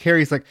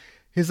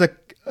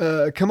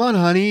 come on,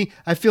 honey.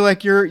 I feel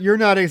like you're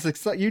not as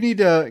excited. You need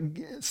to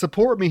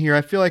support me here.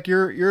 I feel like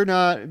you're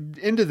not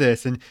into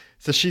this. And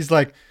so she's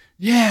like,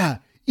 yeah,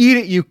 eat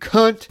it, you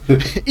cunt.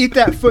 Eat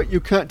that foot,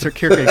 you cunt. To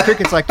Cricket.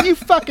 Cricket's like, you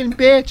fucking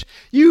bitch.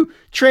 You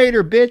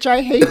traitor bitch.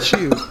 I hate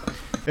you.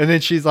 And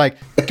then she's like,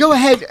 go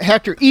ahead,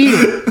 Hector, eat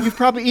it. You've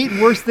probably eaten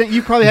worse things.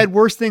 You probably had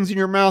worse things in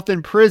your mouth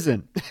in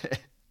prison.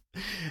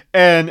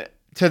 And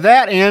to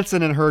that,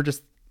 Anson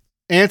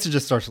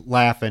just starts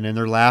laughing, and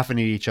they're laughing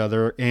at each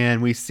other.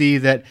 And we see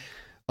that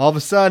all of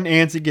a sudden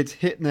Anson gets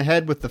hit in the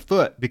head with the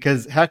foot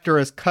because Hector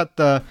has cut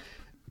the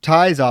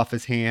ties off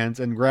his hands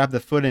and grabbed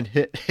the foot and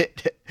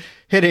hit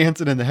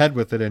Anson in the head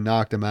with it and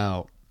knocked him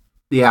out.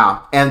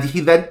 Yeah, and he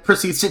then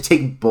proceeds to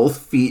take both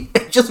feet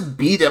and just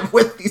beat him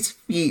with these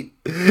feet.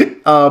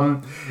 It's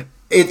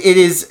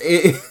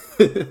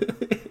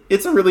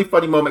a really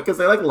funny moment because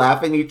they're like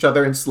laughing at each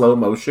other in slow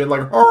motion,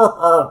 like,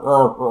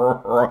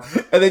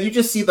 and then you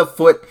just see the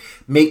foot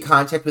make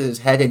contact with his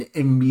head, and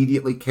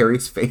immediately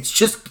Carrie's face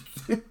just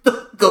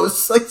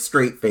goes like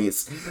straight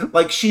face.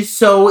 Like, she's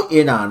so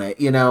in on it,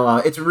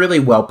 it's really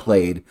well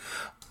played.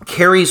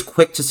 Carrie's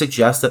quick to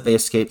suggest that they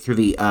escape through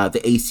the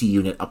AC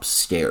unit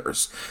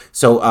upstairs.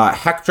 So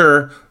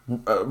Hector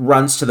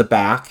runs to the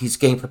back. He's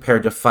getting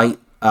prepared to fight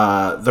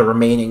the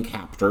remaining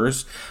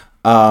captors.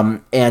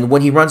 And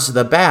when he runs to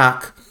the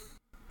back,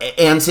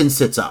 Anson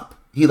sits up.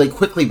 He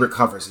quickly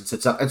recovers and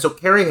sits up. And so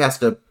Carrie has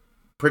to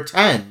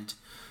pretend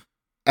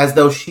as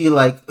though she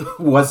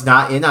was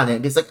not in on it.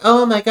 And he's like,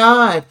 oh my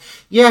God,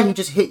 yeah, he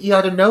just hit you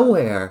out of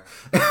nowhere.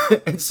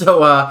 And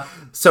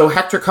so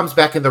Hector comes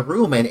back in the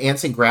room, and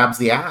Anson grabs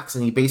the axe,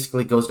 and he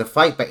basically goes to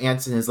fight. But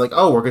Anson is like,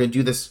 oh, we're going to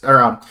do this.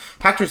 Or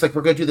Hector's like,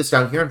 we're going to do this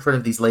down here in front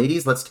of these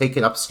ladies. Let's take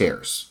it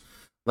upstairs.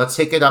 Let's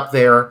take it up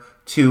there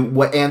to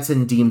what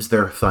Anson deems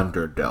their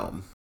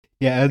Thunderdome.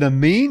 Yeah, in the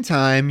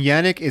meantime,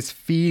 Yannick is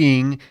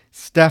feeding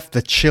Steph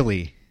the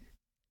chili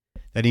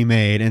that he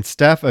made, and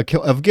Steph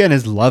again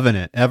is loving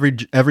it.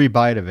 Every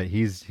bite of it,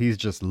 he's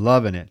just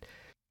loving it.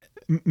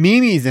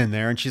 Mimi's in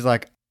there, and she's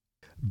like,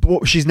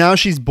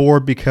 she's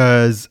bored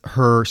because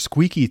her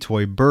squeaky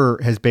toy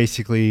Bert has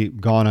basically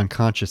gone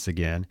unconscious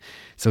again,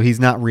 so he's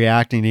not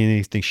reacting to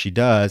anything she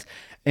does.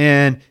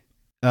 And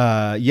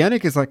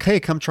Yannick is like, hey,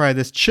 come try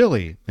this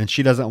chili, and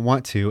she doesn't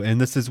want to. And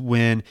this is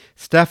when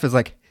Steph is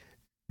like,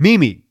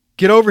 Mimi,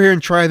 get over here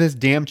and try this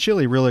damn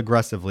chili real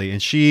aggressively.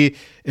 And she,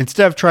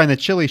 instead of trying the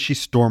chili, she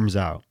storms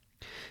out.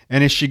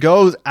 And as she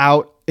goes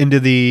out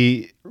into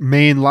the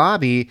main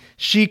lobby,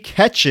 she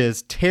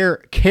catches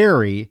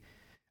Carrie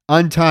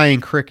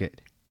untying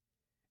Cricket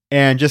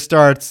and just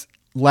starts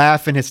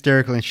laughing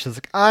hysterically. And she's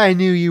like, I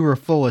knew you were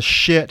full of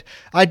shit.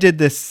 I did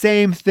the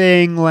same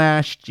thing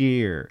last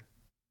year.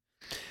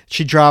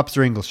 She drops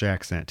her English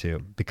accent too,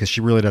 because she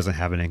really doesn't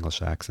have an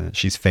English accent.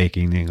 She's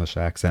faking the English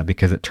accent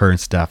because it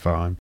turns Steph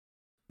on.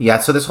 Yeah,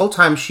 so this whole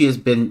time she has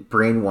been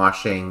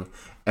brainwashing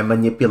and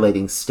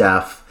manipulating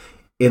Steph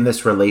in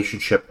this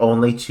relationship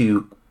only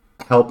to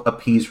help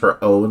appease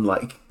her own,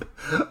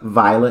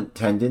 violent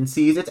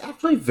tendencies. It's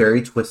actually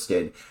very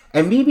twisted.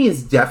 And Mimi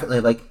is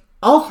definitely,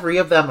 all three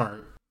of them are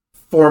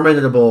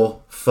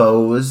formidable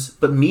foes,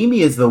 but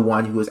Mimi is the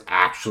one who is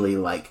actually,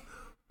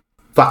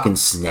 fucking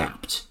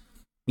snapped.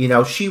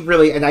 She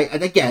really, and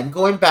again,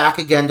 going back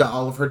again to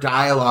all of her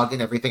dialogue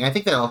and everything, I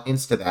think that all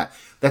hints to that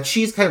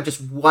she's kind of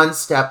just one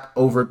step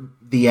over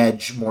the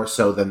edge more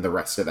so than the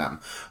rest of them.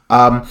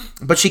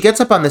 But she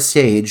gets up on the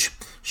stage,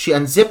 she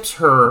unzips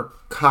her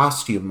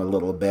costume a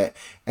little bit,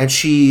 and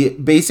she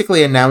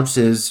basically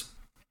announces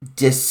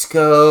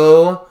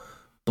disco,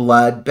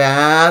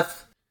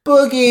 bloodbath,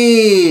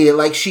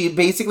 boogie. She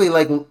basically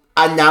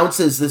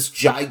announces this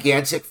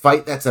gigantic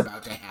fight that's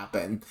about to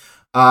happen.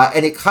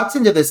 And it cuts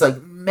into this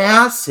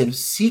massive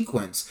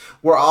sequence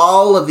where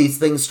all of these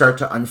things start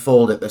to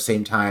unfold at the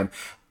same time.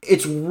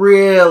 It's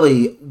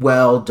really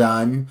well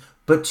done,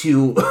 but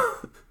to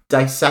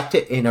dissect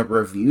it in a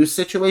review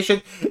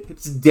situation,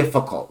 it's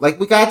difficult.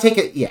 We gotta take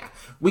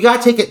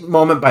it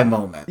moment by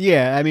moment.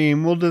 Yeah, I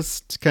mean, we'll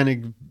just kind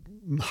of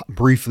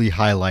briefly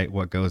highlight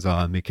what goes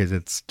on, because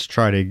it's to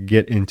try to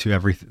get into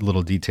every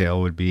little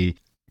detail would be.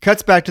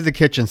 Cuts back to the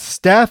kitchen.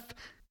 Steph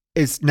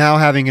is now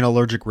having an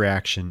allergic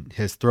reaction.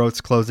 His throat's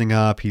closing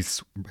up.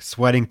 He's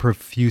sweating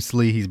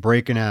profusely. He's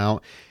breaking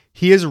out.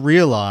 He has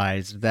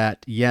realized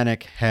that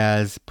Yannick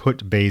has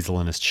put basil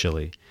in his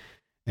chili,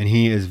 and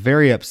he is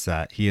very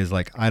upset. He is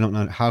like, I don't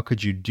know. How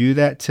could you do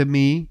that to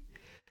me?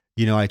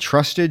 I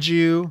trusted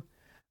you,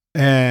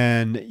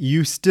 and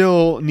you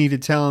still need to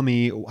tell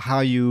me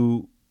why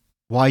you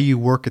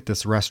work at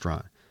this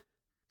restaurant.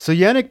 So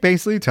Yannick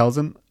basically tells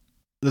him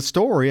the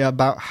story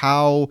about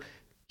how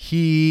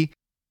he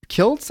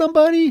killed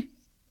somebody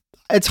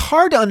It's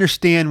hard to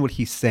understand what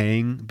he's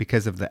saying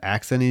because of the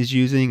accent he's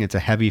using. It's a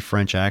heavy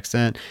French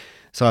accent.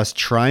 So I was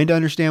trying to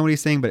understand what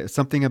he's saying, but it's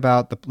something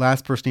about the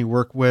last person he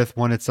worked with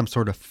wanted some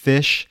sort of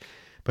fish,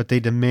 but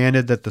they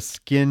demanded that the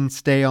skin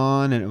stay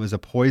on, and it was a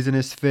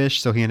poisonous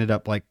fish. So he ended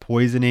up like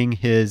poisoning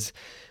his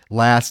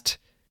last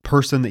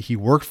person that he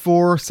worked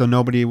for, so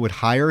nobody would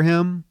hire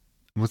him.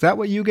 Was that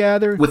what you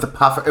gathered? With a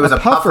puffer. It was a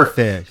puffer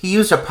fish. He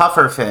used a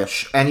puffer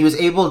fish, and he was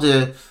able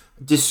to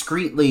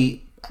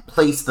discreetly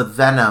place the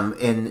venom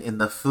in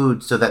the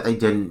food so that they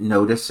didn't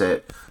notice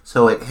it.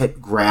 So it hit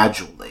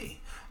gradually.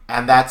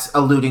 And that's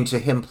alluding to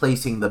him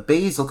placing the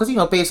basil, because,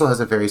 basil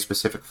has a very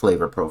specific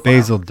flavor profile.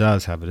 Basil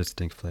does have a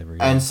distinct flavor.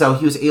 Yeah. And so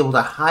he was able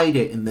to hide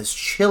it in this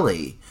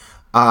chili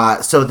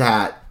so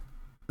that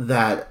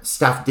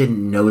Steph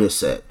didn't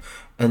notice it.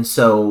 And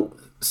so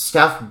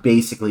Steph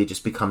basically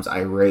just becomes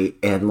irate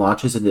and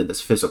launches into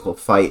this physical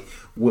fight.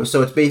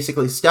 So it's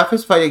basically Steph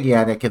is fighting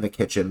Yannick in the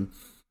kitchen.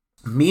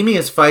 Mimi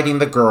is fighting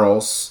the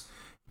girls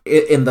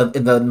in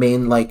the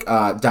main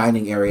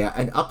dining area.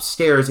 And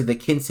upstairs in the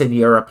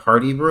quinceañera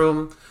party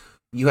room,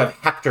 you have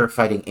Hector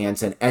fighting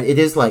Anson, and it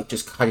is like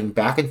just cutting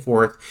back and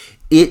forth.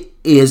 It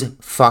is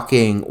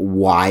fucking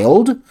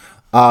wild.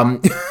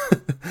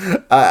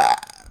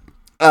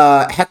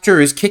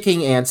 Hector is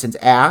kicking Anson's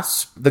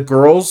ass. The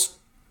girls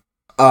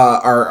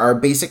are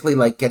basically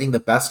like getting the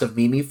best of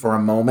Mimi for a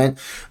moment.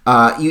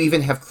 You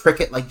even have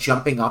Cricket like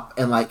jumping up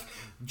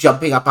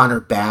on her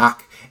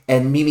back.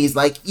 And Mimi's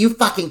like, "You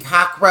fucking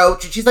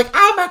cockroach," and she's like,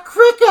 "I'm a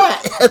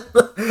cricket."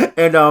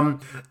 and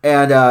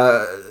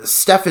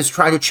Steph is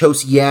trying to choke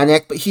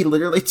Yannick, but he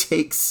literally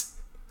takes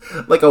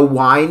like a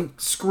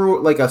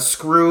corkscrew,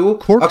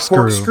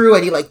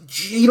 and he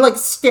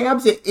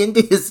stabs it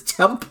into his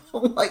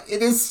temple. Like,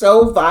 it is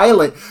so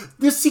violent.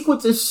 This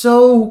sequence is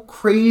so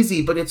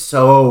crazy, but it's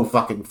so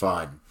fucking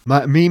fun.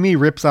 Mimi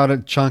rips out a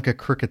chunk of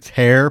Cricket's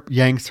hair,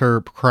 yanks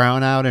her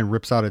crown out, and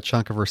rips out a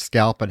chunk of her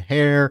scalp and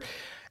hair.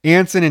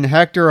 Anson and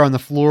Hector are on the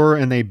floor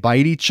and they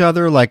bite each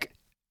other. Like,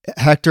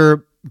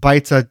 Hector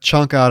bites a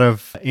chunk out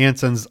of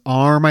Anson's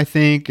arm, I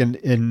think, and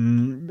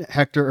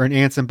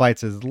Anson bites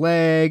his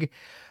leg.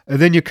 And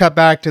then you cut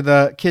back to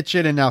the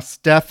kitchen, and now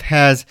Steph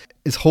is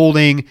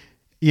holding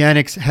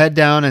Yannick's head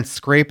down and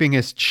scraping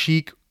his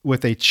cheek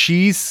with a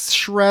cheese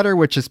shredder,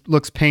 which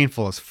looks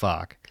painful as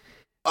fuck.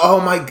 Oh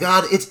my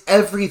god,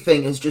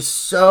 everything is just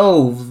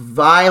so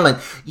violent.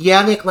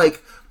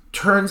 Yannick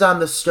turns on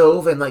the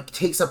stove and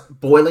takes a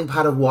boiling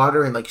pot of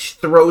water and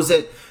throws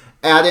it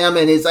at him,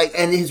 and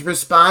his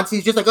response,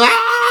 he's just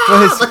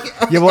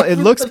ah! It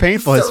looks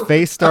painful. His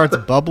face starts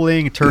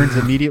bubbling, turns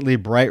immediately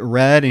bright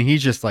red, and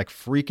he's just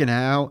freaking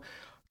out.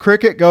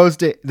 Cricket goes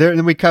to there, and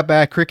then we cut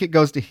back. Cricket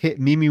goes to hit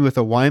Mimi with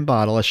a wine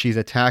bottle as she's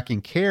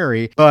attacking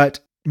Carrie, but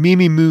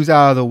Mimi moves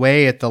out of the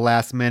way at the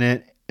last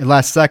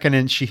second,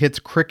 and she hits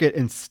Cricket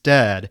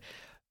instead.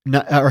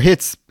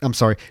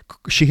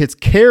 She hits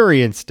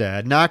Carrie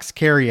instead, knocks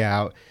Carrie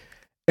out.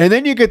 And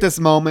then you get this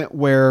moment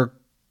where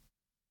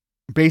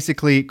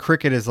basically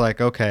Cricket is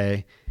like,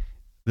 okay,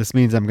 this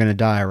means I'm going to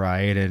die,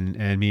 right?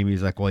 And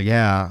Mimi's like, well,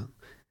 yeah.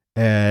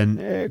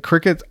 And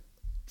Cricket's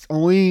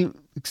only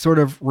sort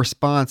of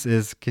response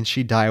is, can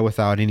she die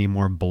without any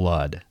more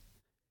blood?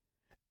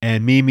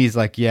 And Mimi's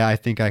like, yeah, I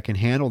think I can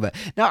handle that.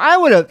 Now,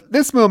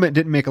 this moment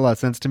didn't make a lot of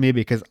sense to me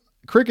because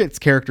Cricket's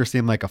character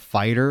seemed like a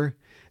fighter.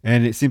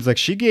 And it seems like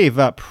she gave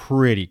up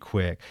pretty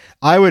quick.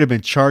 I would have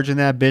been charging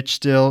that bitch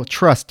still.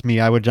 Trust me,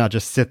 I would not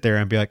just sit there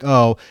and be like,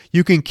 oh,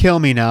 you can kill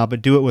me now,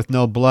 but do it with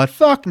no blood.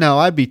 Fuck no,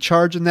 I'd be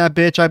charging that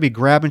bitch. I'd be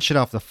grabbing shit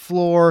off the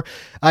floor.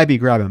 I'd be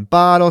grabbing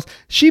bottles.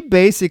 She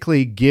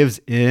basically gives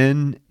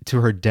in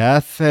to her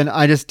death, and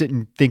I just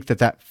didn't think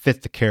that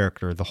fit the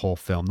character the whole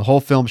film. The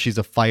whole film, she's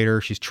a fighter.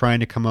 She's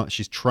trying to come out.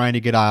 She's trying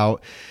to get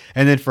out.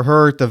 And then for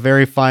her, at the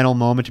very final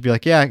moment, to be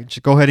like, yeah,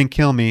 just go ahead and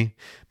kill me,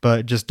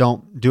 but just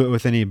don't do it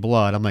with any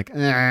blood. I'm like,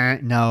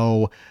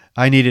 no,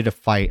 I needed a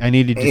fight. I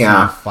needed to see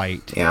a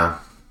fight. Yeah,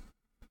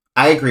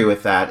 I agree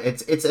with that. It's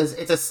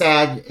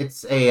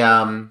a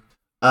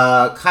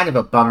kind of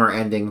a bummer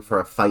ending for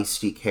a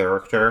feisty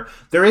character.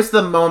 There is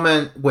the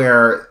moment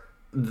where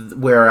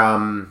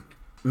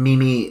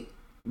Mimi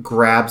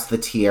grabs the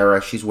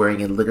tiara she's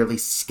wearing and literally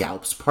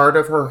scalps part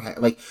of her head.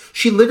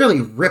 She literally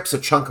rips a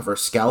chunk of her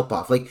scalp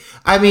off.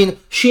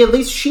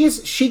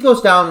 She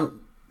goes down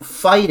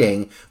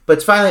fighting, but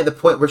it's finally at the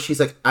point where she's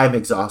like, I'm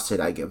exhausted,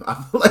 I give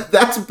up.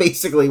 That's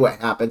basically what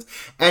happens.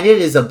 And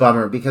it is a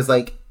bummer because,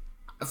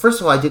 first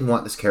of all, I didn't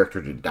want this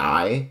character to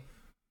die.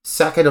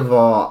 Second of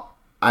all,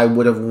 I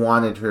would have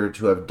wanted her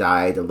to have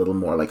died a little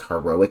more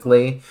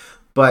heroically.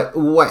 But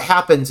what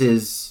happens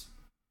is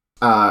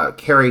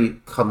Carrie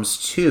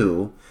comes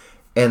to,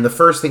 and the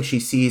first thing she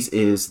sees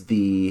is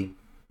the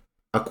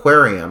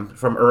aquarium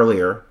from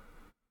earlier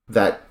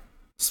that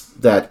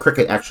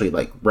Cricket actually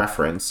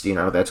referenced,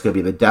 that's going to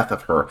be the death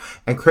of her.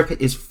 And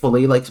Cricket is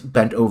fully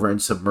bent over and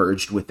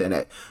submerged within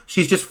it.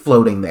 She's just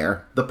floating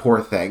there, the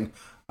poor thing.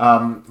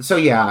 So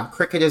yeah,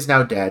 Cricket is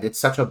now dead. It's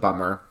such a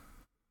bummer.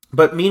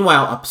 But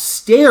meanwhile,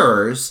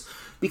 upstairs,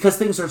 because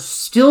things are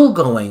still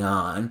going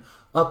on,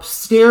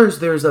 upstairs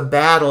there's a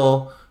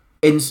battle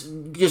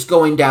and just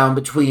going down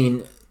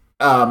between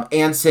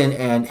Anson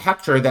and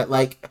Hector that,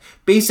 like,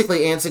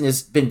 basically Anson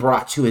has been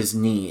brought to his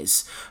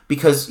knees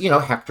because, you know,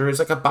 Hector is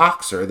like a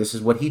boxer. This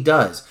is what he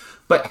does.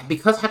 But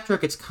because Hector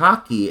gets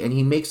cocky and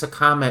he makes a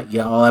comment,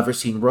 y'all ever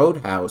seen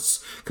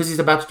Roadhouse? Because he's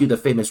about to do the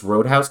famous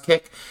Roadhouse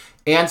kick.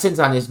 Anson's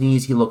on his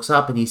knees. He looks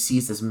up and he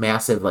sees this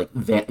massive, like,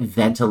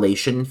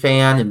 ventilation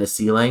fan in the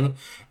ceiling.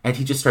 And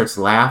he just starts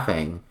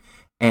laughing.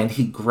 And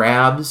he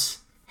grabs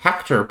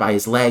Hector by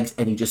his legs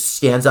and he just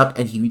stands up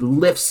and he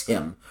lifts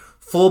him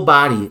full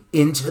body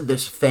into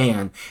this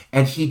fan,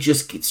 and he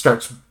just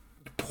starts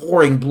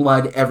pouring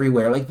blood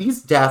everywhere. Like,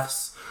 these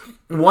deaths,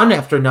 one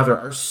after another,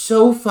 are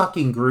so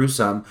fucking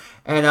gruesome.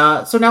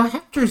 And so now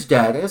Hector's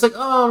dead, and it's like,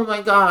 oh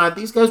my god,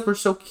 these guys were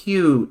so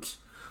cute.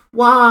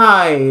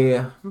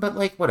 Why? But,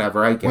 like,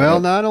 whatever, I get it. Well,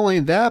 not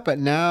only that, but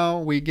now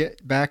we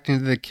get back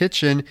into the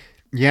kitchen.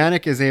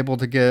 Yannick is able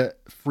to get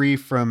free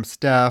from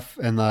Steph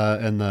and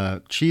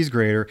the cheese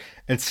grater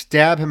and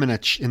stab him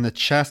in the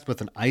chest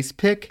with an ice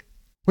pick,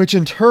 which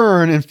in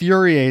turn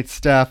infuriates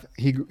Steph.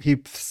 He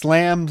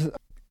slammed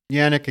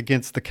Yannick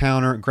against the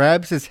counter,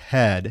 grabs his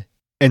head,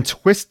 and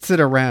twists it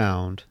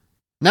around.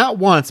 Not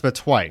once, but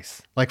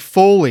twice. Like,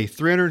 fully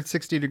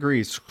 360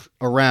 degrees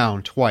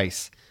around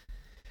twice.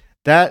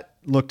 That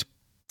looked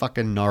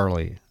fucking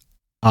gnarly,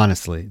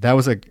 honestly. That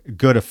was a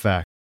good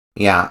effect.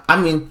 Yeah,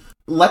 I mean,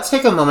 let's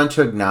take a moment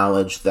to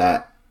acknowledge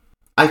that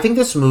I think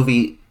this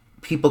movie,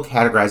 people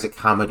categorize it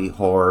comedy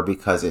horror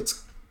because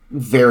it's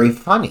very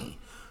funny.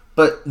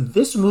 But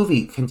this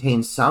movie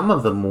contains some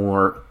of the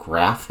more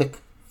graphic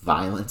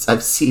violence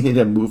I've seen in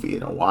a movie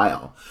in a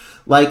while.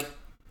 Like,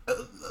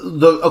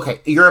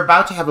 you're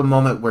about to have a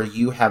moment where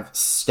you have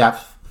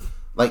Steph,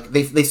 like,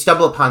 they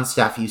stumble upon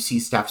Steph. You see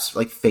Steph's,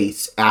 like,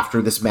 face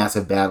after this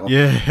massive battle.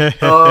 Yeah.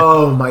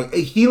 Oh my,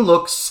 he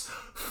looks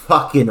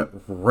fucking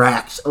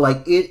wrecked.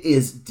 Like, it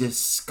is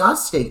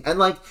disgusting. And,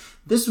 like,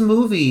 this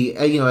movie,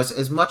 you know,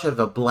 as much of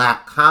a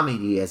black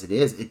comedy as it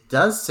is, it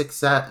does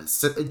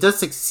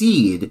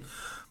succeed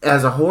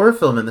as a horror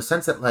film in the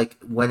sense that, like,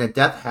 when a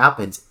death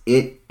happens,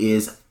 it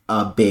is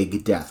a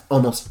big death.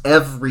 Almost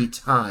every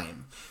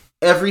time.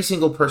 Every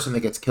single person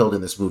that gets killed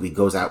in this movie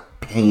goes out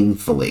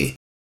painfully.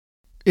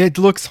 It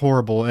looks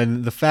horrible,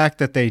 and the fact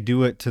that they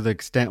do it to the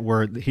extent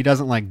where he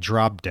doesn't, like,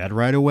 drop dead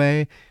right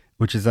away,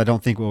 which is, I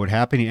don't think, what would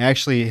happen.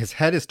 His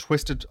head is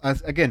twisted,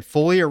 again,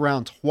 fully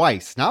around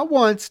twice. Not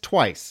once,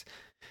 twice.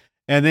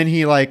 And then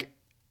he, like,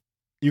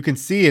 you can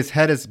see his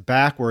head is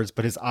backwards,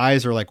 but his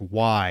eyes are, like,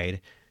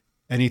 wide.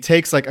 And he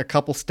takes, like, a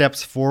couple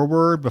steps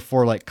forward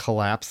before, like,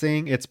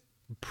 collapsing. It's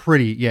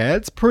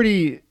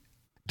pretty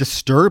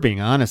disturbing,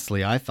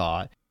 honestly, I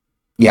thought.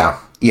 Yeah.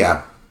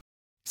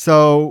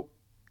 So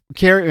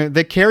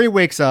Carrie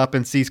wakes up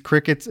and sees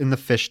crickets in the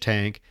fish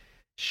tank.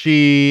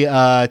 She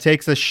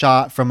takes a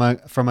shot from a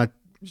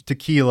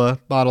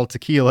bottle of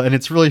tequila, and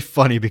it's really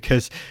funny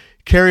because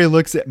Carrie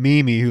looks at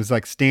Mimi, who's,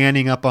 like,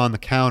 standing up on the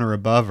counter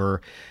above her,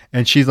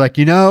 and she's like,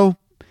 you know,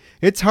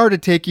 it's hard to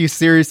take you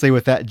seriously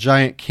with that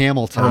giant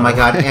camel toe. Oh my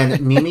god,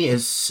 and Mimi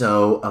is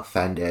so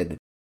offended.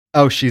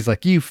 Oh, she's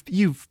like, you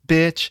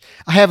bitch.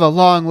 I have a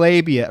long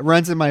labia. It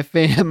runs in my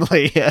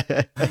family.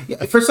 Yeah,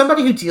 for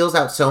somebody who deals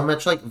out so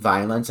much, like,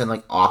 violence and,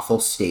 like, awful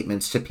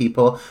statements to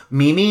people,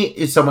 Mimi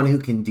is someone who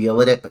can deal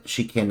with it, but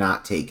she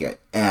cannot take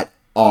it at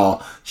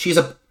all. She's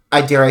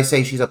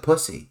she's a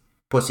pussy.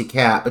 Pussy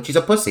cat, but she's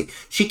a pussy.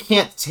 She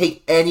can't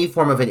take any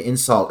form of an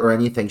insult or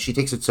anything. She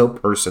takes it so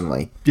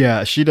personally.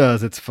 Yeah, she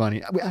does. It's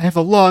funny. I have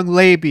a long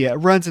labia. It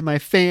runs in my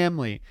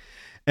family.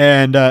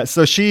 And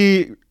so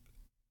she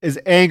is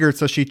angered,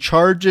 so she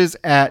charges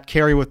at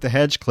Carrie with the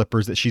hedge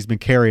clippers that she's been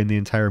carrying the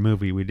entire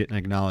movie. We didn't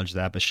acknowledge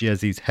that, but she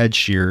has these hedge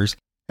shears.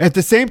 At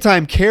the same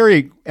time,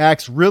 Carrie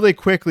acts really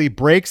quickly,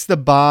 breaks the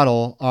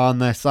bottle on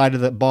the side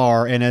of the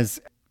bar, and as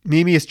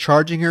Mimi is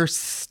charging her,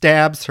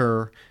 stabs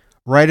her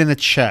right in the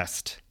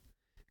chest.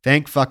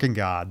 Thank fucking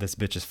God, this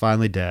bitch is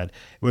finally dead.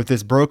 With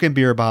this broken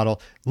beer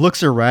bottle,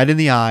 looks her right in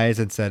the eyes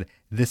and said,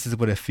 this is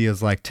what it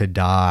feels like to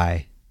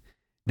die.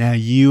 Now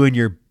you and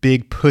your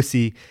big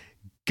pussy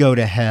go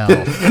to hell.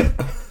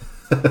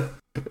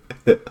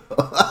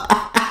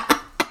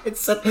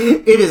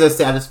 It is a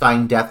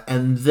satisfying death.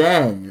 And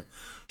then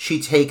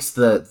she takes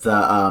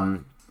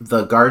the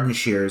garden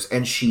shears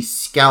and she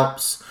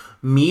scalps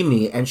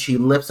Mimi and she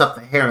lifts up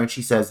the hair and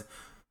she says,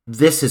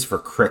 this is for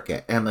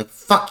Cricket. And I'm like,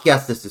 fuck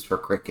yes, this is for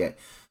Cricket.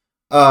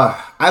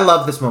 I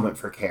love this moment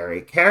for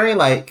Carrie. Carrie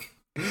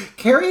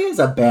is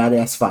a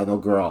badass final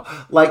girl.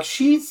 Like,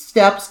 she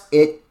steps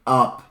it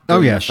up.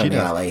 Oh yeah, she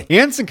does.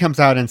 Anson comes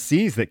out and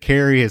sees that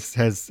Carrie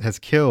has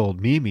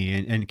killed Mimi,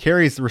 and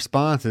Carrie's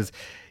response is,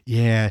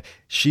 yeah,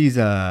 she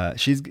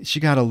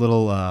got a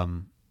little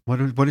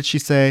what did she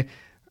say?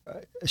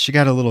 She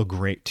got a little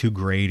too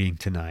grating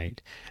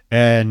tonight.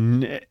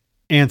 And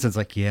Anson's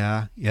like,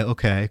 yeah,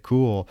 okay,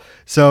 cool.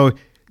 So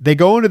they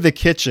go into the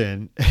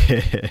kitchen.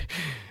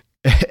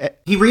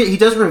 He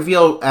does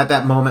reveal at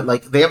that moment,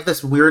 like, they have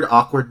this weird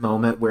awkward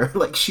moment where,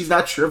 like, she's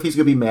not sure if he's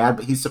gonna be mad,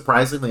 but he's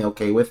surprisingly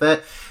okay with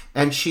it.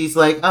 And she's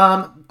like,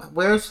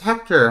 where's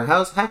Hector?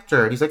 How's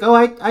Hector? And he's like, oh,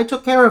 I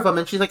took care of him.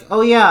 And she's like,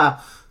 oh yeah,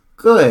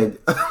 good.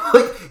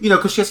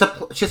 Because she has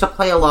to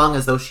play along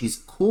as though she's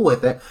cool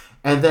with it.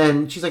 And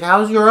then she's like,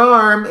 how's your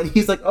arm? And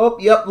he's like, oh,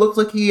 yep, looks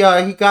like he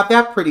got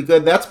that pretty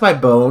good. That's my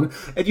bone.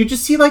 And you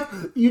just see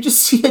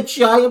a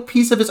giant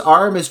piece of his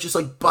arm is just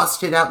like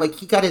busted out. Like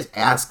he got his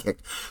ass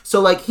kicked.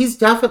 So like, he's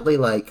definitely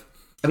like,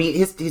 I mean,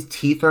 his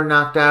teeth are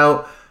knocked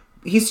out.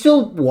 He's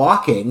still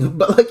walking,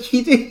 but like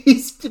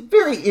he's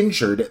very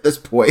injured at this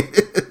point.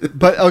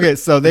 But okay,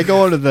 so they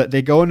go into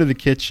the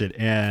kitchen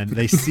and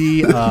they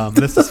see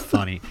this is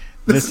funny.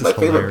 This is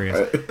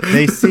hilarious.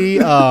 They see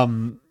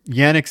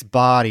Yannick's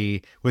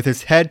body with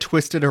his head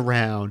twisted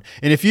around.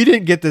 And if you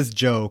didn't get this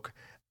joke,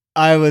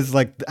 I was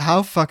like,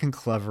 how fucking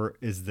clever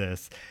is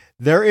this?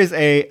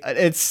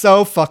 It's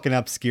so fucking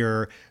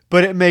obscure,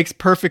 but it makes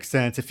perfect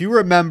sense. If you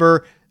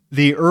remember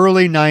the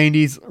early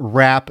 90s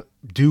rap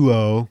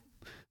duo,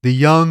 they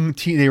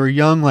were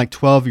young, like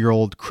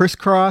 12-year-old Criss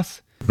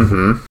Cross.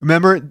 Mm-hmm.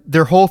 Remember,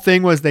 their whole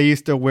thing was they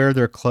used to wear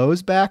their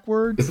clothes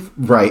backwards.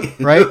 Right.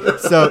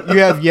 So you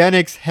have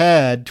Yannick's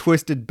head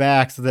twisted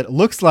back so that it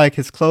looks like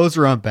his clothes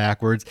are on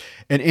backwards.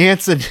 And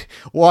Anson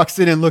walks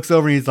in and looks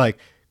over and he's like,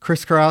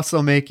 Criss Cross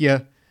will make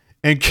you.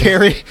 And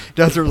Carrie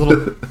does her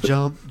little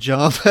jump.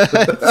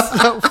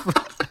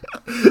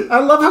 I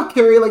love how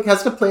Carrie like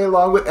has to play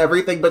along with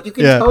everything, but you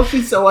can tell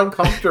she's so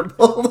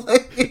uncomfortable.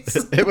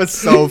 It was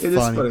so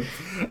funny.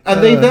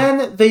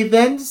 And they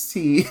then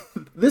see,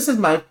 this is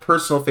my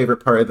personal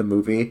favorite part of the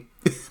movie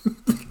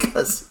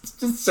because it's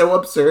just so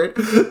absurd.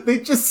 They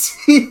just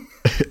see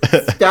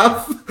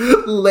Steph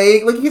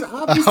laying, like he's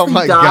obviously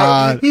dying.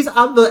 God. He's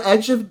on the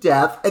edge of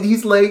death and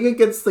he's laying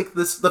against like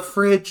the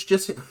fridge,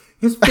 just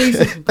his face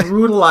is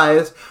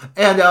brutalized.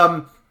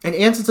 And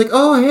Anson's like,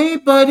 oh, hey,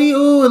 buddy.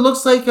 Oh, it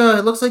looks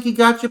like he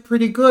got you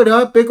pretty good,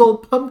 huh? Big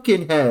old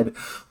pumpkin head.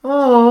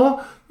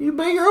 Oh,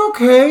 but you're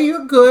okay.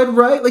 You're good,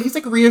 right? Like, he's,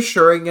 like,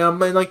 reassuring him.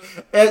 And, like,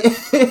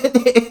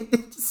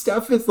 and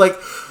Steph is like,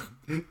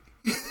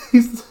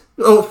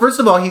 first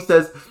of all, he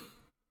says,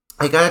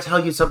 I gotta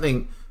tell you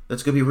something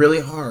that's gonna be really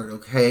hard,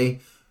 okay?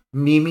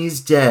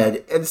 Mimi's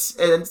dead. And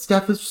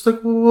Steph is just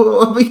like,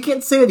 whoa. He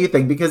can't say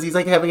anything because he's,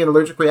 like, having an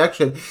allergic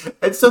reaction.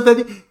 And so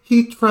then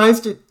he tries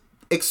to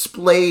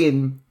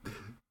explain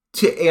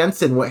to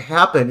Anson what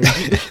happened.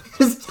 And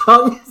his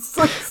tongue is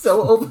like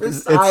so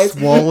oversized. It's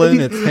swollen.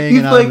 It's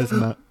hanging out of his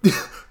mouth.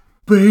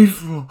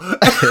 Painful.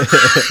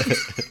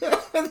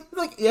 And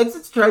like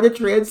Anson's trying to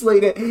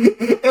translate it,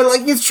 and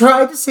like he's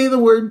trying to say the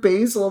word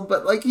basil,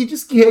 but like he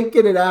just can't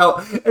get it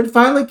out. And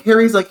finally,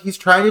 Carrie's like, he's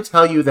trying to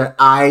tell you that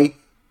I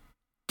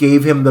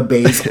gave him the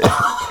basil.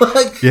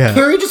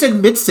 Carrie just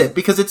admits it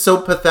because it's so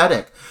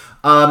pathetic.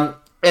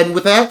 And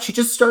with that, she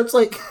just starts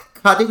like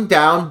cutting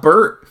down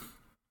Bert.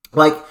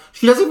 Like,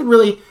 she doesn't even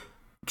really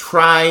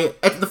try.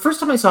 The first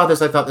time I saw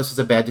this, I thought this was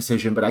a bad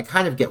decision, but I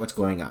kind of get what's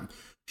going on.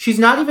 She's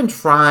not even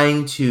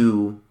trying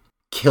to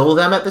kill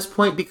them at this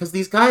point because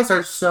these guys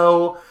are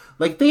so,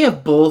 like, they're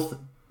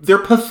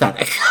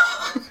pathetic.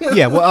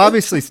 Yeah, well,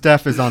 obviously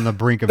Steph is on the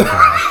brink of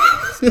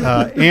death.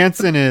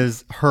 Anson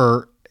is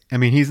hurt. I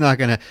mean, he's not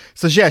going to.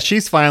 So, yeah,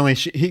 she's finally,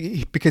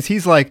 because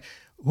he's like,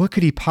 what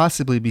could he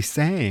possibly be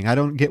saying? I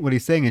don't get what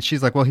he's saying. And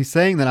she's like, well, he's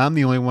saying that I'm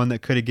the only one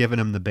that could have given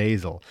him the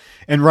basil.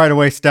 And right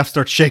away, Steph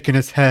starts shaking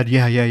his head.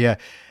 Yeah.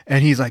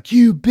 And he's like,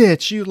 you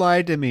bitch, you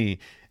lied to me.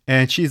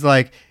 And she's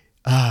like,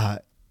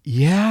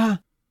 yeah,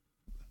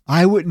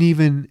 I wouldn't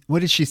even,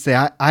 what did she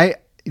say?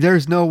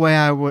 There's no way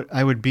I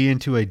would be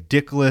into a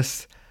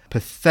dickless,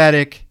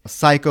 pathetic,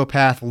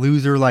 psychopath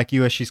loser like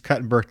you as she's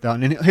cutting Bert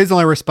down. And his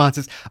only response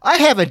is, I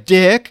have a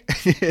dick.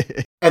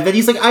 And then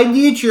he's like, I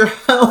need your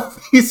help.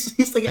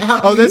 He's like,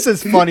 help. Oh, this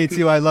is funny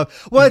too. I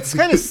love, well, it's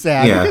kind of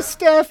sad because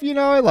Steph,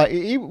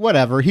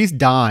 whatever, he's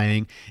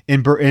dying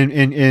in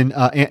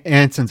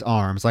Anson's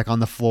arms, like on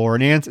the floor,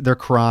 and they're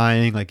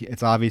crying. Like,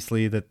 it's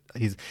obviously that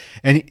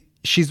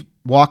she's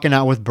walking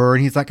out with Bert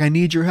and he's like, I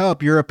need your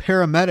help. You're a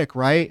paramedic,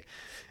 right?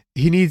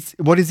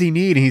 What does he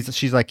need? And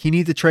she's like, he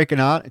needs a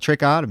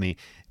tracheotomy.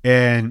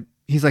 And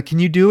he's like, can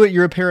you do it?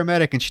 You're a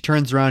paramedic. And she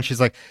turns around.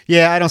 She's like,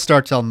 yeah, I don't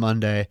start till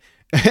Monday.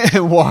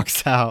 And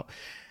walks out.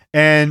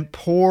 And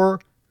poor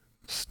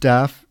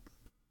Steph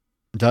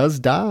does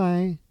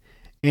die.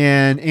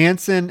 And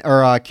Anson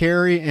or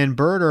Carrie and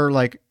Bert are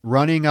like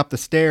running up the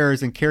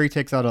stairs, and Carrie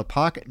takes out a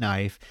pocket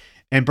knife.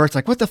 And Bert's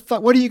like, what the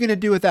fuck? What are you going to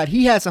do with that?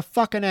 He has a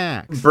fucking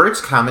axe.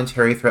 Bert's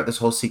commentary throughout this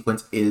whole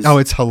sequence is... Oh,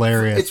 it's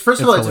hilarious.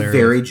 First of all, it's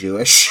very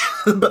Jewish.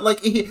 But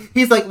like,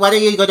 he's like, what are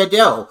you going to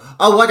do?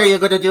 Oh, what are you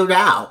going to do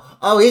now?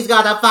 Oh, he's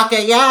got a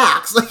fucking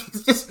axe. Like,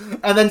 he's just...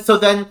 And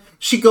then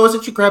she goes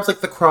and she grabs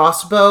like the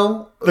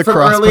crossbow from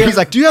earlier. He's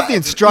like, do you have the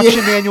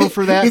instruction manual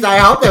for that? He's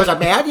like, I hope there's a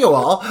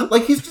manual.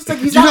 Like, he's just like,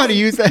 do you know how to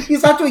use that?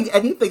 He's not doing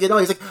anything at all.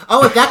 He's like,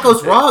 oh, if that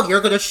goes wrong,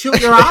 you're going to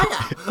shoot your eye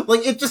out.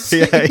 Like, it just...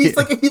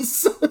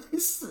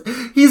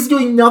 He's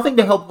doing nothing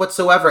to help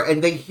whatsoever.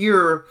 And they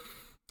hear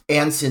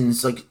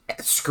Anson's like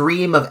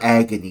scream of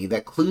agony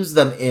that clues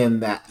them in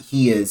that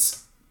he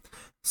is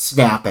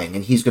snapping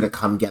and he's going to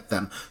come get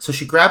them. So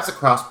she grabs a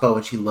crossbow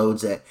and she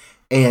loads it.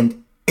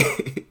 And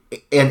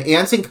and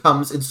Anson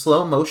comes in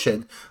slow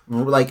motion,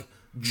 like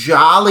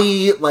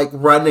jolly, like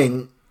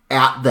running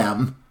at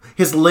them.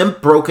 His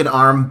limp, broken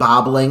arm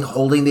bobbling,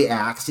 holding the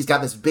axe. He's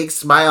got this big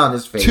smile on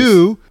his face.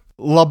 To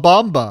La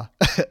Bamba.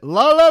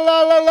 La la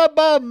la la la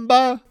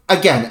Bamba.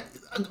 Again,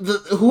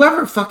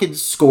 whoever fucking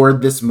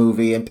scored this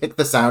movie and picked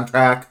the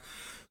soundtrack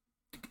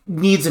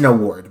needs an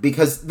award,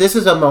 because this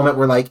is a moment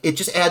where, like, it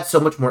just adds so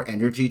much more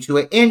energy to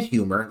it and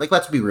humor. Like,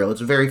 let's be real,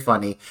 it's very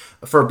funny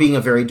for being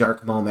a very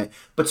dark moment.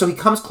 But so he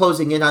comes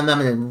closing in on them,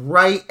 and then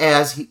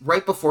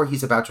right before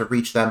he's about to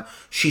reach them,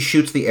 she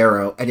shoots the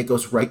arrow and it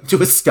goes right into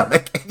his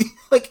stomach.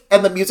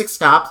 And the music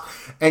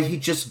stops and he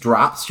just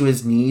drops to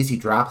his knees. He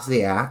drops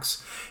the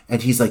axe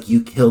and he's like,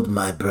 "You killed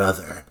my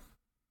brother."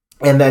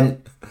 And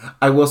then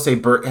I will say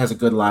Burt has a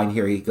good line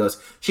here. He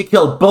goes, "She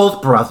killed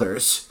both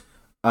brothers."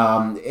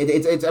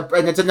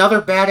 It's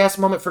another badass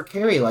moment for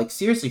Carrie. Like,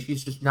 seriously,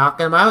 she's just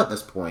knocking him out at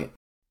this point.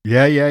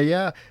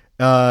 Yeah.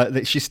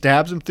 She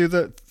stabs him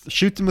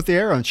shoots him with the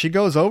arrow, and she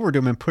goes over to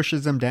him and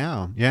pushes him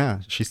down. Yeah,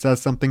 she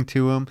says something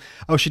to him.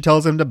 Oh, she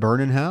tells him to burn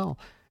in hell.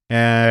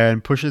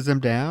 And pushes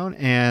him down,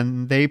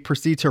 and they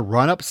proceed to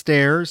run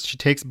upstairs. She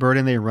takes Burt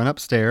and they run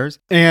upstairs.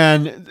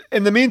 And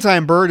in the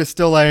meantime, Burt is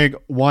still like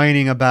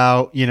whining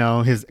about,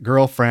 his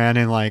girlfriend,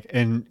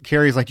 and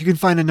Carrie's like, "You can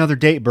find another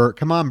date, Burt.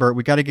 Come on, Burt.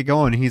 We got to get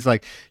going." And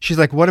she's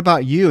like, "What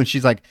about you?" And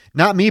she's like,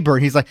 "Not me, Burt."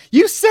 And he's like,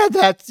 You said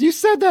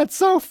that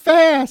so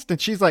fast." And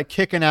she's like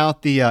kicking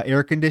out the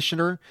air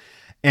conditioner,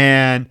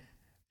 and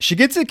she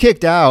gets it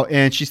kicked out,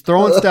 and she's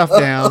throwing stuff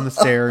down the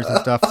stairs and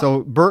stuff. So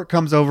Burt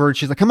comes over and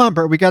she's like, "Come on,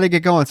 Burt, we got to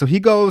get going." So he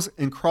goes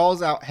and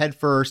crawls out head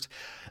first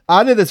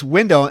out of this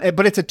window,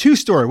 but it's a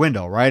 2-story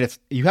window, right?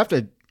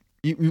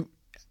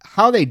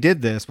 How they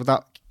did this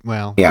without, I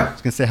was going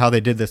to say how they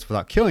did this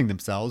without killing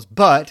themselves,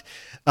 but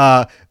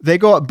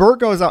Burt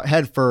goes out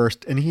head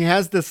first, and he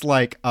has this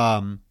like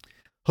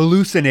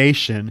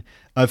hallucination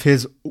of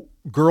his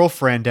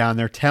girlfriend down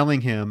there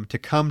telling him to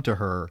come to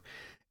her.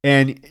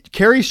 And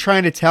Carrie's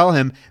trying to tell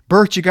him,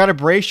 "Burt, you got to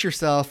brace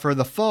yourself for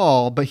the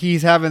fall," but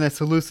he's having this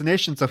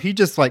hallucination. So he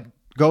just like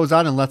goes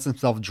out and lets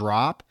himself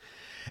drop.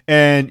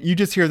 And you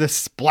just hear this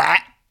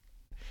splat.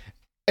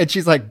 And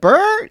she's like,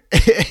 "Burt!"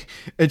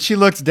 And she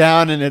looks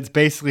down, and it's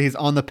basically he's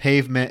on the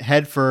pavement,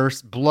 head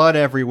first, blood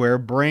everywhere,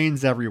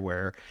 brains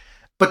everywhere.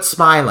 But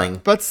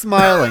smiling.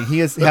 He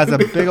has a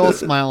big old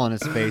smile on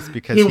his face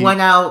because he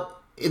went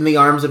out in the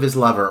arms of his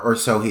lover, or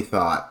so he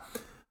thought.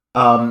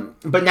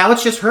 But now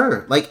it's just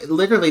her. Like,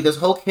 literally, this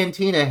whole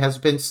cantina has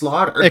been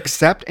slaughtered.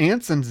 Except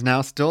Anson's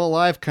now still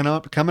alive,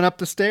 coming up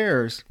the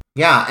stairs.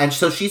 Yeah, and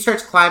so she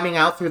starts climbing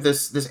out through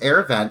this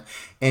air vent,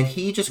 and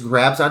he just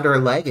grabs onto her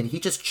leg, and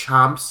he just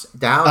chomps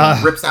down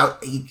and rips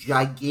out a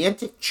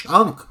gigantic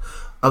chunk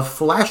of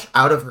flesh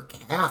out of her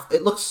calf.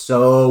 It looks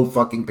so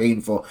fucking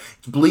painful.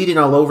 It's bleeding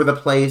all over the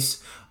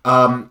place.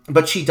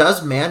 But she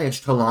does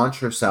manage to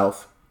launch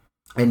herself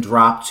and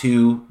drop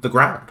to the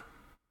ground.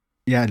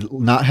 Yeah,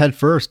 not head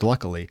first,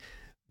 luckily.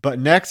 But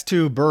next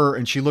to Burt,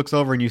 and she looks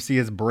over and you see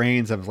his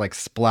brains have like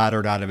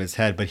splattered out of his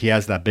head, but he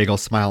has that big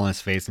old smile on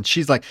his face. And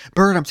she's like,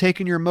 "Burt, I'm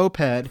taking your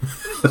moped."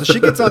 So she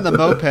gets on the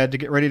moped to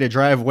get ready to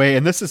drive away.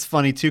 And this is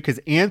funny too, because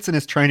Anson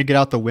is trying to get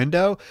out the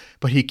window,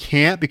 but he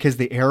can't because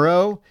the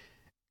arrow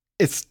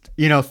is,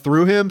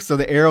 through him. So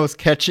the arrow is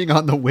catching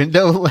on the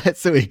window,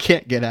 so he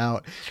can't get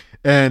out.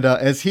 And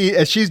as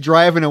she's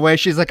driving away,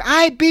 she's like,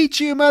 "I beat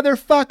you,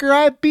 motherfucker!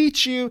 I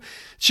beat you!"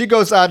 She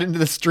goes out into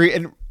the street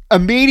and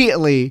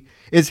immediately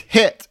is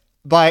hit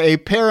by a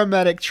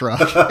paramedic truck.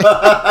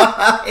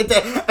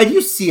 And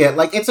you see it,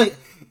 like it's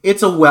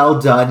a well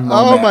done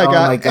moment. Oh my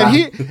god!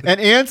 And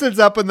Anson's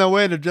up in the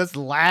window just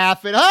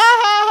laughing. Ha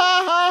ha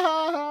ha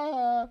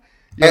ha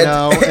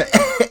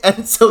ha!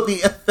 And so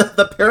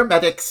the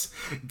paramedics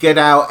get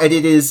out, and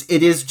it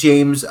is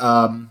James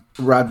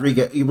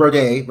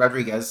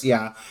Rodriguez,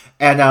 yeah.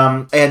 And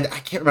I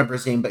can't remember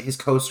his name, but his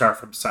co-star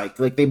from Psych.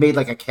 Like, they made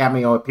like a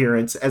cameo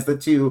appearance as the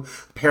two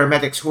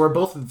paramedics who are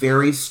both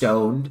very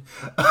stoned.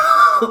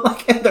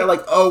 And they're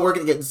like, "Oh, we're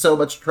gonna get in so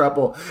much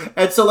trouble."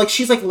 And so like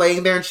she's like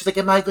laying there and she's like,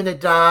 "Am I gonna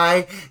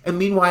die?" And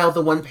meanwhile,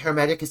 the one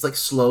paramedic is like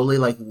slowly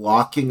like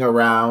walking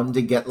around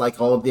to get like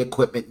all of the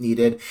equipment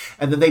needed.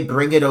 And then they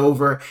bring it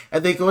over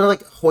and they go to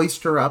like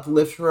hoist her up,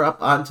 lift her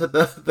up onto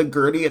the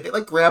gurney, and they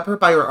like grab her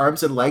by her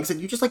arms and legs, and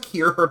you just like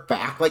hear her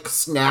back like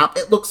snap.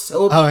 It looks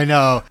so I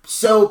know.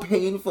 So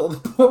painful.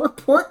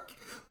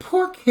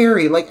 Poor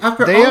Carrie. Like,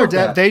 after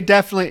they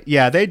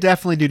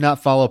definitely do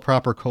not follow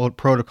proper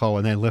protocol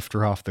when they lift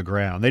her off the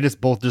ground. They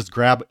both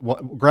grab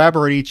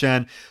her at each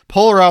end,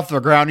 pull her off the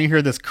ground, and you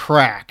hear this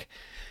crack.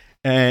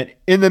 And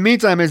in the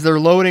meantime, as they're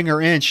loading her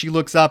in, she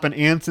looks up and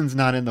Anson's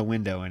not in the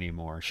window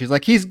anymore. She's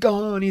like, he's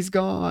gone.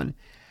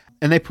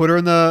 And they put her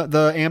in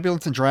the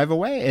ambulance and drive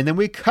away. And then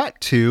we cut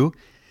to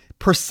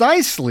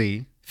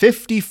precisely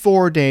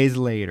 54 days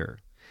later.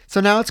 So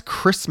now it's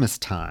Christmas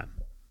time.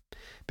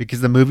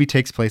 because the movie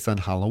takes place on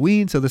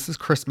Halloween. So this is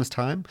Christmas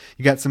time.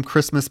 You got some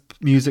Christmas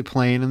music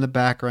playing in the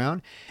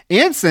background.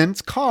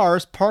 Anson's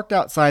car's parked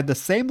outside the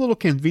same little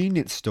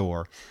convenience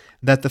store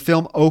that the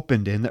film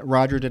opened in that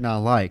Roger did not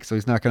like. So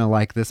he's not going to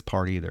like this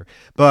part either.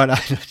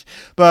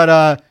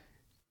 And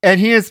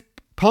he is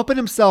pumping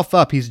himself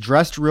up. He's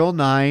dressed real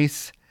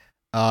nice.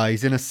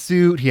 He's in a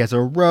suit. He has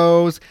a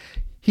rose.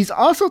 He's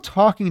also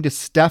talking to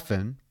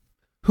Stefan,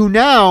 who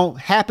now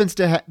happens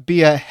to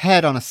be a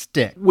head on a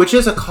stick. Which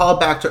is a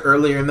callback to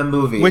earlier in the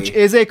movie. Which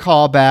is a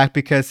callback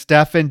because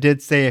Stefan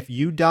did say, if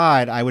you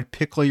died, I would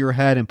pickle your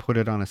head and put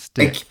it on a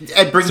stick.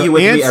 I'd bring you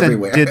with me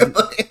everywhere.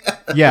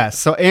 Yes,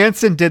 so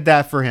Anson did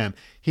that for him.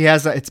 He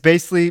has it's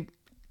basically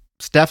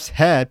Steph's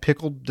head,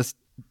 pickled this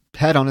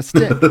head on a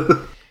stick.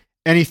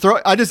 And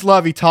I just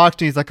love, he talks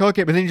to me, he's like,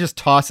 okay, but then he just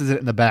tosses it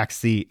in the back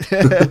seat.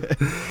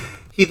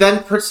 He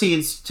then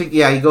proceeds to,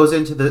 he goes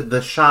into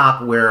the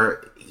shop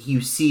where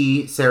you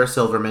see Sarah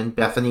Silverman,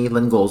 Bethany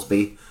Lynn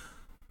Goldsby,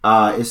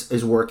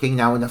 is working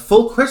now in a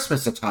full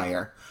Christmas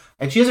attire.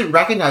 And she doesn't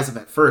recognize him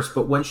at first,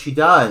 but when she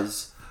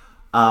does,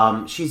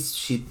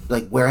 she's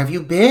like, where have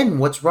you been?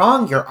 What's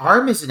wrong? Your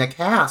arm is in a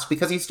cast,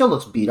 because he still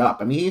looks beat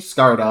up. I mean, he's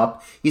scarred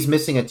up. He's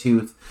missing a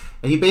tooth.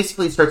 And he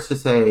basically starts to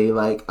say,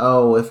 like,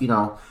 oh, if,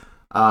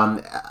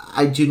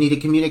 I do need to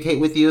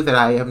communicate with you that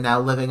I am now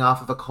living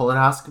off of a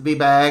colonoscopy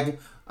bag,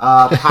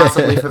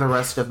 possibly for the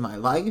rest of my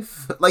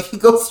life. Like, he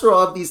goes through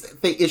all of these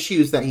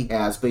issues that he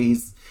has, but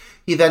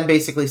he then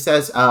basically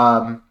says,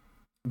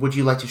 would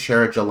you like to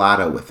share a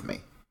gelato with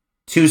me?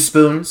 2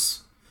 spoons?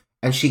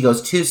 And she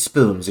goes, 2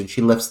 spoons, and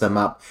she lifts them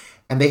up.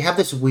 And they have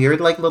this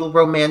weird, like, little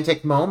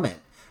romantic moment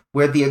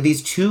where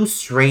these 2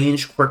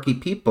 strange, quirky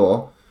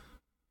people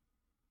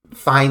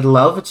find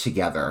love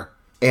together.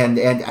 And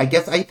I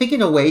think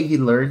in a way he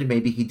learned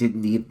maybe he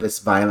didn't need this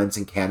violence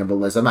and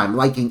cannibalism.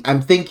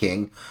 I'm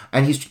thinking,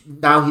 and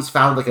he's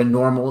found like a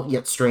normal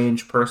yet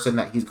strange person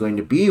that he's going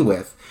to be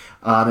with.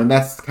 And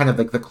that's kind of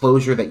like the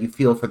closure that you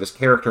feel for this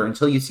character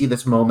until you see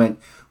this moment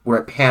where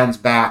it pans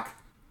back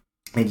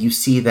and you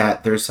see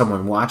that there's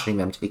someone watching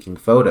them taking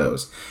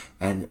photos.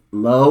 And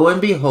lo and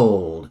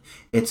behold,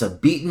 it's a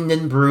beaten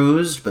and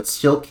bruised but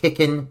still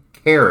kicking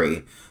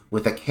Carrie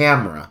with a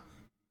camera,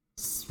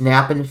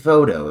 snapping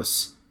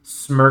photos,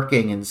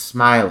 smirking and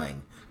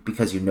smiling,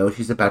 because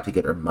she's about to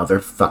get her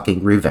motherfucking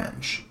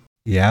revenge.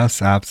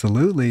 Yes,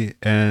 absolutely.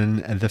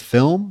 And the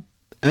film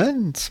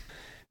ends.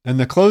 And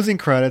the closing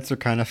credits are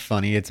kind of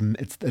funny. It's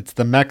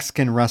the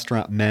Mexican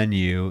restaurant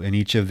menu, and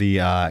each of the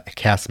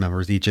cast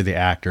members, each of the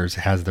actors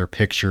has their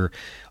picture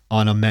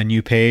on a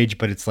menu page,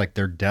 but it's like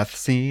their death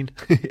scene.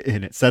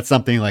 And it says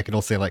something like,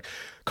 it'll say like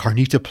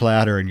carnita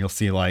platter, and you'll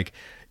see like,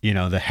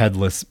 the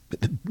headless,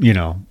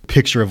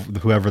 picture of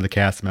whoever the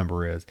cast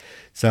member is.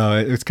 So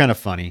it's kind of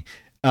funny.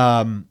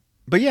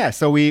 But yeah,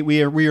 so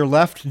we are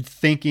left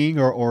thinking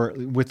or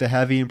with the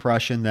heavy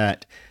impression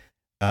that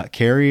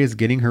Carrie is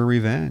getting her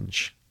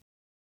revenge.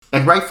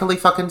 And rightfully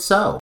fucking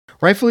so.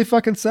 Rightfully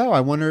fucking so. I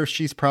wonder if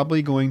she's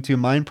probably going to,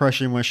 my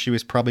impression was she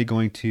was probably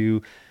going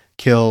to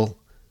kill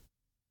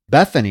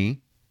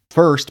Bethany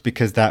first,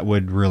 because that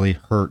would really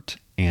hurt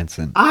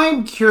Anson.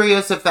 I'm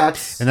curious if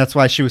that's... And that's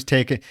why she was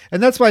taking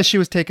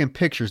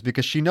pictures,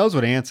 because she knows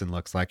what Anson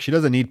looks like. She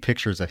doesn't need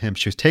pictures of him.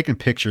 She was taking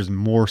pictures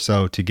more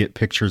so to get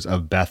pictures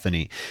of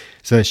Bethany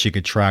so that she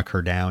could track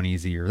her down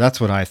easier.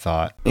 That's what I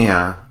thought.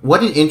 Yeah.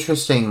 What an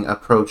interesting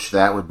approach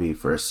that would be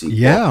for a sequel.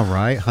 Yeah,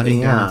 right?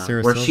 Hunting down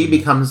Sarah where Silverman. she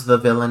becomes the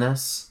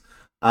villainess.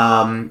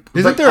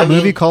 Isn't there a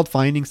movie called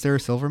Finding Sarah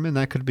Silverman?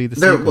 That could be the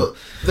sequel.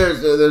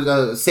 There's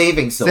a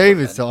Saving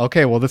Silverman.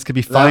 Okay, well, this could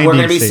be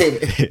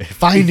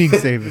Finding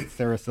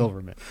Sarah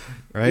Silverman,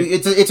 right?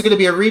 It's going to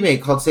be a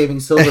remake called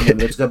Saving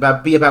Silverman. It's going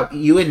to be about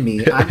you and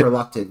me. I'm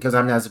reluctant because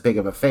I'm not as big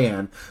of a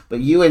fan, but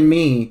you and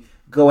me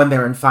going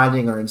there and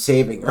finding her and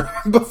saving her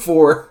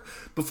before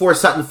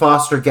Sutton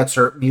Foster gets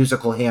her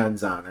musical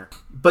hands on her.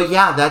 But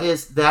yeah, that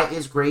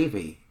is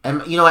gravy.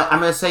 And you know what? I'm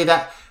going to say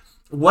that.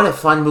 What a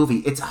fun movie.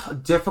 It's a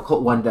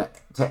difficult one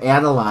to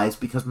analyze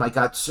because, my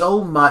God,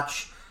 so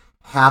much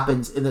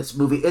happens in this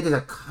movie. It is a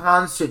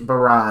constant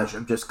barrage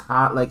of just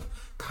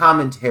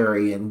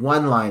commentary and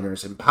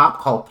one-liners and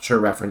pop culture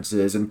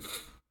references. And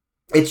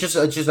it's just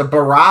a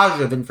barrage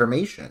of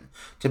information,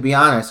 to be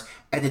honest.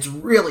 And it's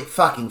really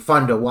fucking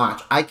fun to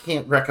watch. I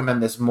can't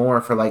recommend this more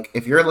for, like,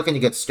 if you're looking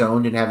to get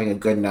stoned and having a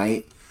good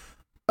night.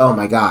 Oh,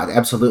 my God,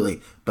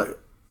 absolutely. But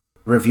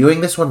reviewing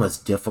this one was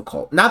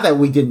difficult. Not that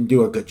we didn't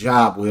do a good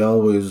job, we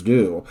always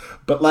do.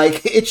 But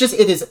like,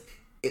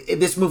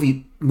 this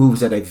movie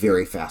moves at a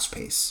very fast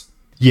pace.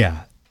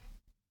 Yeah.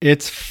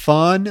 It's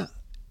fun.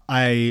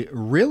 I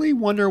really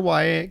wonder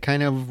why it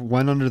kind of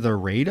went under the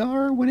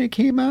radar when it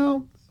came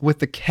out with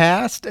the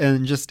cast,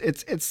 and just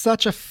it's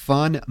such a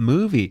fun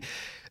movie.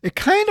 It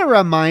kind of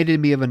reminded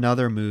me of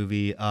another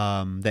movie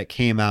that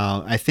came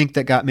out, I think,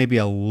 that got maybe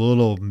a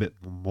little bit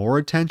more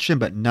attention,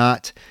 but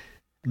not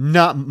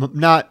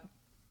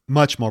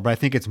much more, but I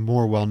think it's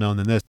more well known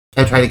than this.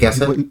 Can I try to guess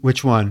it?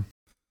 Which one?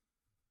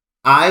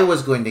 I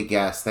was going to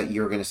guess that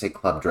you were going to say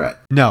Club Dread.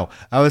 No,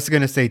 I was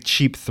going to say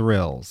Cheap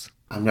Thrills.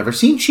 I've never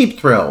seen Cheap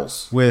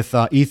Thrills. with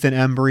Ethan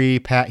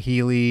Embry, Pat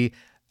Healy,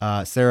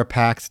 Sarah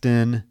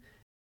Paxton.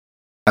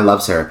 I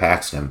love Sarah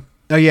Paxton.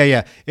 Oh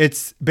yeah.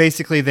 It's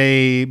basically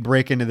they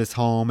break into this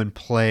home and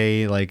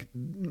play like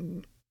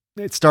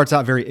it starts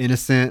out very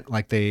innocent,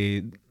 like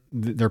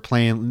they're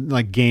playing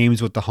like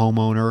games with the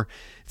homeowner.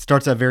 It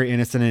starts out very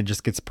innocent and it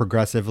just gets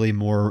progressively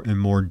more and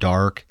more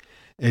dark.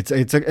 It's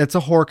a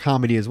horror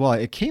comedy as well.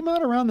 It came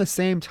out around the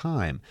same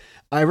time.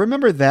 I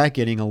remember that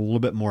getting a little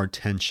bit more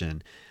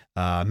attention.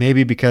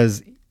 Maybe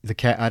because the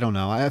cat, I don't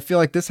know. I feel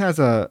like this has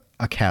a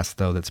cast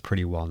though that's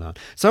pretty well known.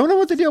 So I don't know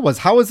what the deal was.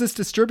 How was this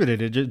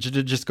distributed? Did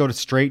it just go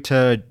straight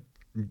to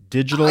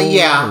digital?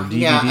 Yeah, or DVD?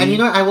 yeah. And you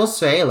know, I will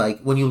say, like,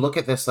 when you look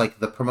at this, like,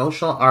 the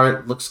promotional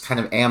art looks kind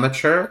of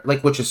amateur,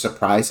 like, which is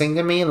surprising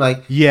to me.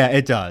 Like, Yeah,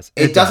 it does.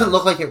 it doesn't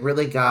look like it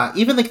really got,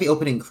 even like the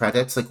opening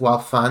credits, like, while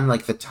fun,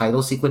 like the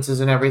title sequences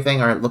and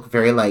everything look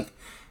very like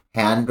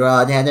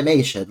hand-drawn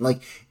animation.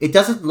 Like, it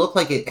doesn't look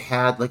like it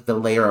had like the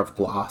layer of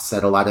gloss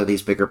that a lot of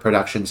these bigger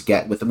productions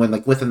get within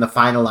the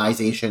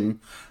finalization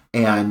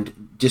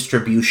and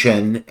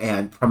distribution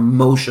and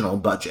promotional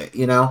budget,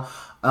 you know?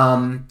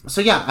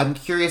 So yeah, I'm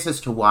curious as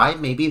to why.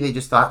 Maybe they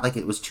just thought like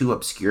it was too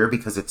obscure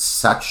because it's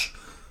such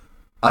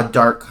a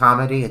dark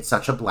comedy. It's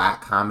such a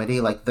black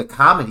comedy. Like, the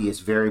comedy is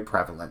very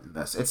prevalent in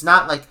this. It's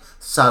not like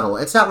subtle.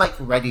 It's not like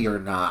Ready or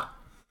Not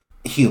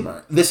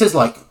humor. This is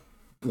like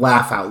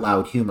laugh out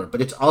loud humor,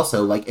 but it's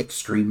also like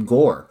extreme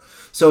gore.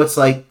 So it's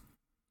like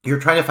you're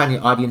trying to find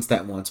an audience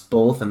that wants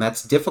both, and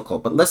that's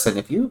difficult. But listen,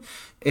 if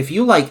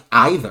you like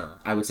either,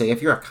 I would say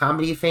if you're a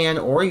comedy fan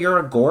or you're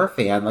a gore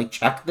fan, like,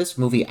 check this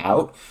movie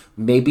out.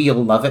 Maybe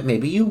you'll love it,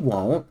 maybe you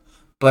won't.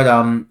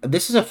 But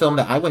this is a film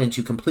that I went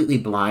into completely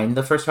blind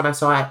the first time I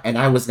saw it, and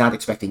I was not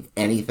expecting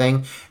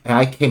anything. And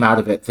I came out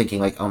of it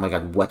thinking like, oh my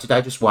God, what did I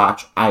just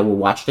watch? I will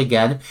watch it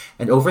again.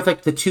 And over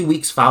like the 2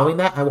 weeks following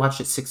that, I watched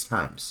it 6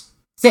 times.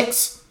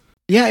 6!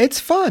 Yeah, it's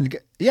fun.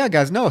 Yeah,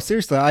 guys, no,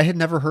 seriously, I had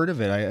never heard of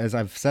it, as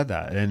I've said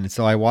that. And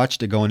so I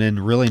watched it going in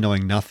really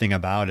knowing nothing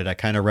about it. I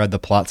kind of read the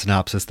plot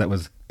synopsis that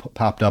was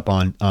popped up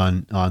on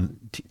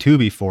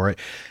Tubi for it.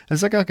 I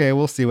was like, okay,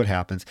 we'll see what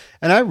happens.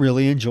 And I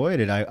really enjoyed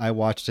it. I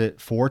watched it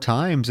 4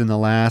 times in the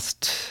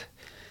last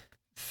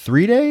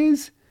 3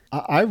 days.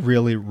 I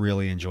really,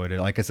 really enjoyed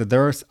it. Like I said,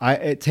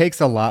 it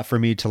takes a lot for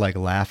me to like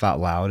laugh out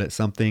loud at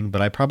something,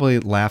 but I probably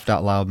laughed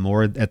out loud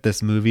more at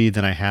this movie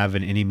than I have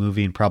in any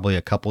movie in probably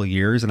a couple of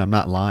years. And I'm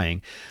not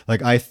lying.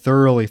 Like, I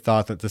thoroughly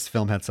thought that this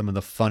film had some of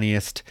the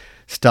funniest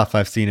stuff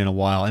I've seen in a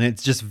while. And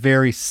it's just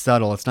very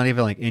subtle. It's not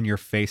even like in your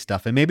face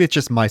stuff. And maybe it's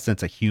just my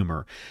sense of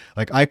humor.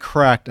 Like, I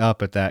cracked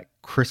up at that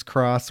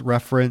crisscross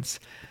reference.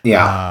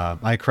 Yeah.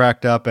 I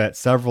cracked up at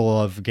several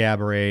of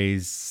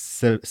Gabourey's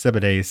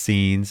Sidibe's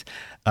scenes.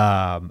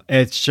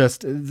 It's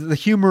just the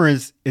humor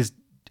is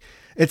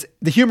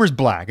the humor's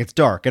black. It's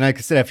dark, and like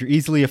I said, if you're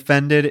easily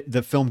offended,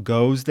 the film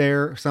goes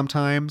there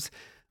sometimes,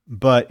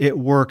 but it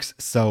works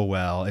so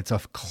well. It's a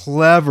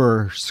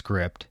clever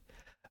script.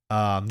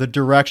 The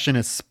direction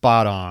is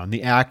spot on.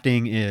 The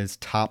acting is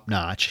top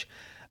notch.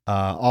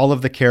 All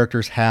of the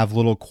characters have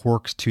little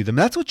quirks to them.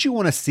 That's what you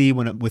want to see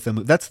with a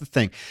movie. That's the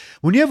thing.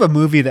 When you have a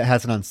movie that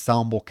has an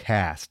ensemble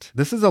cast,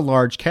 this is a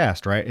large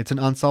cast, right? It's an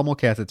ensemble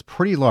cast. It's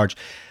pretty large.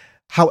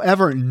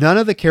 However, none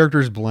of the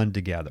characters blend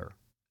together.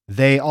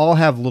 They all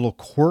have little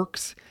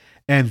quirks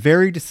and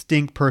very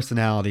distinct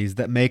personalities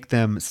that make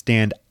them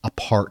stand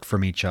apart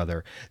from each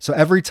other. So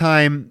every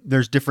time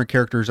there's different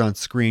characters on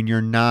screen,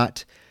 you're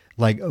not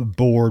like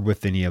bored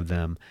with any of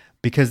them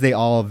because they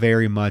all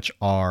very much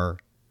are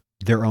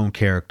their own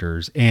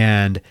characters,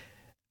 and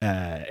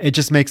it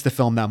just makes the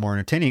film that more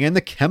entertaining. And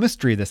the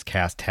chemistry this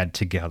cast had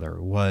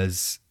together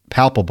was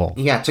palpable.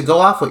 Yeah, to go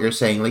off what you're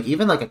saying, like,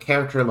 even like a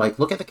character, like,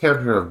 look at the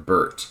character of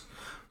Bert,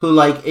 who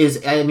like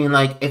is, I mean,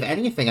 like, if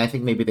anything, I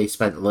think maybe they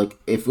spent, like,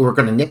 if we're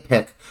gonna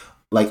nitpick,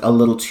 like, a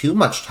little too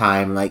much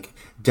time like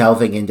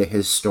delving into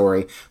his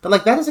story. But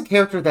like, that is a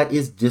character that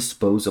is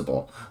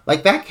disposable.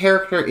 Like, that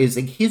character is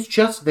like, he's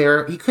just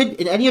there. He could,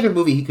 in any other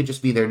movie, he could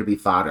just be there to be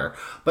fodder.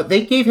 But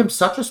they gave him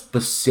such a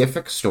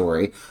specific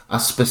story, a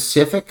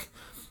specific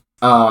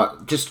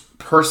just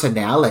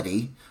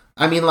personality.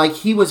 I mean, like,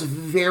 he was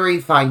very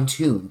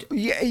fine-tuned.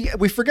 Yeah,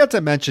 we forgot to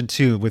mention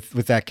too with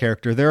that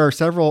character, there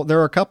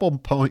are a couple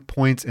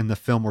points in the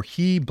film where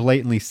he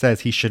blatantly says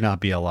he should not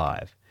be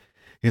alive.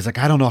 He's like,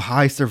 I don't know how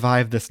I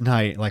survived this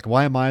night. Like,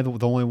 why am I the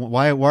only one?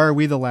 Why are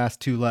we the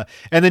last two left?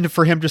 And then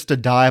for him just to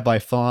die by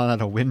falling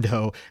out a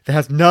window that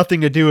has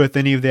nothing to do with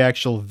any of the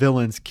actual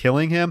villains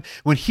killing him.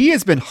 When he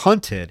has been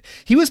hunted,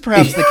 he was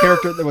perhaps the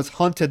character that was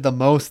hunted the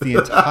most the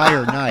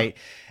entire night.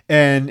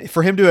 And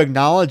for him to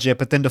acknowledge it,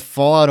 but then to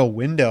fall out a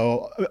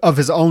window of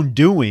his own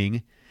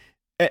doing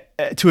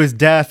to his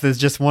death is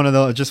just one of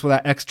the, just with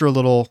that extra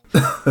little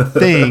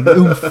thing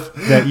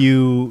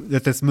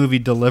that this movie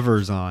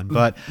delivers on.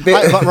 But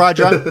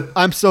Roger,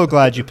 I'm so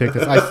glad you picked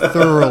this. I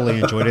thoroughly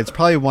enjoyed it. It's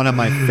probably one of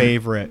my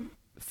favorite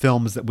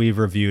films that we've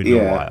reviewed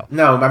in a while.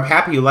 No, I'm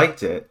happy you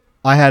liked it.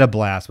 I had a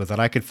blast with it.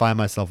 I could find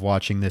myself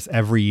watching this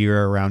every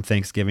year around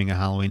Thanksgiving and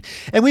Halloween.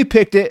 And we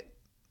picked it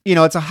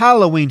it's a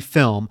Halloween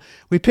film.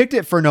 We picked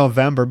it for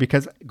November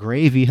because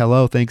gravy,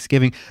 hello,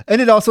 Thanksgiving.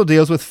 And it also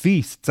deals with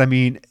feasts. I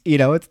mean,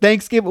 it's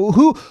Thanksgiving.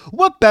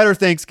 What better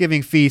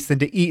Thanksgiving feast than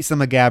to eat some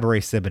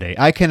Agabre Cibidae?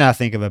 I cannot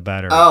think of a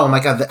better. Oh my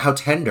God, how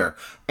tender.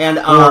 And,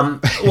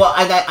 well,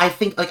 I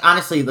think, like,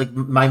 honestly, like,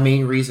 my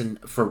main reason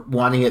for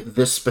wanting it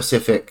this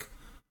specific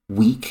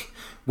week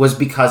was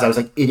because I was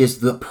like, it is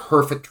the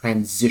perfect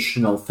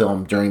transitional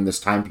film during this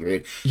time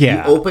period.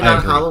 Yeah, you open I on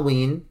agree.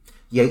 Halloween.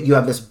 You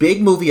have this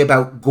big movie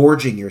about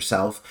gorging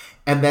yourself,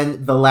 and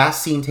then the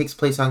last scene takes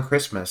place on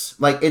Christmas.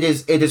 Like, it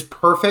is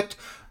perfect.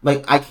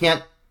 Like, I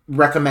can't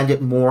recommend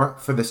it more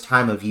for this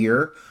time of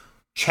year.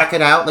 Check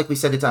it out. Like we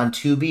said, it's on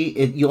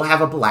Tubi. You'll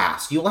have a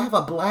blast. You'll have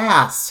a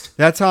blast.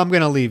 That's how I'm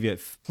going to leave you.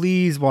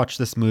 Please watch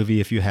this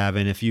movie if you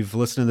haven't. If you've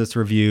listened to this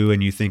review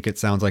and you think it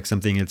sounds like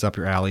something that's up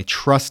your alley,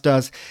 trust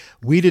us.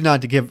 We did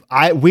not give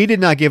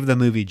the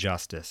movie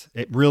justice.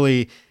 It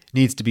really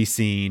needs to be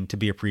seen to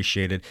be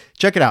appreciated.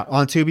 Check it out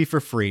on Tubi for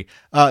free.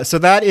 So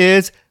that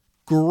is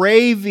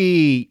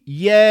Gravy.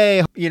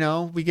 Yay.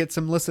 We get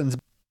some listens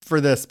for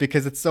this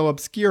because it's so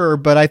obscure,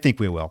 but I think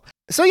we will.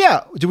 So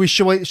yeah,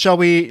 shall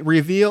we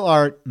reveal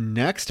our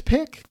next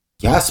pick?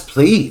 Yes,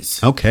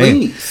 please. Okay.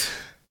 Please.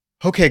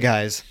 Okay,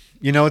 guys.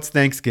 It's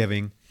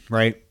Thanksgiving,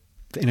 right?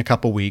 In a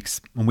couple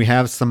weeks, and we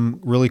have some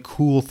really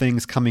cool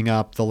things coming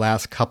up the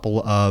last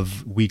couple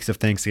of weeks of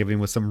Thanksgiving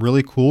with some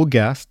really cool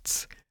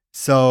guests.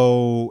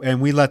 So,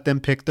 and we let them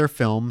pick their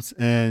films.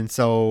 And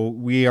so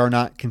we are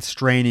not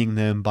constraining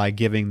them by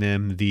giving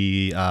them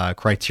the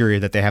criteria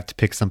that they have to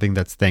pick something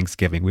that's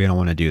Thanksgiving. We don't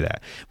want to do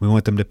that. We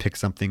want them to pick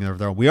something of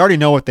their own. We already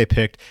know what they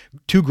picked.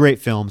 2 great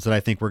films that I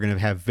think we're going to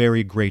have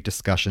very great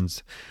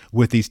discussions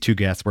with these 2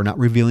 guests. We're not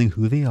revealing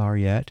who they are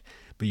yet,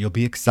 but you'll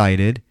be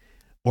excited,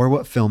 or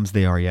what films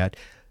they are yet.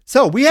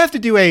 So we have to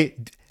do a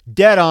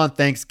dead on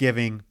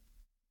Thanksgiving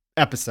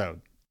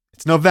episode.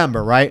 It's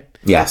November, right?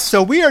 Yes.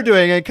 So we are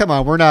doing it. Come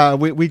on, we're not.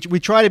 We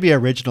try to be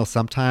original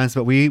sometimes,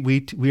 but we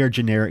are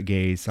generic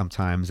gays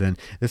sometimes, and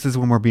this is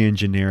when we're being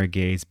generic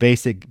gays,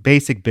 basic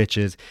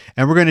bitches,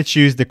 and we're going to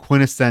choose the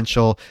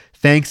quintessential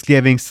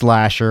Thanksgiving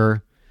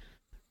slasher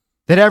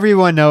that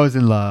everyone knows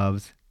and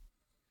loves,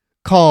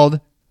 called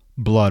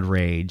Blood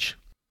Rage.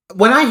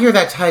 When I hear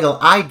that title,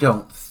 I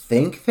don't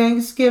think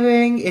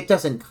Thanksgiving. It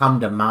doesn't come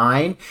to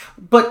mind.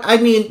 But I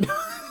mean,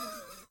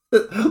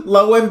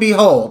 lo and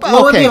behold,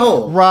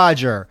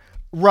 Roger,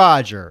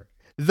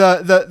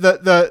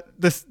 the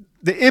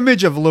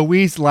image of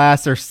Louise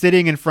Lasser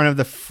sitting in front of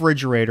the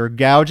refrigerator,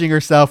 gouging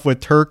herself with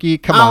turkey.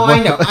 Come on.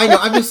 I know.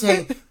 I'm just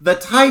saying the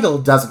title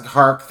doesn't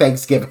hark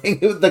Thanksgiving.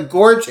 The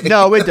gorgeous.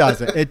 No, it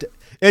doesn't.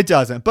 It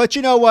doesn't. But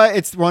you know what?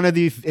 It's one of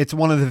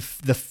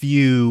the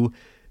few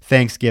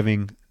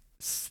Thanksgiving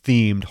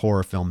themed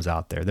horror films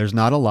out there. There's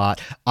not a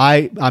lot.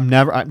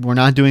 we're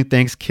not doing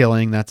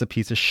Thanksgiving. That's a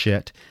piece of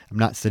shit. I'm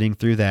not sitting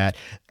through that.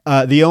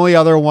 The only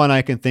other one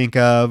I can think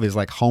of is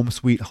like Home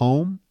Sweet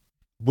Home,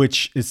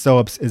 which is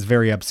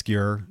very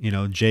obscure.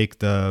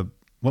 Jake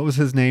what was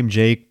his name?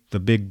 Jake, the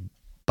big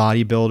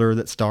bodybuilder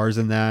that stars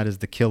in that, is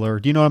the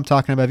killer. Do you know what I'm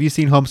talking about? Have you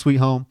seen Home Sweet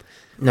Home?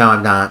 No,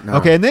 I'm not. No.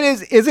 Okay, and then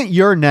isn't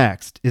You're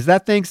Next? Is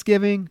that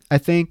Thanksgiving? I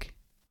think.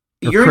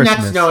 You're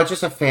Next. No, it's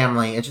just a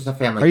family. It's just a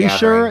family. Are you gathering.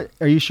 sure?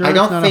 Are you sure? I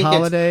don't it's not think a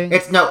holiday.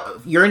 It's no.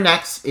 You're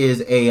Next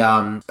is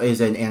an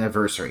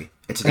anniversary.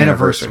 It's an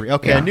anniversary.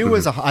 Okay, yeah. I knew it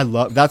was I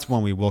love. That's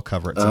one we will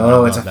cover. It's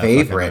a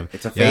favorite.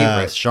 It's a favorite.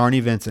 Yeah,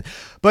 Sharni Vincent.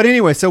 But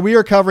anyway, so we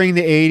are covering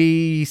the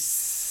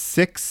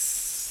 '86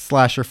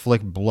 slasher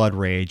flick Blood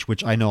Rage,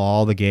 which I know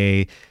all the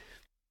gay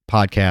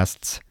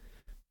podcasts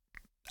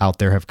out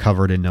there have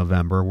covered in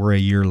November. We're a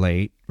year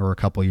late, or a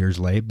couple years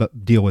late,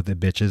 but deal with it,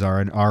 bitches.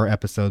 Our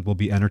episode will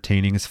be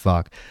entertaining as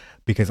fuck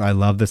because I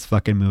love this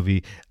fucking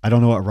movie. I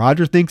don't know what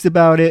Roger thinks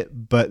about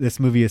it, but this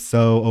movie is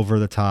so over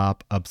the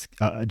top,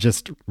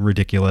 just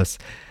ridiculous.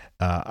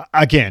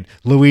 Again,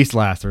 Louise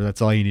Lasser,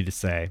 that's all you need to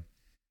say.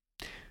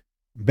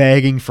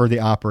 Begging for the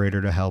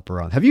operator to help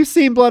her on. Have you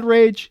seen Blood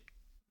Rage?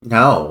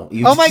 No.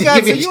 Oh my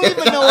God! So you don't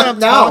even know what I'm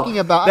talking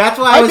about. That's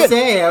what I was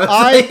saying.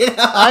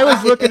 I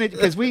was looking at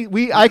because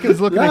I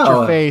was looking at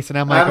your face, and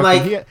I'm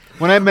like,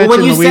 when I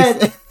mentioned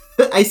Louise,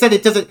 I said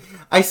it doesn't.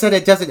 I said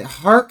it doesn't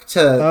hark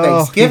to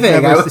Thanksgiving.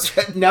 I've never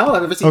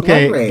seen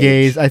Blood Rage.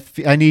 Gays,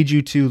 I need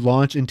you to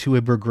launch into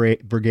a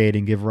brigade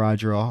and give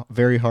Roger a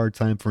very hard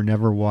time for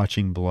never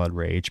watching Blood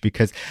Rage,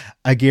 because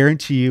I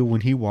guarantee you when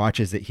he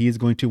watches it, he is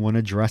going to want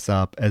to dress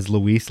up as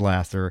Louise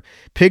Lasser,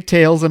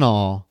 pigtails and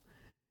all,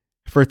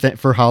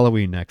 for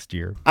Halloween next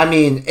year. I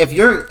mean, if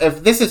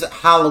this is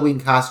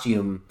Halloween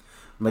costume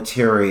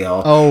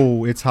material.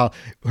 Oh, it's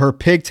her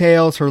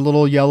pigtails, her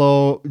little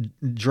yellow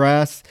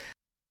dress.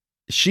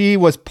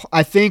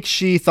 I think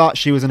she thought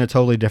she was in a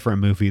totally different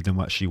movie than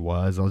what she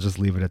was. I'll just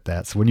leave it at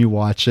that. So when you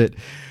watch it,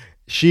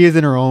 she is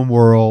in her own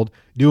world,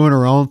 doing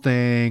her own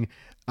thing.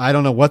 I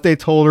don't know what they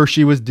told her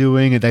she was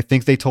doing, and I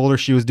think they told her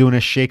she was doing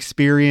a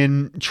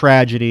Shakespearean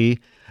tragedy.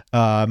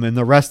 And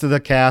the rest of the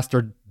cast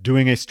are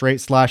doing a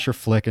straight slasher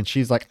flick, and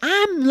she's like,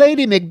 I'm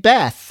Lady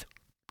Macbeth.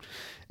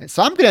 And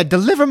so I'm going to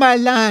deliver my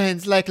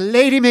lines like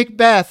Lady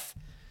Macbeth.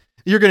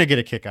 You're gonna get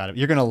a kick out of it.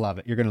 You're gonna love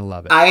it. You're gonna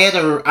love it.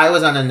 I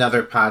was on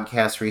another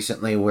podcast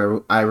recently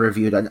where I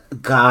reviewed a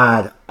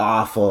god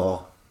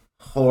awful,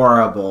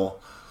 horrible.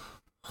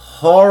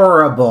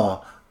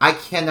 I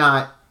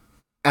cannot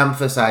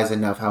emphasize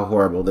enough how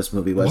horrible this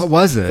movie was. What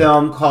was it?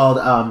 Film called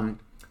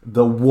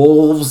The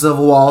Wolves of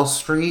Wall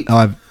Street. Oh,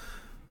 I've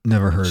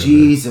never heard of it.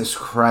 Jesus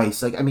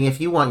Christ! Like, I mean,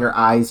 if you want your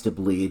eyes to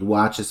bleed,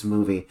 watch this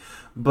movie.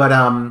 But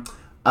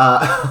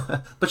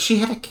but she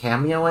had a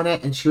cameo in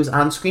it, and she was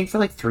on screen for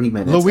like 3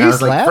 minutes.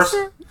 Louise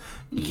Lasser?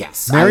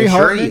 Yes, Mary I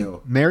assure Hartman?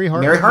 you. Mary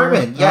Hartman? Mary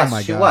Hartman. Yes, oh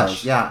my she gosh.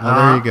 was. Yeah.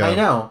 Oh, there you go. I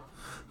know.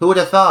 Who would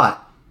have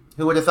thought?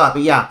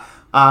 But yeah.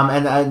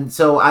 And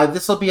so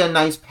this will be a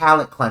nice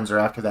palate cleanser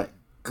after that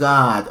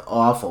god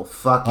awful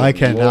fucking. I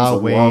cannot Wolves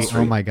of Wall wait. Street.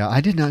 Oh my god! I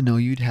did not know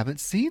you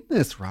haven't seen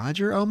this,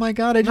 Roger. Oh my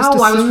god! I just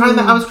No, assumed.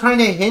 I was trying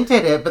to hint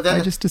at it, but then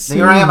I just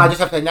here I am. I assumed.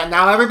 just have to.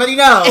 Now everybody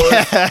knows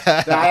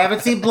that I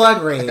haven't seen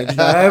Blood Rage.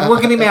 Everyone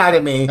can be mad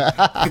at me.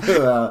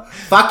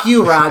 Fuck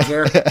you,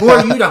 Roger. Who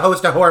are you to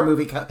host a horror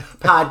movie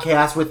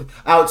podcast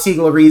without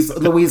seeing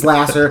Louise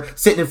Lasser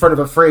sitting in front of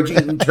a fridge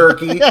eating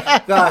turkey?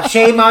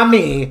 Shame on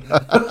me.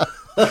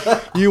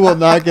 You will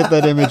not get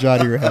that image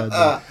out of your head.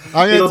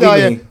 I'm It'll gonna tell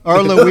be you, me.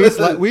 our Louise.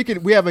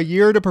 We have a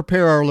year to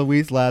prepare our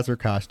Louise Lasser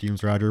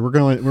costumes, Roger.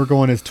 We're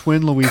going as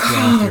twin Louise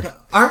Lasser.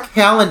 Our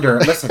calendar.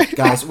 Listen,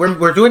 guys,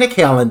 we're doing a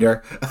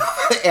calendar,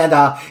 and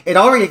it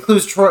already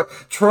includes Troy.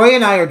 Troy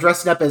and I are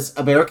dressing up as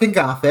American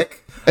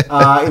Gothic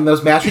in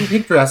those matching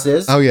pink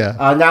dresses. Oh, yeah.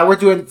 Now we're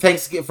doing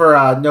Thanksgiving for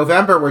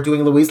November. We're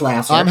doing Louise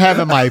Lasser. I'm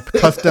having my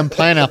custom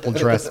pineapple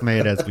dress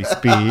made as we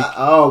speak.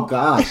 Oh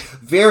gosh,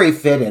 very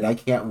fitted. I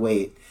can't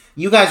wait.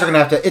 You guys are gonna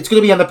have to. It's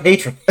gonna be on the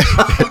Patreon.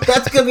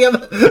 That's gonna be on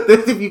the.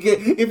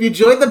 If you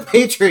join the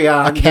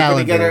Patreon, you're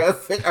gonna get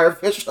our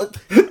official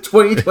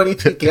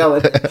 2022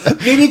 calendar.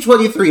 Maybe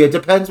 23. It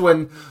depends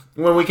when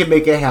we can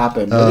make it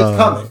happen. But it's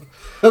coming.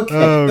 Okay.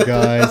 Oh,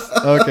 guys.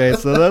 Okay,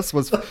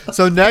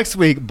 so next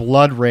week,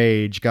 Blood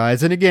Rage,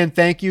 guys. And again,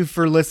 thank you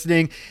for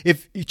listening.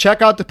 If you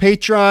check out the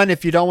Patreon,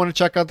 if you don't want to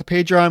check out the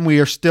Patreon, we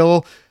are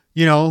still,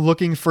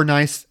 looking for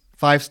nice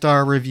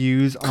 5-star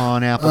reviews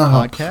on Apple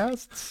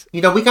Podcasts.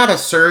 We got a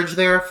surge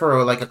there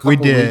for like a couple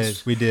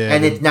weeks. We did.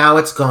 And now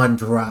it's gone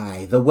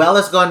dry. The well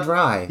has gone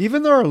dry.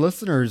 Even though our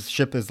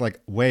listenership is like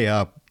way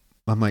up,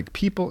 I'm like,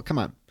 people, come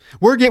on.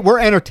 We're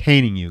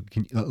entertaining you.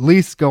 Can you at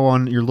least go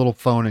on your little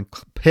phone and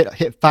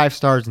hit 5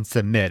 stars and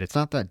submit. It's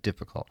not that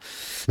difficult.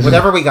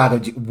 Whatever we got to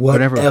do.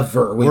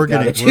 Whatever we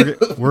got to do.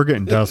 We're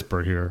getting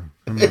desperate here.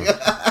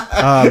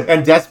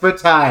 And desperate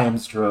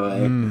times,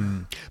 Troy.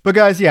 But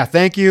guys, yeah,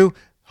 thank you.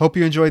 Hope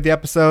you enjoyed the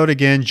episode.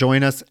 Again,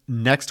 join us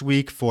next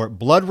week for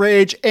Blood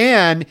Rage,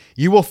 and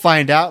you will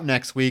find out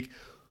next week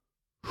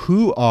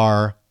who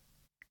our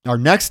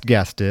next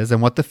guest is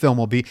and what the film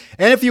will be.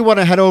 And if you want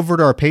to head over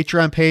to our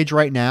Patreon page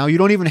right now, you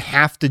don't even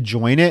have to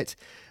join it,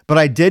 but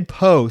I did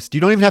post.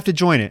 You don't even have to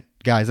join it,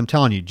 guys. I'm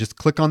telling you, just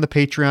click on the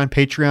Patreon,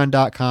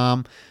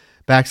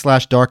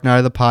 patreon.com/Dark Night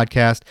of the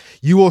Podcast.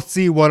 You will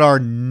see what our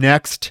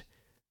next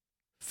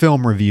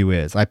film review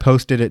is. I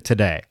posted it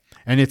today,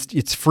 and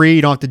it's free.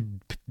 You don't have to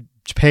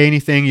pay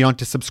anything. You don't have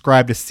to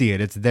subscribe to see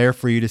it. It's there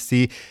for you to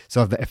see.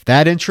 So if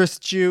that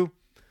interests you,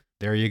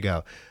 there you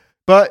go.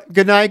 But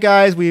good night,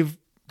 guys. We've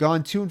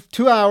gone 2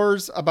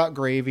 hours about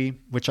gravy,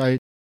 which I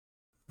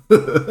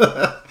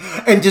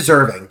and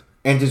deserving.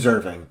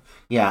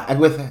 Yeah, and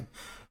with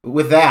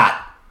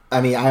that,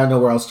 I mean, I don't know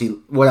what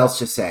else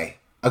to say.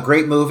 A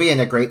great movie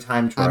and a great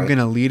time, Troy. I'm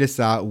gonna lead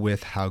us out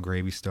with how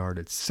gravy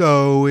started.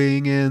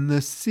 Sowing in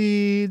the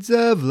seeds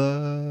of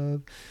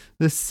love,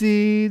 the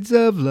seeds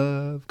of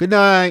love. Good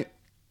night.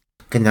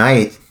 Good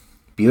night.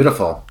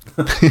 Beautiful.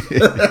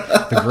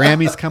 The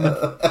Grammy's coming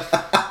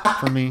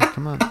for me.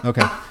 Come on.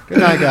 Okay. Good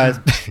night, guys.